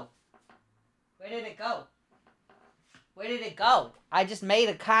it go? Where did it go? Where did it go? I just made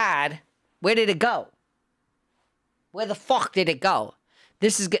a card. Where did it go? Where the fuck did it go?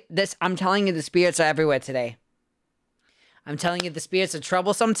 I'm telling you, the spirits are everywhere today. I'm telling you, the spirits are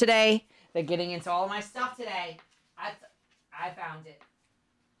troublesome today. They're getting into all my stuff today. I found it.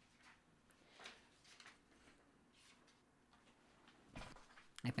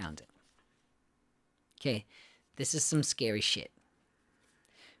 I found it. Okay, this is some scary shit.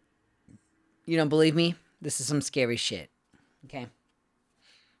 You don't believe me? This is some scary shit. Okay.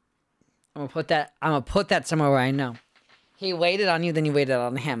 I'm gonna put that somewhere where I know. He waited on you, then you waited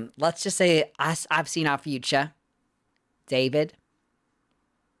on him. Let's just say I've seen our future. David.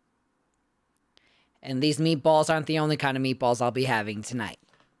 And these meatballs aren't the only kind of meatballs I'll be having tonight.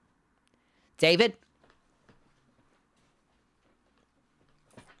 David?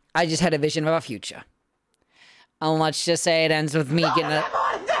 I just had a vision of our future. And let's just say it ends with me getting a...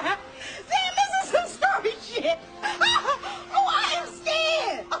 Damn, this is some story shit. Oh, I am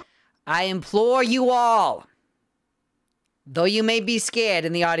scared. I implore you all, though you may be scared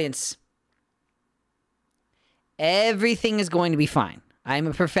in the audience, everything is going to be fine. I am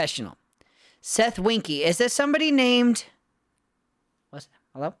a professional. Seth Winky. Is there somebody named... What's...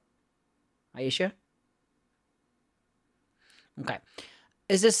 Hello? Are you sure? Okay.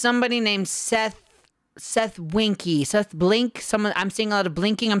 Is there somebody named Seth Winky? Seth Blink? Someone... I'm seeing a lot of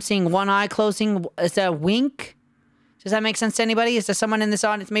blinking. I'm seeing one eye closing. Is that a wink? Does that make sense to anybody? Is there someone in this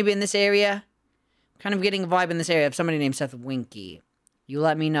audience, maybe in this area? I'm kind of getting a vibe in this area of somebody named Seth Winky. You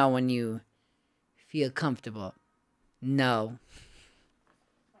let me know when you feel comfortable. No.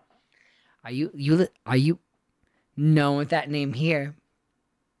 Are you known with that name here?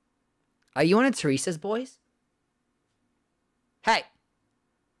 Are you one of Teresa's boys? Hey.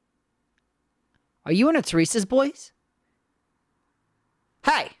 Are you one of Teresa's boys?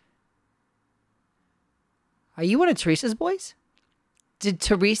 Hey. Are you one of Teresa's boys? Did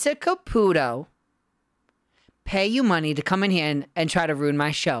Teresa Caputo pay you money to come in here and try to ruin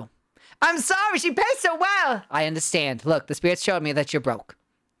my show? I'm sorry, she pays so well. I understand. Look, the spirits showed me that you're broke.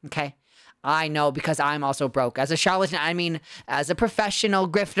 Okay? I know because I'm also broke. As a charlatan, I mean, as a professional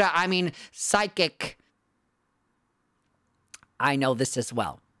grifter, I mean, psychic. I know this as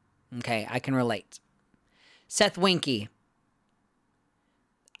well. Okay, I can relate. Seth Winky.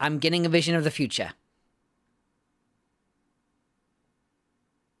 I'm getting a vision of the future.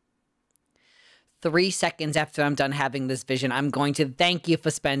 Three seconds after I'm done having this vision, I'm going to thank you for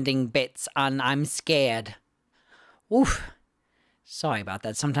spending bits on I'm scared. Oof. Sorry about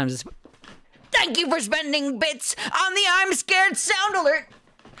that. Sometimes it's... Thank you for spending bits on the I'm scared sound alert.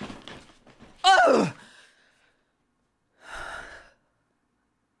 Oh!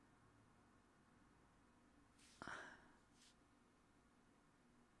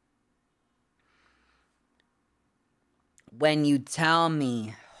 When you tell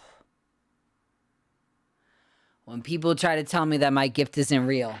me... When people try to tell me that my gift isn't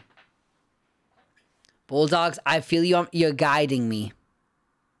real. Bulldogs, I feel you're guiding me.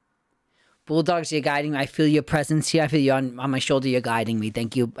 Bulldogs, you're guiding me. I feel your presence here. I feel you on my shoulder. You're guiding me.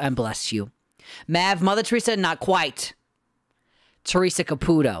 Thank you and bless you. Mav, Mother Teresa, not quite. Teresa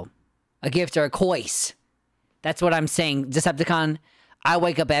Caputo. A gift or a cois. That's what I'm saying. Decepticon, I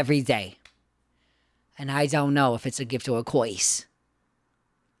wake up every day. And I don't know if it's a gift or a cois.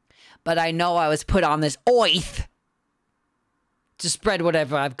 But I know I was put on this oath to spread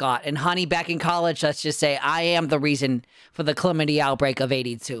whatever I've got. And honey, back in college, let's just say I am the reason for the chlamydia outbreak of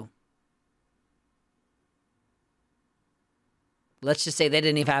 82. Let's just say they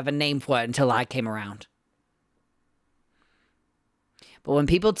didn't even have a name for it until I came around. But when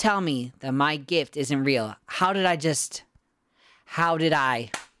people tell me that my gift isn't real, how did I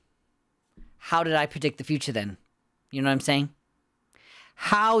predict the future then? You know what I'm saying?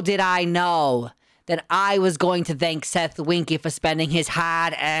 How did I know that I was going to thank Seth Winky for spending his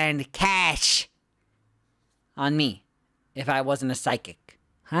hard-earned cash on me if I wasn't a psychic?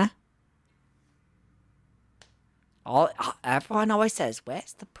 Huh? Everyone always says,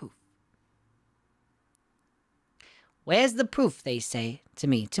 where's the proof? Where's the proof, they say to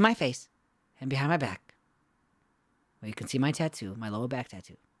me, to my face, and behind my back. Where you can see my tattoo, my lower back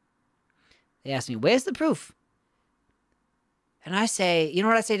tattoo. They ask me, where's the proof? And I say, you know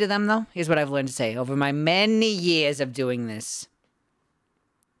what I say to them, though? Here's what I've learned to say over my many years of doing this.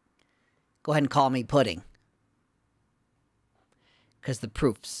 Go ahead and call me pudding. Because the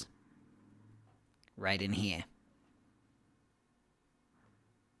proof's right in here.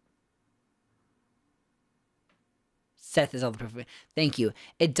 Seth is all the proof. Thank you.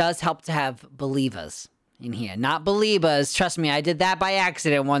 It does help to have believers in here. Not believers. Trust me, I did that by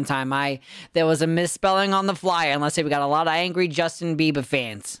accident one time. There was a misspelling on the flyer, and let's say we got a lot of angry Justin Bieber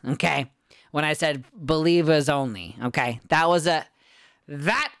fans, okay? When I said believers only, okay?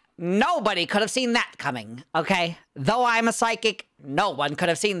 That nobody could have seen that coming, okay? Though I'm a psychic, no one could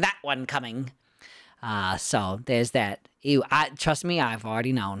have seen that one coming. So there's that. Trust me, I've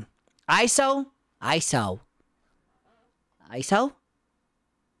already known. ISO?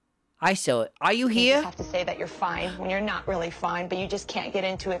 Are you here? You have to say that you're fine when you're not really fine, but you just can't get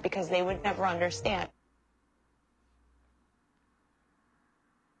into it because they would never understand.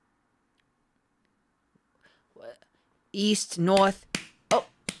 East, north. Oh.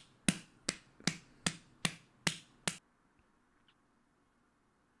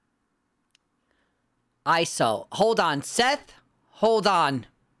 ISO. Hold on, Seth. Hold on.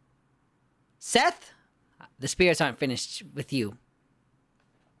 Seth? The spirits aren't finished with you.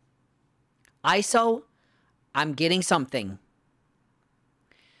 ISO, I'm getting something.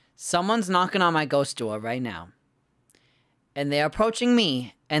 Someone's knocking on my ghost door right now. And they're approaching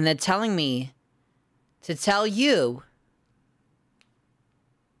me, and they're telling me to tell you.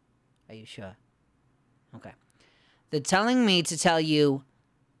 Are you sure? Okay. They're telling me to tell you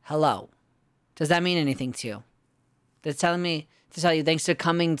hello. Does that mean anything to you? They're telling me to tell you thanks for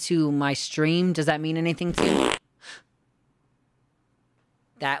coming to my stream. Does that mean anything to you?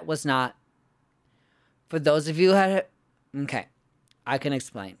 That was not. For those of you who had. Okay. I can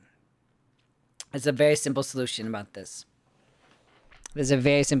explain. There's a very simple solution about this. There's a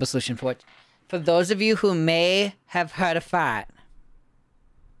very simple solution for it. For those of you who may have heard a fart.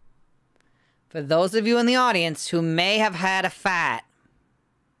 For those of you in the audience who may have had a fart.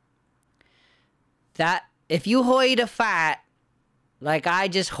 That if you hoid a fart, like I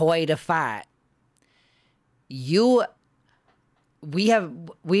just hoid a fart, we have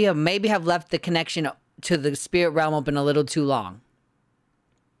maybe have left the connection to the spirit realm open a little too long.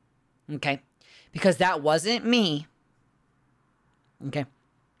 Okay? Because that wasn't me. Okay?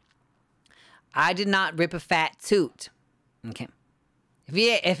 I did not rip a fat toot. Okay?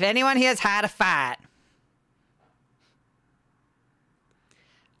 If anyone here has had a fart,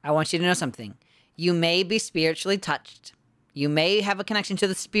 I want you to know something. You may be spiritually touched. You may have a connection to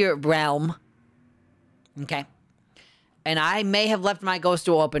the spirit realm. Okay? And I may have left my ghost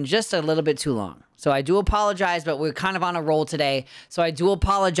door open just a little bit too long. So I do apologize, but we're kind of on a roll today. So I do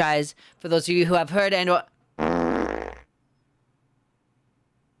apologize for those of you who have heard and...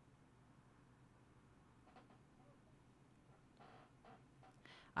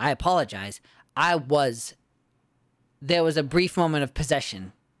 I apologize. There was a brief moment of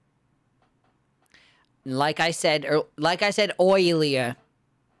possession. Like I said earlier. Like I said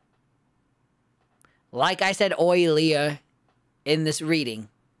earlier in this reading.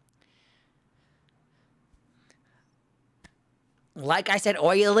 Like I said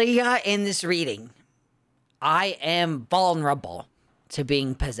earlier in this reading, I am vulnerable to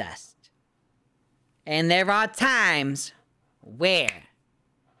being possessed. And there are times where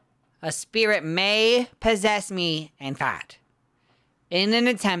a spirit may possess me and fart in an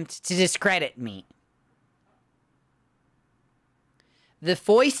attempt to discredit me. The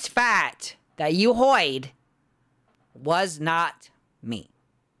voiced fart that you hoid was not me.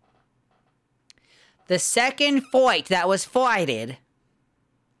 The second fight that was fighted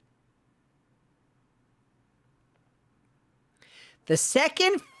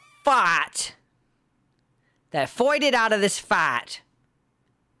that voided out of this fight,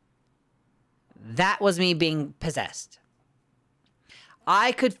 that was me being possessed.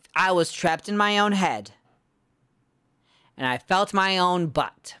 I was trapped in my own head. And I felt my own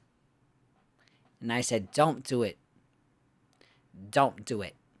butt. And I said, don't do it. Don't do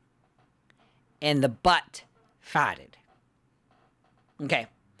it. And the butt farted. Okay.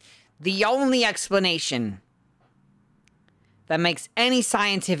 The only explanation that makes any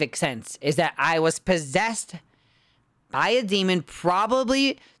scientific sense is that I was possessed by a demon,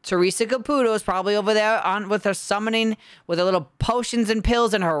 probably Teresa Caputo is probably over there with her summoning, with her little potions and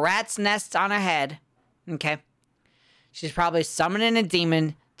pills and her rat's nests on her head. Okay. She's probably summoning a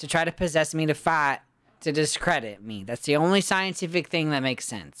demon to try to possess me to fight, to discredit me. That's the only scientific thing that makes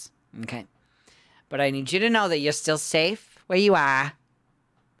sense. Okay. But I need you to know that you're still safe where you are.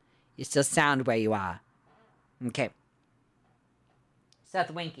 You're still sound where you are. Okay.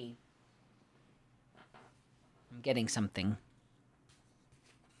 Seth Winky. I'm getting something.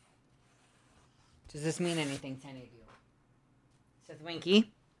 Does this mean anything to any of you? Seth Winky?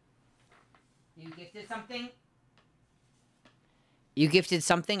 You gifted something? You gifted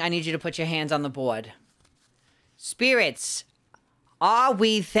something? I need you to put your hands on the board. Spirits, are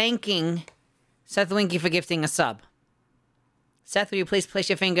we thanking Seth Winky for gifting a sub? Seth, will you please place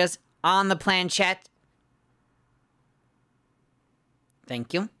your fingers on the planchette?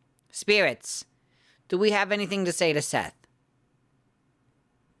 Thank you. Spirits, do we have anything to say to Seth?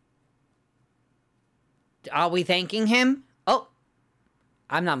 Are we thanking him? Oh,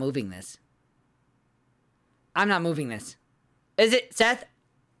 I'm not moving this. I'm not moving this. Is it Seth?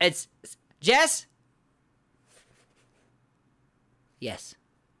 It's Jess? Yes.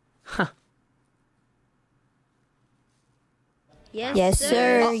 Huh. Yes,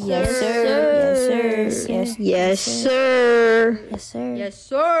 sir. Yes, sir. Yes, sir. Yes, sir. Yes, sir. Yes,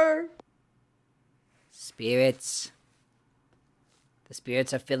 sir. Spirits. The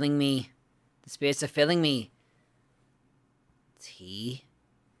spirits are filling me. The spirits are filling me. T.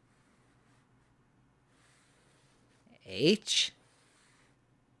 H.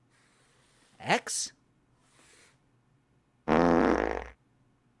 X.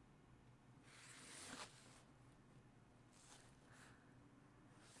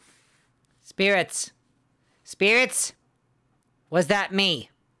 Spirits. Spirits? Was that me?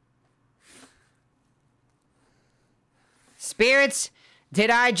 Spirits, did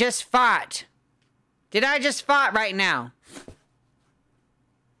I just fart? Did I just fart right now?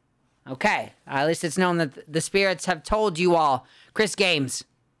 Okay, at least it's known that the spirits have told you all. Chris Games.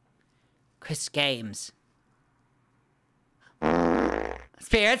 Chris Games.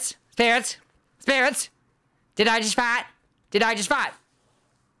 Spirits, spirits, spirits. Did I just fart? Did I just fart?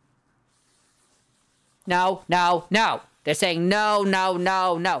 No, no, no. They're saying no, no,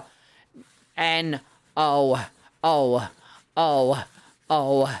 no, no. N-O, O, O,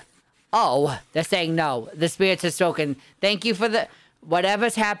 O, O. They're saying no. The spirits have spoken. Thank you for the...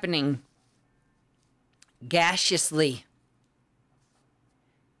 Whatever's happening. Gaseously.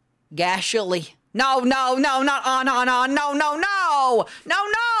 Gaseously. No, no, no, not on, no, no, no. No,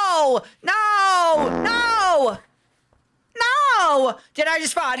 no, no, no. No. Did I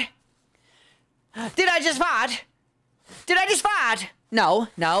just fart? Did I just fart? Did I just fart? No,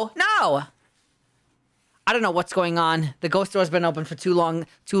 no, no. I don't know what's going on. The ghost door's been open for too long.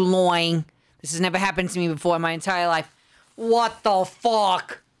 This has never happened to me before in my entire life. What the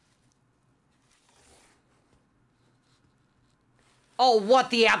fuck? Oh, what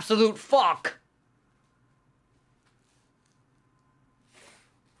the absolute fuck?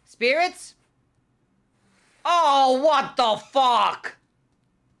 Spirits? Oh, what the fuck?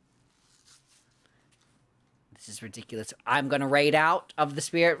 This is ridiculous. I'm gonna raid out of the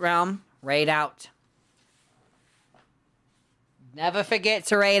spirit realm. Raid out. Never forget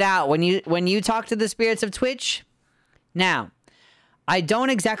to raid out when you talk to the spirits of Twitch. Now, I don't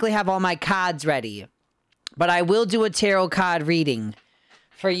exactly have all my cards ready, but I will do a tarot card reading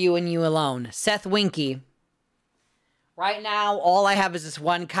for you and you alone. Seth Winky. Right now, all I have is this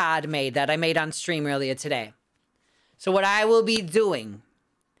one card made that I made on stream earlier today. So what I will be doing,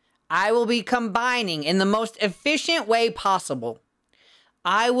 I will be combining in the most efficient way possible.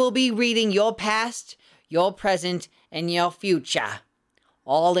 I will be reading your past, your present, and your future,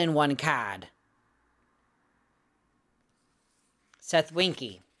 all in one card. Seth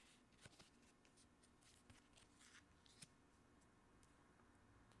Winky.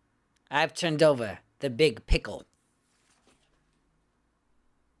 I've turned over the big pickle.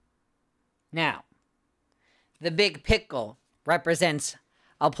 Now, the big pickle represents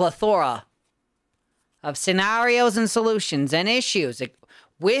a plethora of scenarios and solutions and issues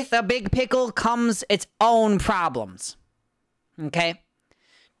With a big pickle comes its own problems. Okay?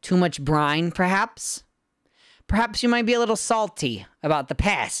 Too much brine, perhaps? Perhaps you might be a little salty about the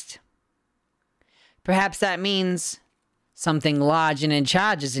past. Perhaps that means something large and in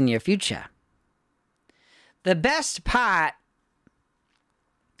charge is in your future. The best part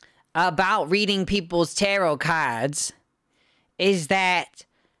about reading people's tarot cards is that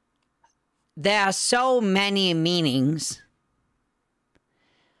there are so many meanings.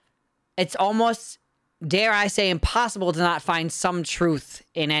 It's almost, dare I say, impossible to not find some truth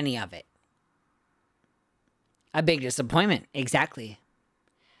in any of it. A big disappointment, exactly.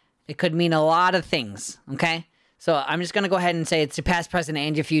 It could mean a lot of things, okay? So I'm just going to go ahead and say it's your past, present,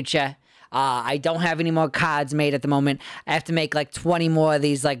 and your future. I don't have any more cards made at the moment. I have to make like 20 more of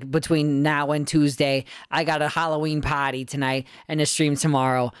these like between now and Tuesday. I got a Halloween party tonight and a stream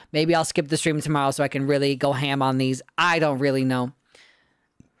tomorrow. Maybe I'll skip the stream tomorrow so I can really go ham on these. I don't really know.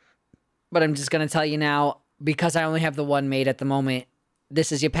 But I'm just going to tell you now, because I only have the one made at the moment,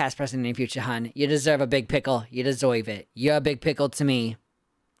 this is your past, present, and future, hun. You deserve a big pickle. You deserve it. You're a big pickle to me.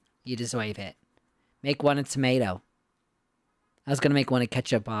 You deserve it. Make one a tomato. I was going to make one a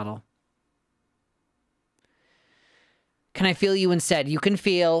ketchup bottle. Can I feel you instead? You can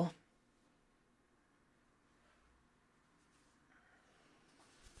feel.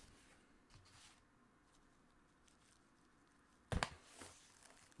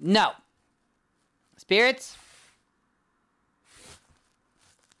 No. Spirits?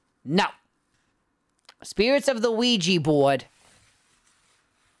 No. Spirits of the Ouija board.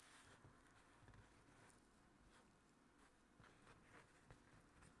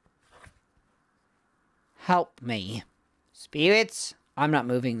 Help me. Spirits, I'm not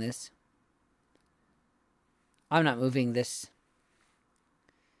moving this. I'm not moving this.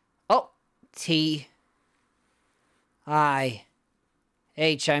 Oh, T. I.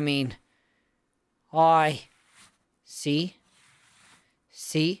 H, I mean. I. C.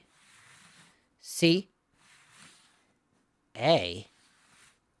 C. C. A.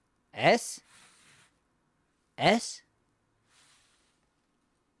 S. S.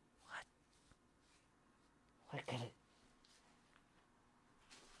 What could it...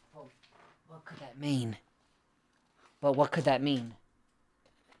 Oh, what could that mean? Well, what could that mean?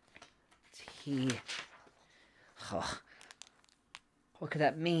 T... Oh. What could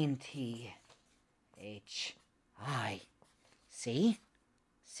that mean? T... H... I... C...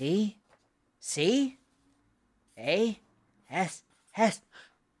 C... C... A... S... S...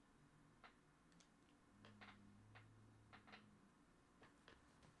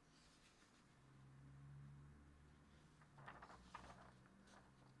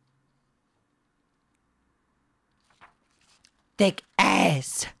 Thick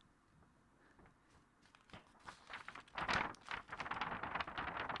ass.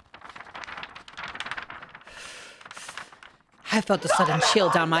 I felt a sudden chill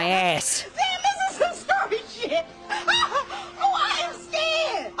down my ass. Sam, this is some story shit. Oh, I am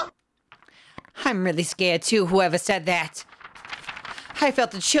scared. I'm really scared too, whoever said that. I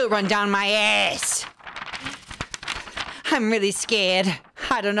felt a chill run down my ass. I'm really scared.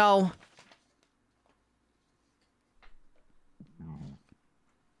 I don't know.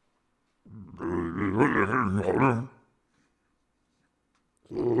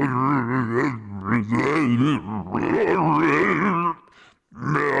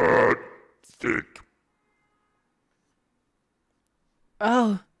 Stick.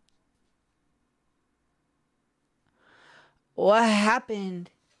 Oh. What happened?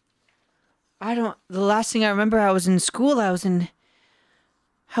 The last thing I remember, I was in school. I was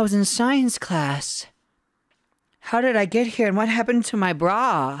in science class. How did I get here, and what happened to my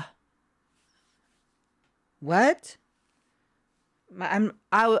bra? What?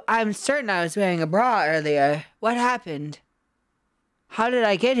 I'm certain I was wearing a bra earlier. What happened? How did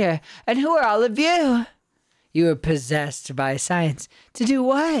I get here? And who are all of you? You were possessed by science. To do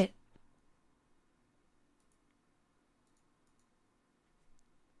what?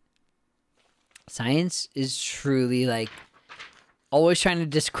 Science is truly like always trying to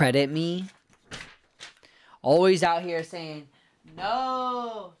discredit me. Always out here saying,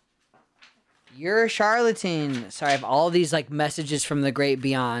 no, you're a charlatan. Sorry, I have all these like messages from the great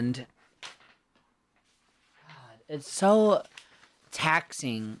beyond. God, it's so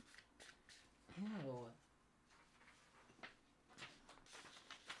taxing. Ew.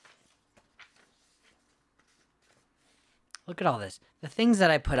 Look at all this. The things that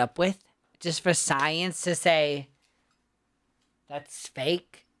I put up with just for science to say that's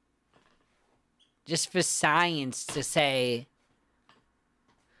fake. Just for science to say,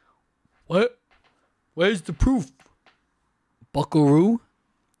 what? Where's the proof? Buckaroo?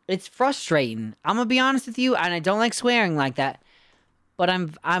 It's frustrating. I'm gonna be honest with you, and I don't like swearing like that, but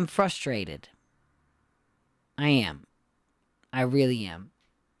I'm frustrated. I am. I really am.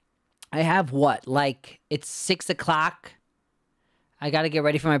 I have what? Like, it's 6 o'clock. I gotta get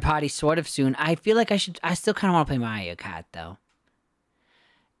ready for my party sort of soon. I feel like I still kind of want to play Mario Kart, though.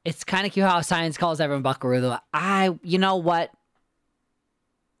 It's kind of cute how science calls everyone Buckaroo, though. You know what?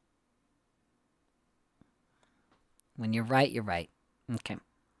 When you're right, you're right. Okay.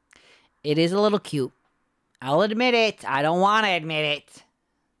 It is a little cute. I'll admit it. I don't want to admit it.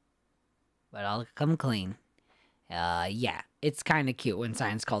 But I'll come clean. Yeah. It's kind of cute when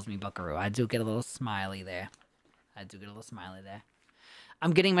science calls me Buckaroo. I do get a little smiley there.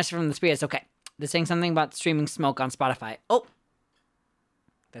 I'm getting a message from the spirits. Okay. They're saying something about streaming Smoke on Spotify. Oh!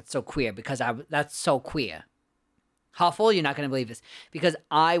 That's so queer because that's so queer. Huffle, you're not going to believe this. Because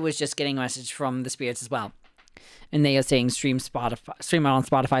I was just getting a message from the spirits as well. And they are saying stream it on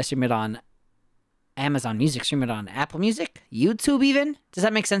Spotify, stream it on Amazon Music, stream it on Apple Music, YouTube even. Does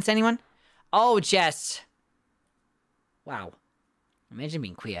that make sense to anyone? Oh, Jess. Wow. Imagine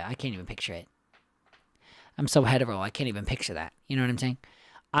being queer. I can't even picture it. I'm so hetero. I can't even picture that. You know what I'm saying?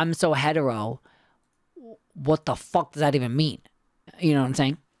 I'm so hetero. What the fuck does that even mean? You know what I'm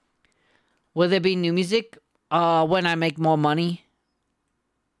saying? Will there be new music when I make more money?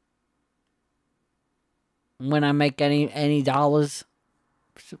 When I make any dollars?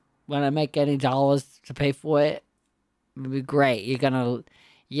 When I make any dollars to pay for it? It'll be great.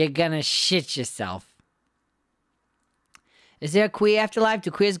 You're gonna shit yourself. Is there a queer afterlife?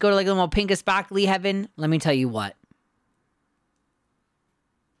 Do queers go to like a little more pink and sparkly heaven? Let me tell you what.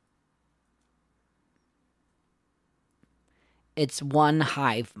 It's one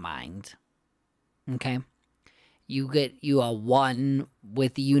hive mind. Okay? You are one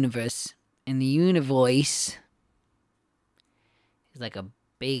with the universe. And the universe is like a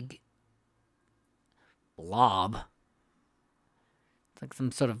big blob. It's like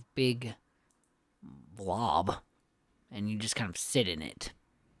some sort of big blob. And you just kind of sit in it.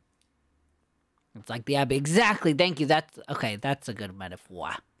 It's like the Abbey. Exactly. Thank you. That's a good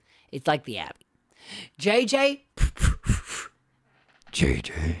metaphor. It's like the Abbey. JJ?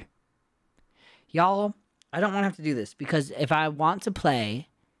 JJ. Y'all, I don't want to have to do this. Because if I want to play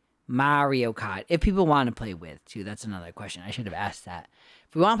Mario Kart, if people want to play with, too, that's another question. I should have asked that.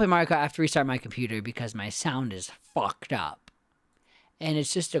 If we want to play Mario Kart, I have to restart my computer because my sound is fucked up. And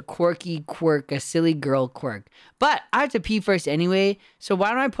it's just a quirky quirk, a silly girl quirk. But I have to pee first anyway, so why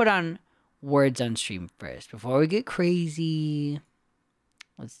don't I put on words on stream first before we get crazy?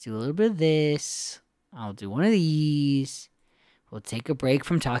 Let's do a little bit of this. I'll do one of these. We'll take a break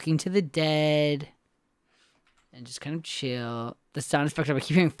from talking to the dead. And just kind of chill. The sound is fucked up. I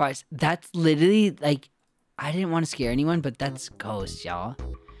keep hearing farts. That's literally, like, I didn't want to scare anyone, but that's ghosts, y'all.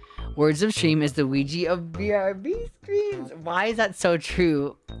 Words of stream is the Ouija of BRB screens. Why is that so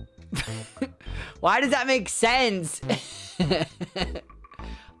true? Why does that make sense?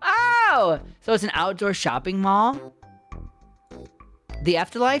 Oh! So it's an outdoor shopping mall? The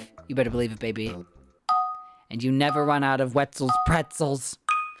afterlife? You better believe it, baby. And you never run out of Wetzel's pretzels.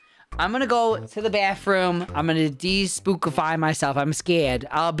 I'm gonna go to the bathroom. I'm gonna de-spookify myself. I'm scared.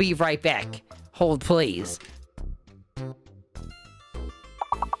 I'll be right back. Hold, please.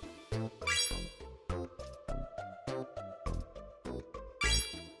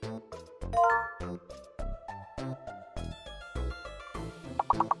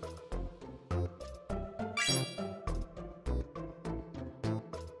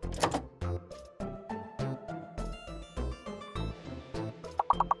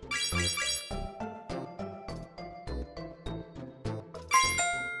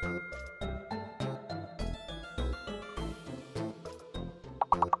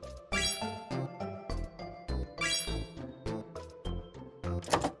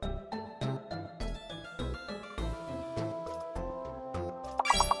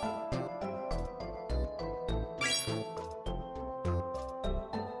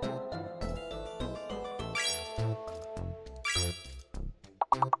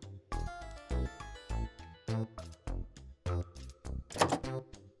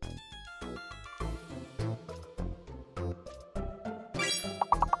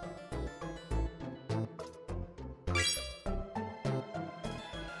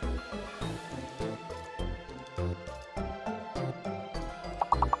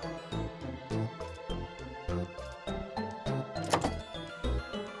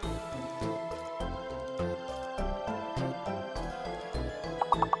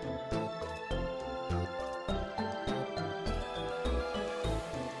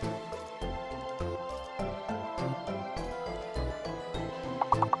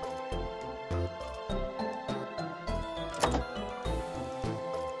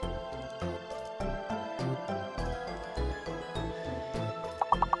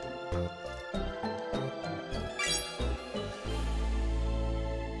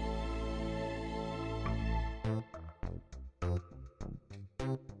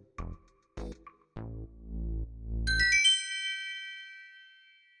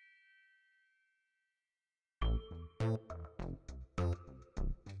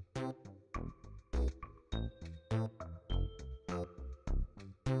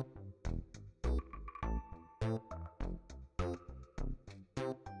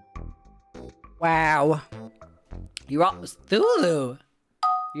 Wow. You're all Thulu.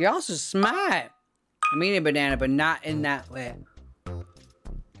 You're also smart. I'm eating a banana, but not in that way.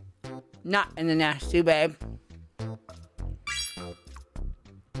 Not in the nasty way.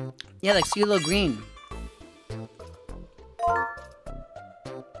 Yeah, like CeeLo Green.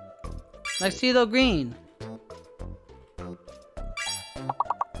 Like CeeLo Green.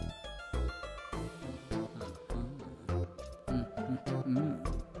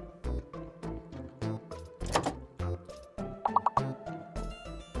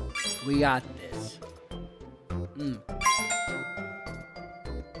 We got this.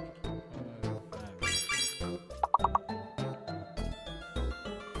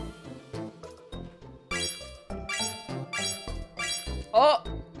 Oh!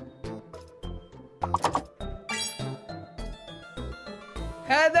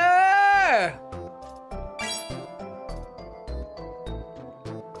 Heather!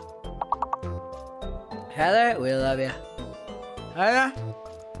 Heather, we love you. Heather?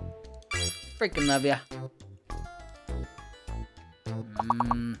 Freaking love ya.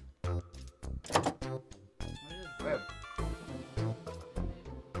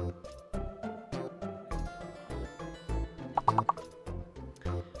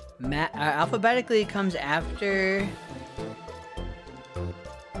 Alphabetically comes after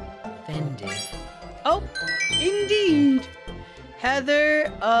Offended. Oh, indeed.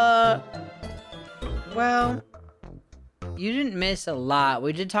 Heather, well, you didn't miss a lot.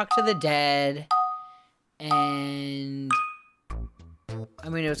 We did talk to the dead, and I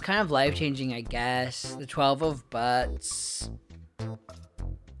mean, it was kind of life-changing, I guess. The 12 of Butts. It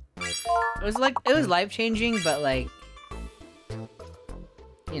was life-changing, but like,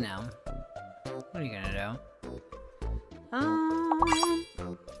 you know, what are you gonna do?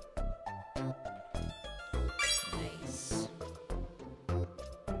 Nice.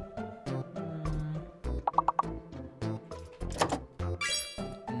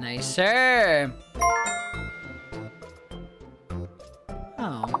 Nicer.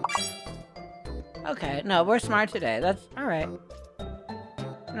 Oh. Okay, no, we're smart today. That's alright.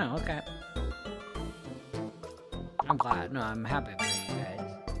 No, okay. I'm glad. No, I'm happy for you guys.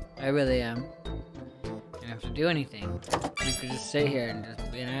 I really am. You don't have to do anything. You could just sit here and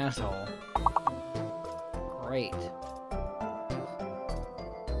just be an asshole. Great.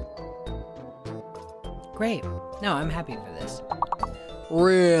 Great. No, I'm happy for this.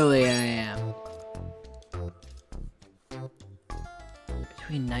 Really, I am.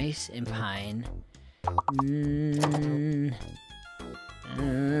 Between Nice and Pine.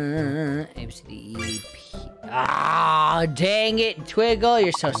 ABCDE. Ah, dang it, Twiggle,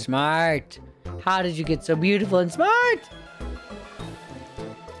 you're so smart. How did you get so beautiful and smart?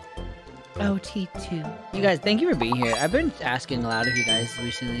 OT2. You guys, thank you for being here. I've been asking a lot of you guys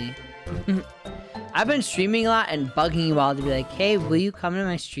recently. I've been streaming a lot and bugging you all to be like, hey, will you come to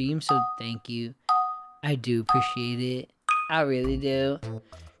my stream? So thank you. I do appreciate it. I really do.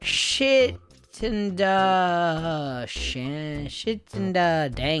 Shit and dank.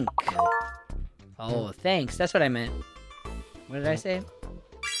 Oh, thanks. That's what I meant. What did I say?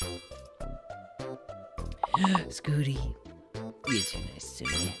 Scooty, you're too nice to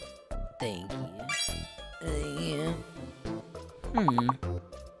me. Thank you.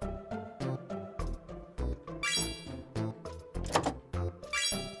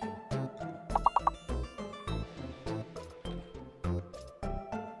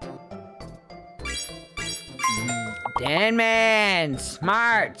 Dan Man,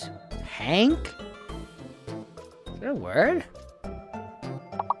 smart. Hank? Is that a word?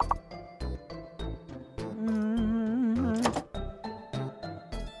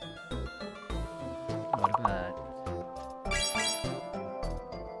 What about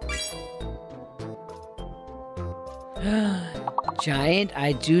Giant?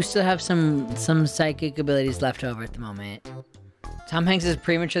 I do still have some psychic abilities left over at the moment. Tom Hanks is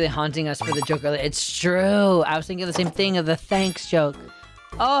prematurely haunting us for the joke earlier. It's true. I was thinking the same thing of the thanks joke.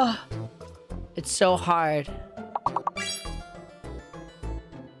 Oh, it's so hard.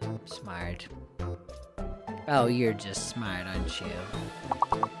 Smart. Oh, you're just smart, aren't you?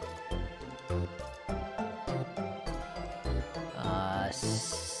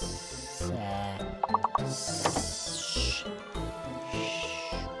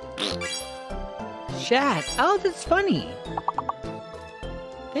 Chat. Oh, that's funny.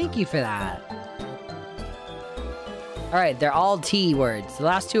 Thank you for that. Alright, they're all T words. The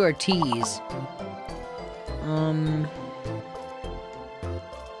last two are T's.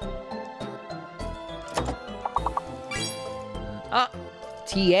 Oh,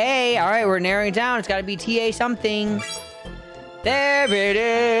 TA. Alright, we're narrowing it down. It's gotta be TA something. There it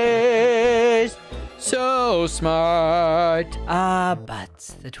is. So smart.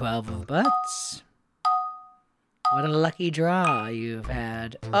 Butts. The 12 of butts. What a lucky draw you've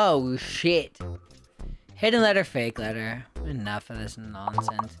had. Oh, shit. Hidden letter, fake letter. Enough of this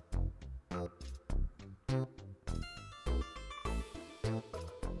nonsense.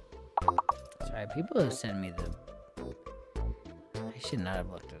 Sorry, people have sent me the... I should not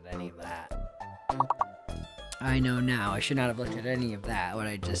have looked at any of that. I know now, I should not have looked at any of that, what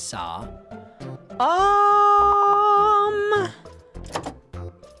I just saw.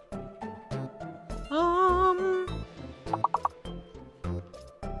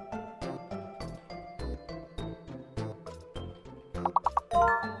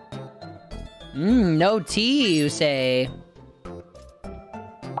 No tea, you say.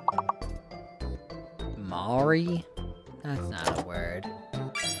 Mari? That's not a word.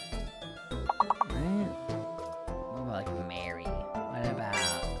 Right? What about like Mary? What about...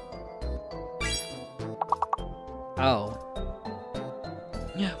 Oh.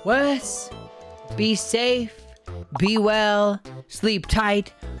 What? Be safe, be well, sleep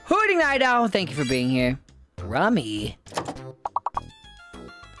tight. Hooting Night Owl, thank you for being here. Rummy.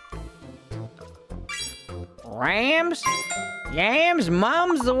 Rams? Yams?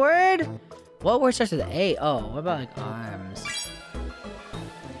 Mom's the word? What word starts with A? Oh, what about like arms?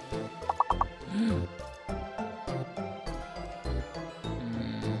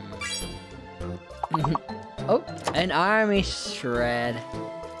 Oh, an army shred.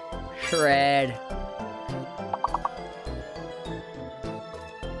 Shred.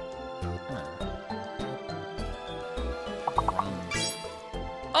 Crumbs.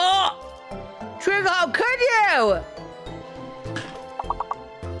 Oh! Trick, how could you?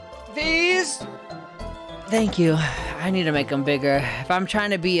 These? Thank you. I need to make them bigger. If I'm trying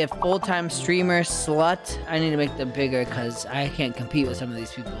to be a full-time streamer slut, I need to make them bigger because I can't compete with some of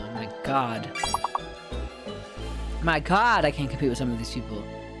these people. My God. My God, I can't compete with some of these people.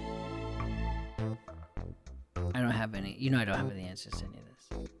 I don't have any. You know I don't have any answers to any of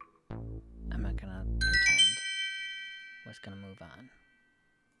this. I'm not gonna pretend. We're just gonna move on.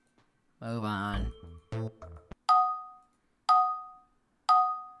 Move on.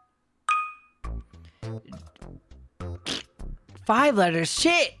 Five letters?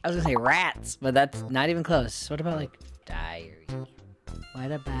 Shit! I was gonna say rats, but that's not even close. What about like diary?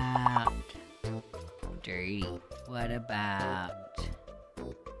 What about dirty? What about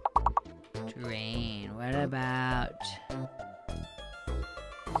drain? What about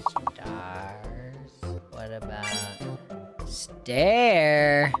stars? What about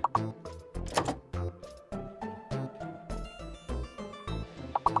stare?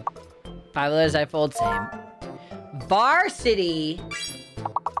 Five letters I fold, same. Varsity.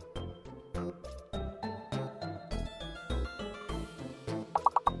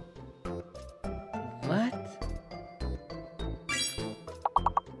 What?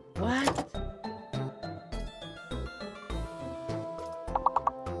 What?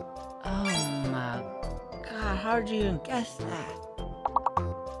 Oh my God, how did you even guess that?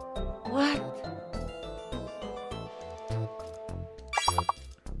 What?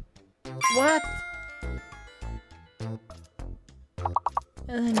 What?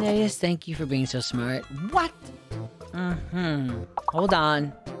 Yes, thank you for being so smart. What? Hold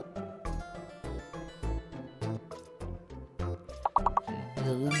on.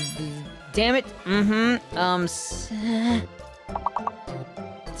 Damn it.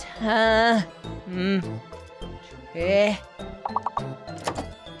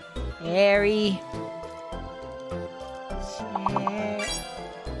 Harry.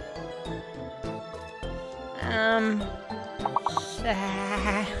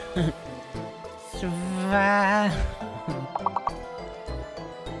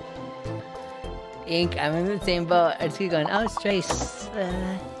 Ink, I'm in the same boat. I just keep going, oh, it's Trace.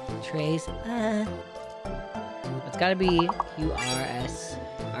 Trace. It's gotta be QRS.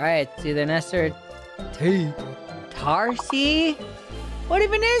 Alright, it's either Ness or T. Tarsi? What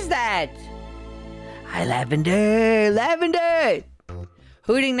even is that? Hi, Lavender. Lavender!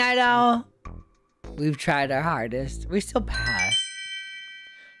 Hooting Night Owl. We've tried our hardest. We still passed.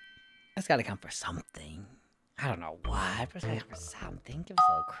 That's gotta count for something. I don't know what, but it's gotta count for something. Give us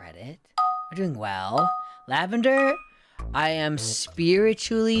a little credit. We're doing well. Lavender, I am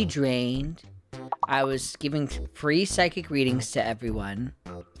spiritually drained. I was giving free psychic readings to everyone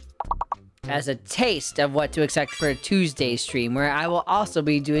as a taste of what to expect for a Tuesday stream, where I will also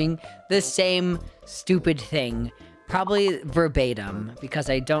be doing the same stupid thing. Probably verbatim, because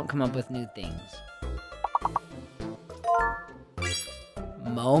I don't come up with new things.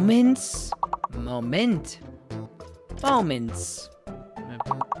 Moments? Moment. Moments.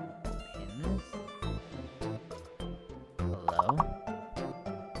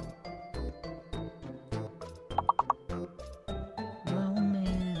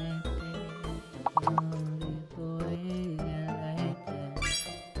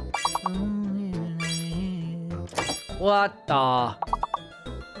 What the?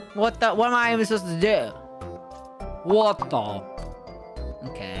 What am I even supposed to do? What the?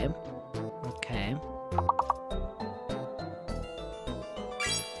 Okay. Okay.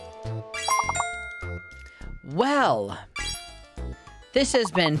 Well, this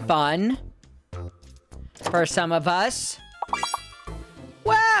has been fun for some of us.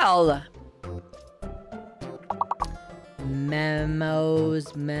 Well,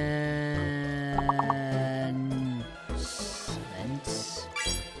 memos,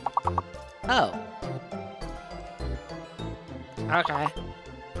 oh. Okay.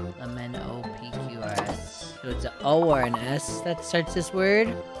 Lemon O-P-Q-R-S. So it's an O or an S that starts this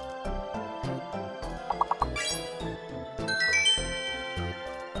word?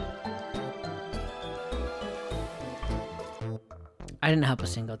 I didn't help a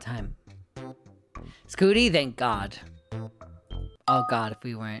single time. Scooty, thank God. Oh God, if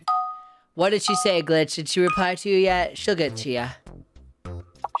we weren't. What did she say, Glitch? Did she reply to you yet? She'll get to ya.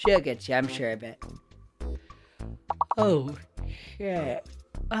 She'll get you, I'm sure of it. Oh, shit.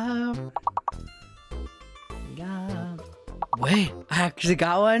 Yeah. Wait, I actually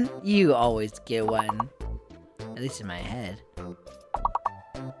got one? You always get one. At least in my head.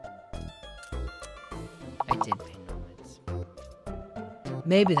 I did pay moments.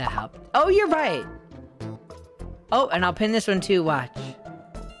 Maybe that helped. Oh, you're right. Oh, and I'll pin this one too, watch.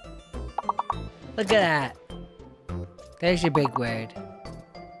 Look at that. There's your big word.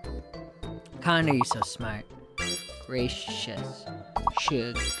 Connor, you're so smart. Gracious.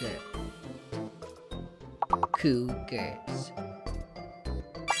 Sugar. Cougars.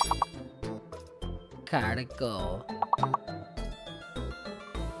 Cardigo.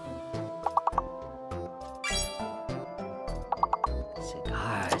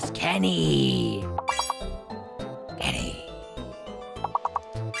 Cigars. Kenny. Kenny.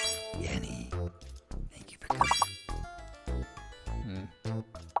 Kenny. Thank you for coming.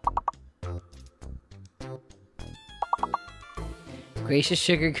 Gracious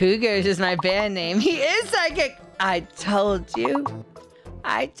Sugar Cougars is my band name. He is psychic. I told you.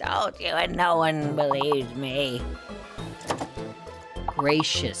 I told you, and no one believed me.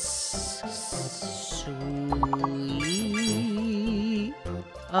 Gracious. Sweet.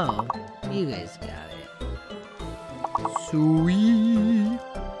 Oh, you guys got it. Sweet.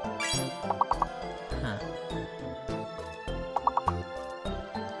 Huh.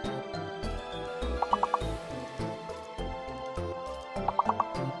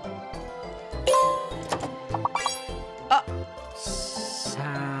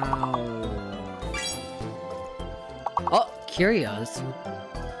 Oh, Curios.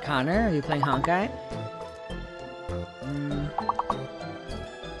 Connor, are you playing Honkai?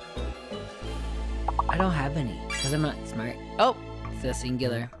 I don't have any, because I'm not smart. Oh, it's a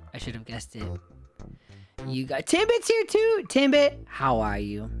singular. I should have guessed it. You got Timbit's here too! Timbit, how are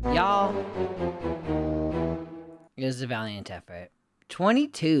you? Y'all. It was a valiant effort.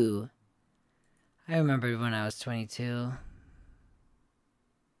 22. I remember when I was 22.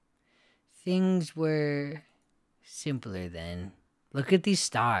 Things were simpler then. Look at these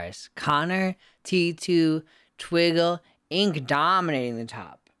stars. Connor, T2, Twiggle, Ink dominating the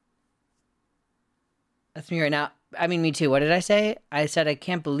top. That's me right now. I mean, me too. What did I say? I said I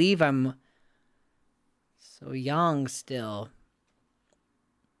can't believe I'm so young still.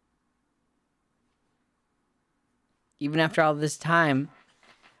 Even after all this time,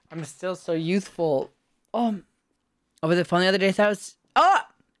 I'm still so youthful. Over the phone the other day, I thought I was... Oh!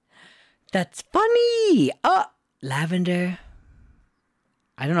 That's funny! Oh! Lavender.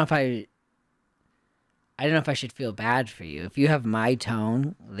 I don't know if I should feel bad for you. If you have my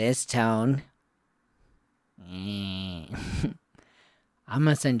tone, this tone... I'm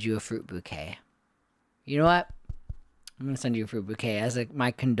gonna send you a fruit bouquet. You know what? I'm gonna send you a fruit bouquet as like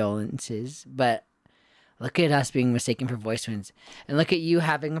my condolences. But look at us being mistaken for voice twins, and look at you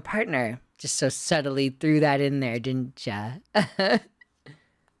having a partner. Just so subtly threw that in there, didn't ya?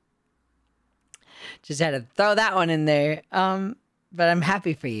 Just had to throw that one in there. But I'm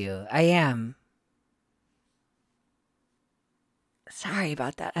happy for you. I am. Sorry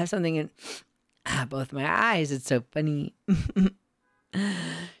about that. I have something in both my eyes. It's so funny.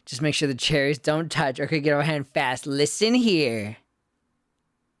 Just make sure the cherries don't touch or could get our hand fast. Listen here.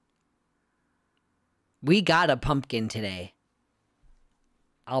 We got a pumpkin today.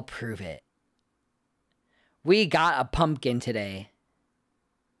 I'll prove it. We got a pumpkin today.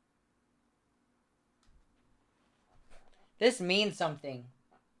 This means something.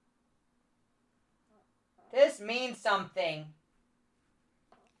 This means something.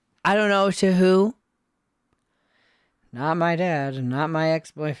 I don't know to who. Not my dad, not my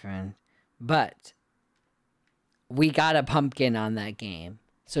ex-boyfriend. But we got a pumpkin on that game.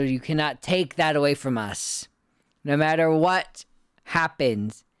 So you cannot take that away from us. No matter what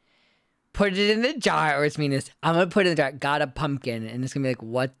happens. Put it in the jar, or it's meanest. I'm going to put it in the jar. Got a pumpkin. And it's going to be like,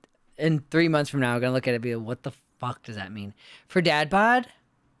 what? In 3 months from now, we're going to look at it and be like, what the fuck does that mean? For Dad Bod?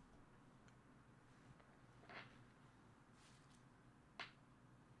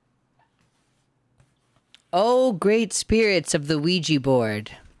 Oh, great spirits of the Ouija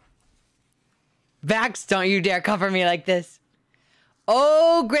board. Vax, don't you dare cover me like this.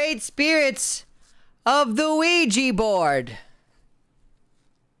 Oh, great spirits of the Ouija board.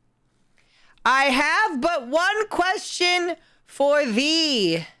 I have but one question for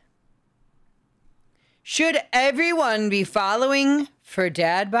thee. Should everyone be following for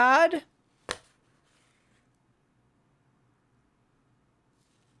Dad Bod?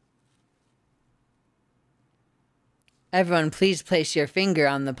 Everyone, please place your finger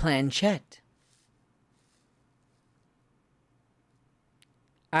on the planchette.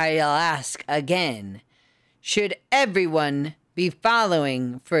 I'll ask again. Should everyone be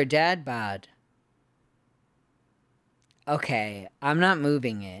following for Dad Bod? Okay, I'm not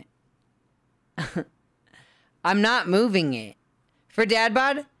moving it. I'm not moving it. For Dad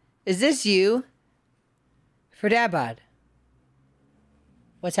Bod? Is this you? For Dad Bod?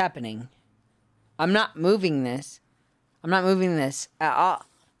 What's happening? I'm not moving this. I'm not moving this at all.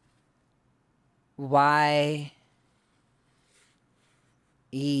 Y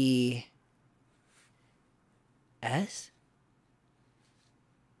E S?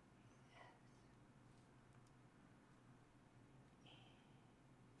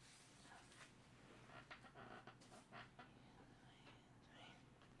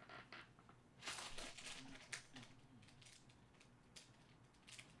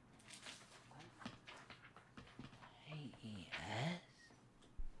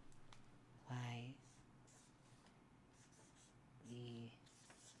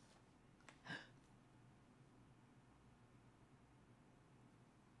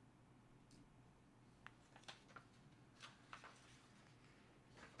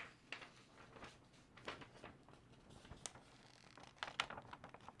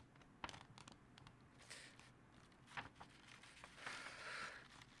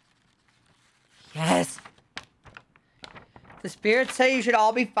 Yes. The spirits say you should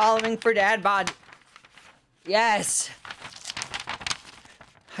all be following for Dad Bod. Yes.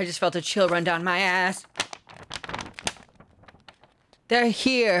 I just felt a chill run down my ass. They're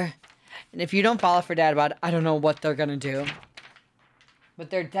here. And if you don't follow for Dad Bod, I don't know what they're gonna do. But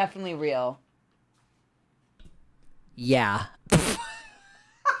they're definitely real. Yeah.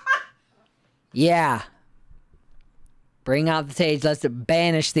 Yeah. Bring out the sage. Let's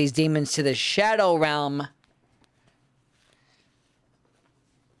banish these demons to the shadow realm.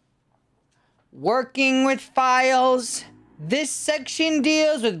 Working with files. This section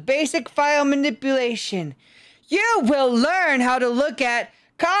deals with basic file manipulation. You will learn how to look at,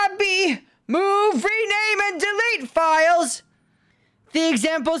 copy, move, rename, and delete files. The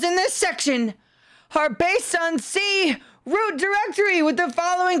examples in this section are based on C root directory with the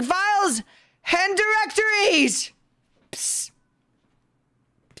following files and directories. Psst.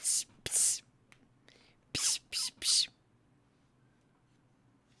 Psst, psst. Psst, psst, psst.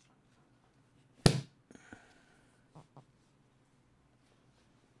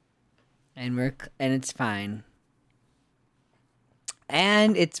 And it's fine.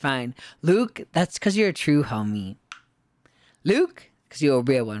 And it's fine. Luke, that's because you're a true homie. Luke, because you're a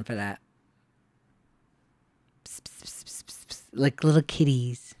real one for that. Psst, psst, psst, psst, psst, psst. Like little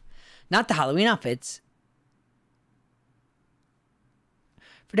kitties. Not the Halloween outfits.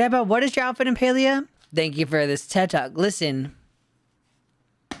 For Dad Bod, what is your outfit in Palia? Thank you for this TED Talk. Listen.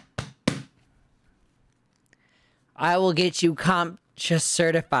 I will get you CompTIA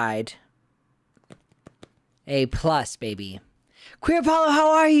certified. A+, baby. Queer Apollo,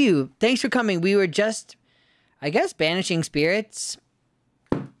 how are you? Thanks for coming. We were just, I guess, banishing spirits.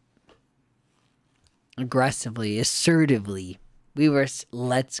 Aggressively, assertively. We were,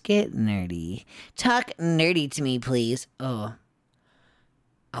 let's get nerdy. Talk nerdy to me, please. Oh.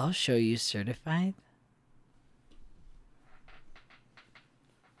 I'll show you certified.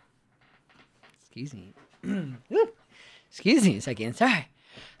 Excuse me. Excuse me a second. Sorry.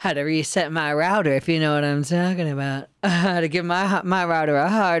 Had to reset my router, if you know what I'm talking about. Had to give my router a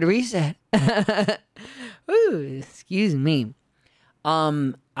hard reset. Ooh, excuse me.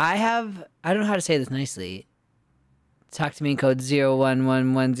 I don't know how to say this nicely. Talk to me in code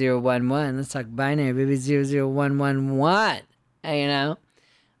 01111011. Let's talk binary, baby. 00111. You know?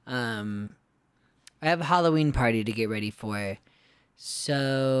 I have a Halloween party to get ready for.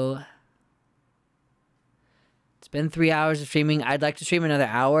 So It's been 3 hours of streaming. I'd like to stream another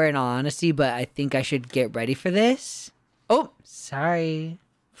hour in all honesty, but I think I should get ready for this. Oh, sorry.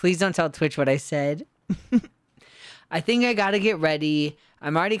 Please don't tell Twitch what I said. I think I gotta get ready.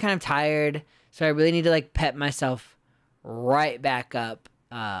 I'm already kind of tired, so I really need to like pep myself right back up.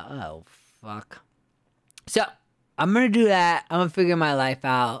 Oh, fuck. So, I'm gonna do that. I'm gonna figure my life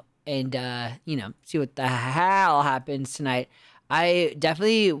out and, you know, see what the hell happens tonight. I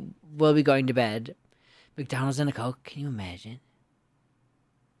definitely will be going to bed. McDonald's and a Coke, can you imagine?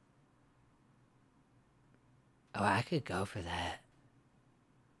 Oh, I could go for that.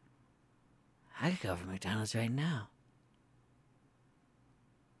 I could go for McDonald's right now.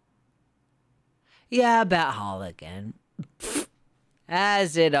 Yeah, Bat Hall again.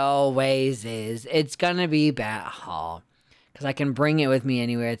 As it always is. It's gonna be Bat Hall. Because I can bring it with me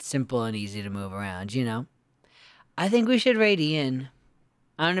anywhere. It's simple and easy to move around, you know? I think we should raid Ian.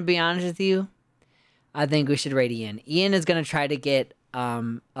 I'm gonna be honest with you. I think we should raid Ian. Ian is gonna try to get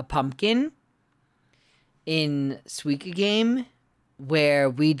a pumpkin in Suika game, where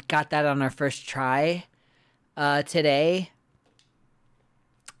we got that on our first try today.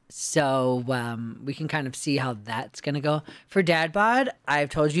 So we can kind of see how that's gonna go. For Dad Bod, I've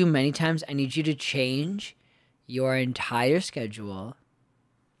told you many times I need you to change your entire schedule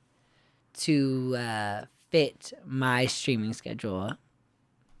to fit my streaming schedule.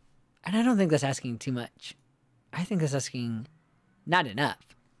 And I don't think that's asking too much. I think that's asking not enough.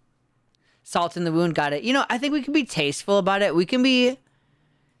 Salt in the wound, got it. You know, I think we can be tasteful about it. We can be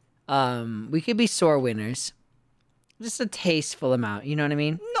sore winners. Just a tasteful amount, you know what I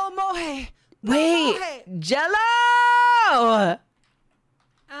mean? No moje. Wait, Jello!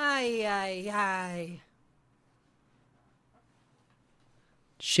 Ay, ay, ay.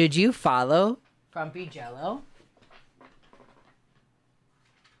 Should you follow Frumpy Jello?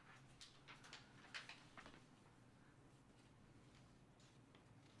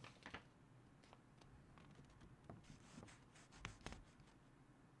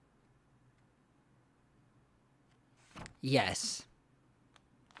 Yes.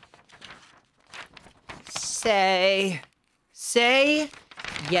 Say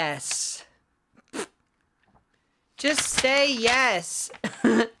yes. Just say yes.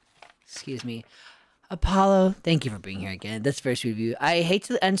 Excuse me. Apollo, thank you for being here again. That's very sweet of you. I hate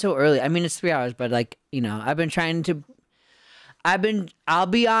to end so early. I mean, it's 3 hours, but like, you know, I'll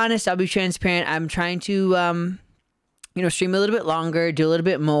be honest, I'll be transparent. I'm trying to, you know, stream a little bit longer, do a little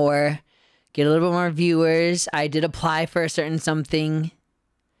bit more, get a little bit more viewers. I did apply for a certain something.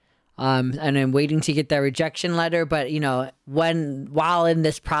 And I'm waiting to get that rejection letter. But, you know, while in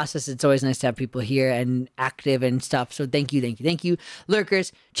this process, it's always nice to have people here and active and stuff. So thank you, thank you, thank you.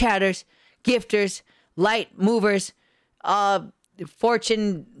 Lurkers, chatters, gifters, light movers,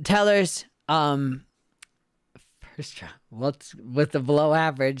 fortune tellers. First try. What's with the below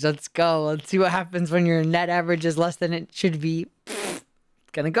average? Let's go. Let's see what happens when your net average is less than it should be.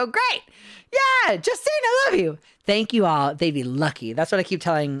 It's gonna go great. Yeah, Justine, I love you. Thank you all. They'd be lucky. That's what I keep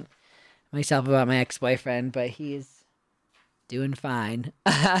telling myself about my ex-boyfriend, but he's doing fine.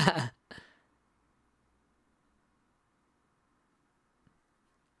 But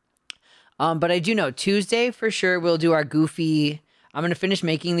I do know Tuesday for sure we'll do our goofy. I'm gonna finish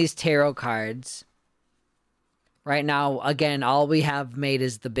making these tarot cards. Right now, again, all we have made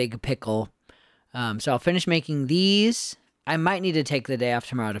is the big pickle. So I'll finish making these. I might need to take the day off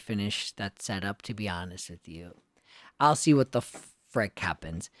tomorrow to finish that setup, to be honest with you. I'll see what the frick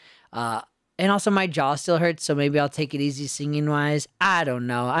happens. And also my jaw still hurts, so maybe I'll take it easy singing-wise. I don't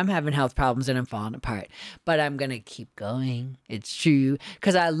know. I'm having health problems and I'm falling apart. But I'm going to keep going. It's true.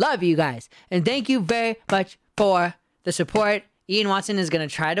 Because I love you guys. And thank you very much for the support. Ian Watson is going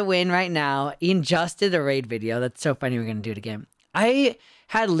to try to win right now. Ian just did the raid video. That's so funny. We're going to do it again. I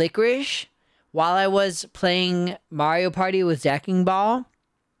had licorice while I was playing Mario Party with Zacking Ball.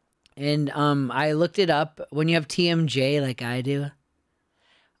 And I looked it up. When you have TMJ like I do,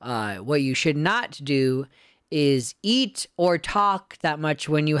 what you should not do is eat or talk that much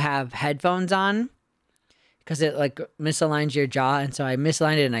when you have headphones on, because it like misaligns your jaw. And so I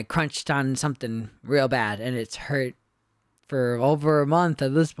misaligned it and I crunched on something real bad and it's hurt for over a month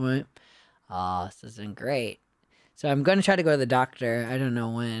at this point. Oh, this isn't great. So I'm going to try to go to the doctor. I don't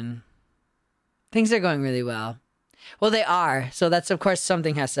know when. Things are going really well. Well, they are. So that's, of course,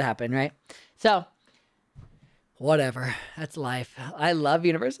 something has to happen, right? So, whatever. That's life. I love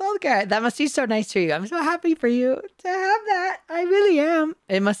Universal Healthcare. That must be so nice for you. I'm so happy for you to have that. I really am.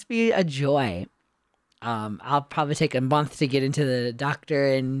 It must be a joy. I'll probably take a month to get into the doctor,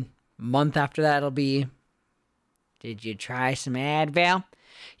 and a month after that it'll be, did you try some Advil?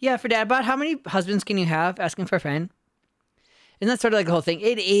 Yeah, for dad bod, how many husbands can you have? Asking for a friend. Isn't that sort of like the whole thing?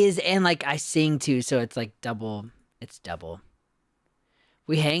 It is, and like I sing too, so it's like double. It's double.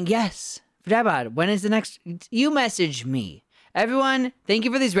 We hang? Yes. For dad bod, when is the next? You message me. Everyone, thank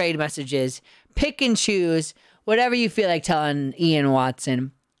you for these raid messages. Pick and choose whatever you feel like telling Ian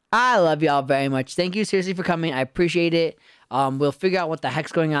Watson. I love y'all very much. Thank you seriously for coming. I appreciate it. We'll figure out what the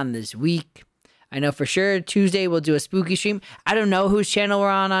heck's going on this week. I know for sure Tuesday we'll do a spooky stream. I don't know whose channel we're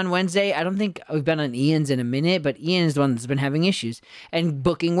on Wednesday. I don't think we've been on Ian's in a minute, but Ian is the one that's been having issues and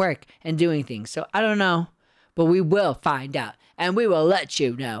booking work and doing things. So I don't know, but we will find out and we will let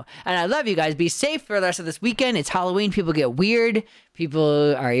you know. And I love you guys. Be safe for the rest of this weekend. It's Halloween. People get weird.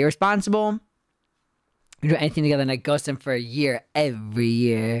 People are irresponsible. We do anything together and I ghost them for a year every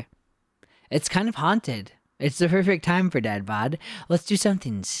year. It's kind of haunted. It's the perfect time for dad bod. Let's do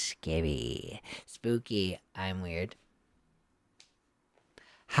something scary. Spooky. I'm weird.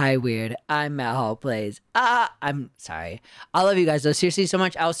 Hi, weird. I'm Matt Hall Plays. I'm sorry. I love you guys, though. Seriously, so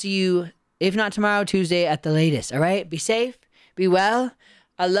much. I'll see you, if not tomorrow, Tuesday at the latest. All right? Be safe. Be well.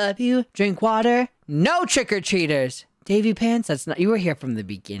 I love you. Drink water. No trick-or-treaters. Davy Pants? That's not... You were here from the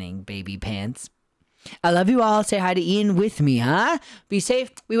beginning, baby pants. I love you all. Say hi to Ian with me, huh? Be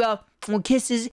safe. Be well. Well, kisses.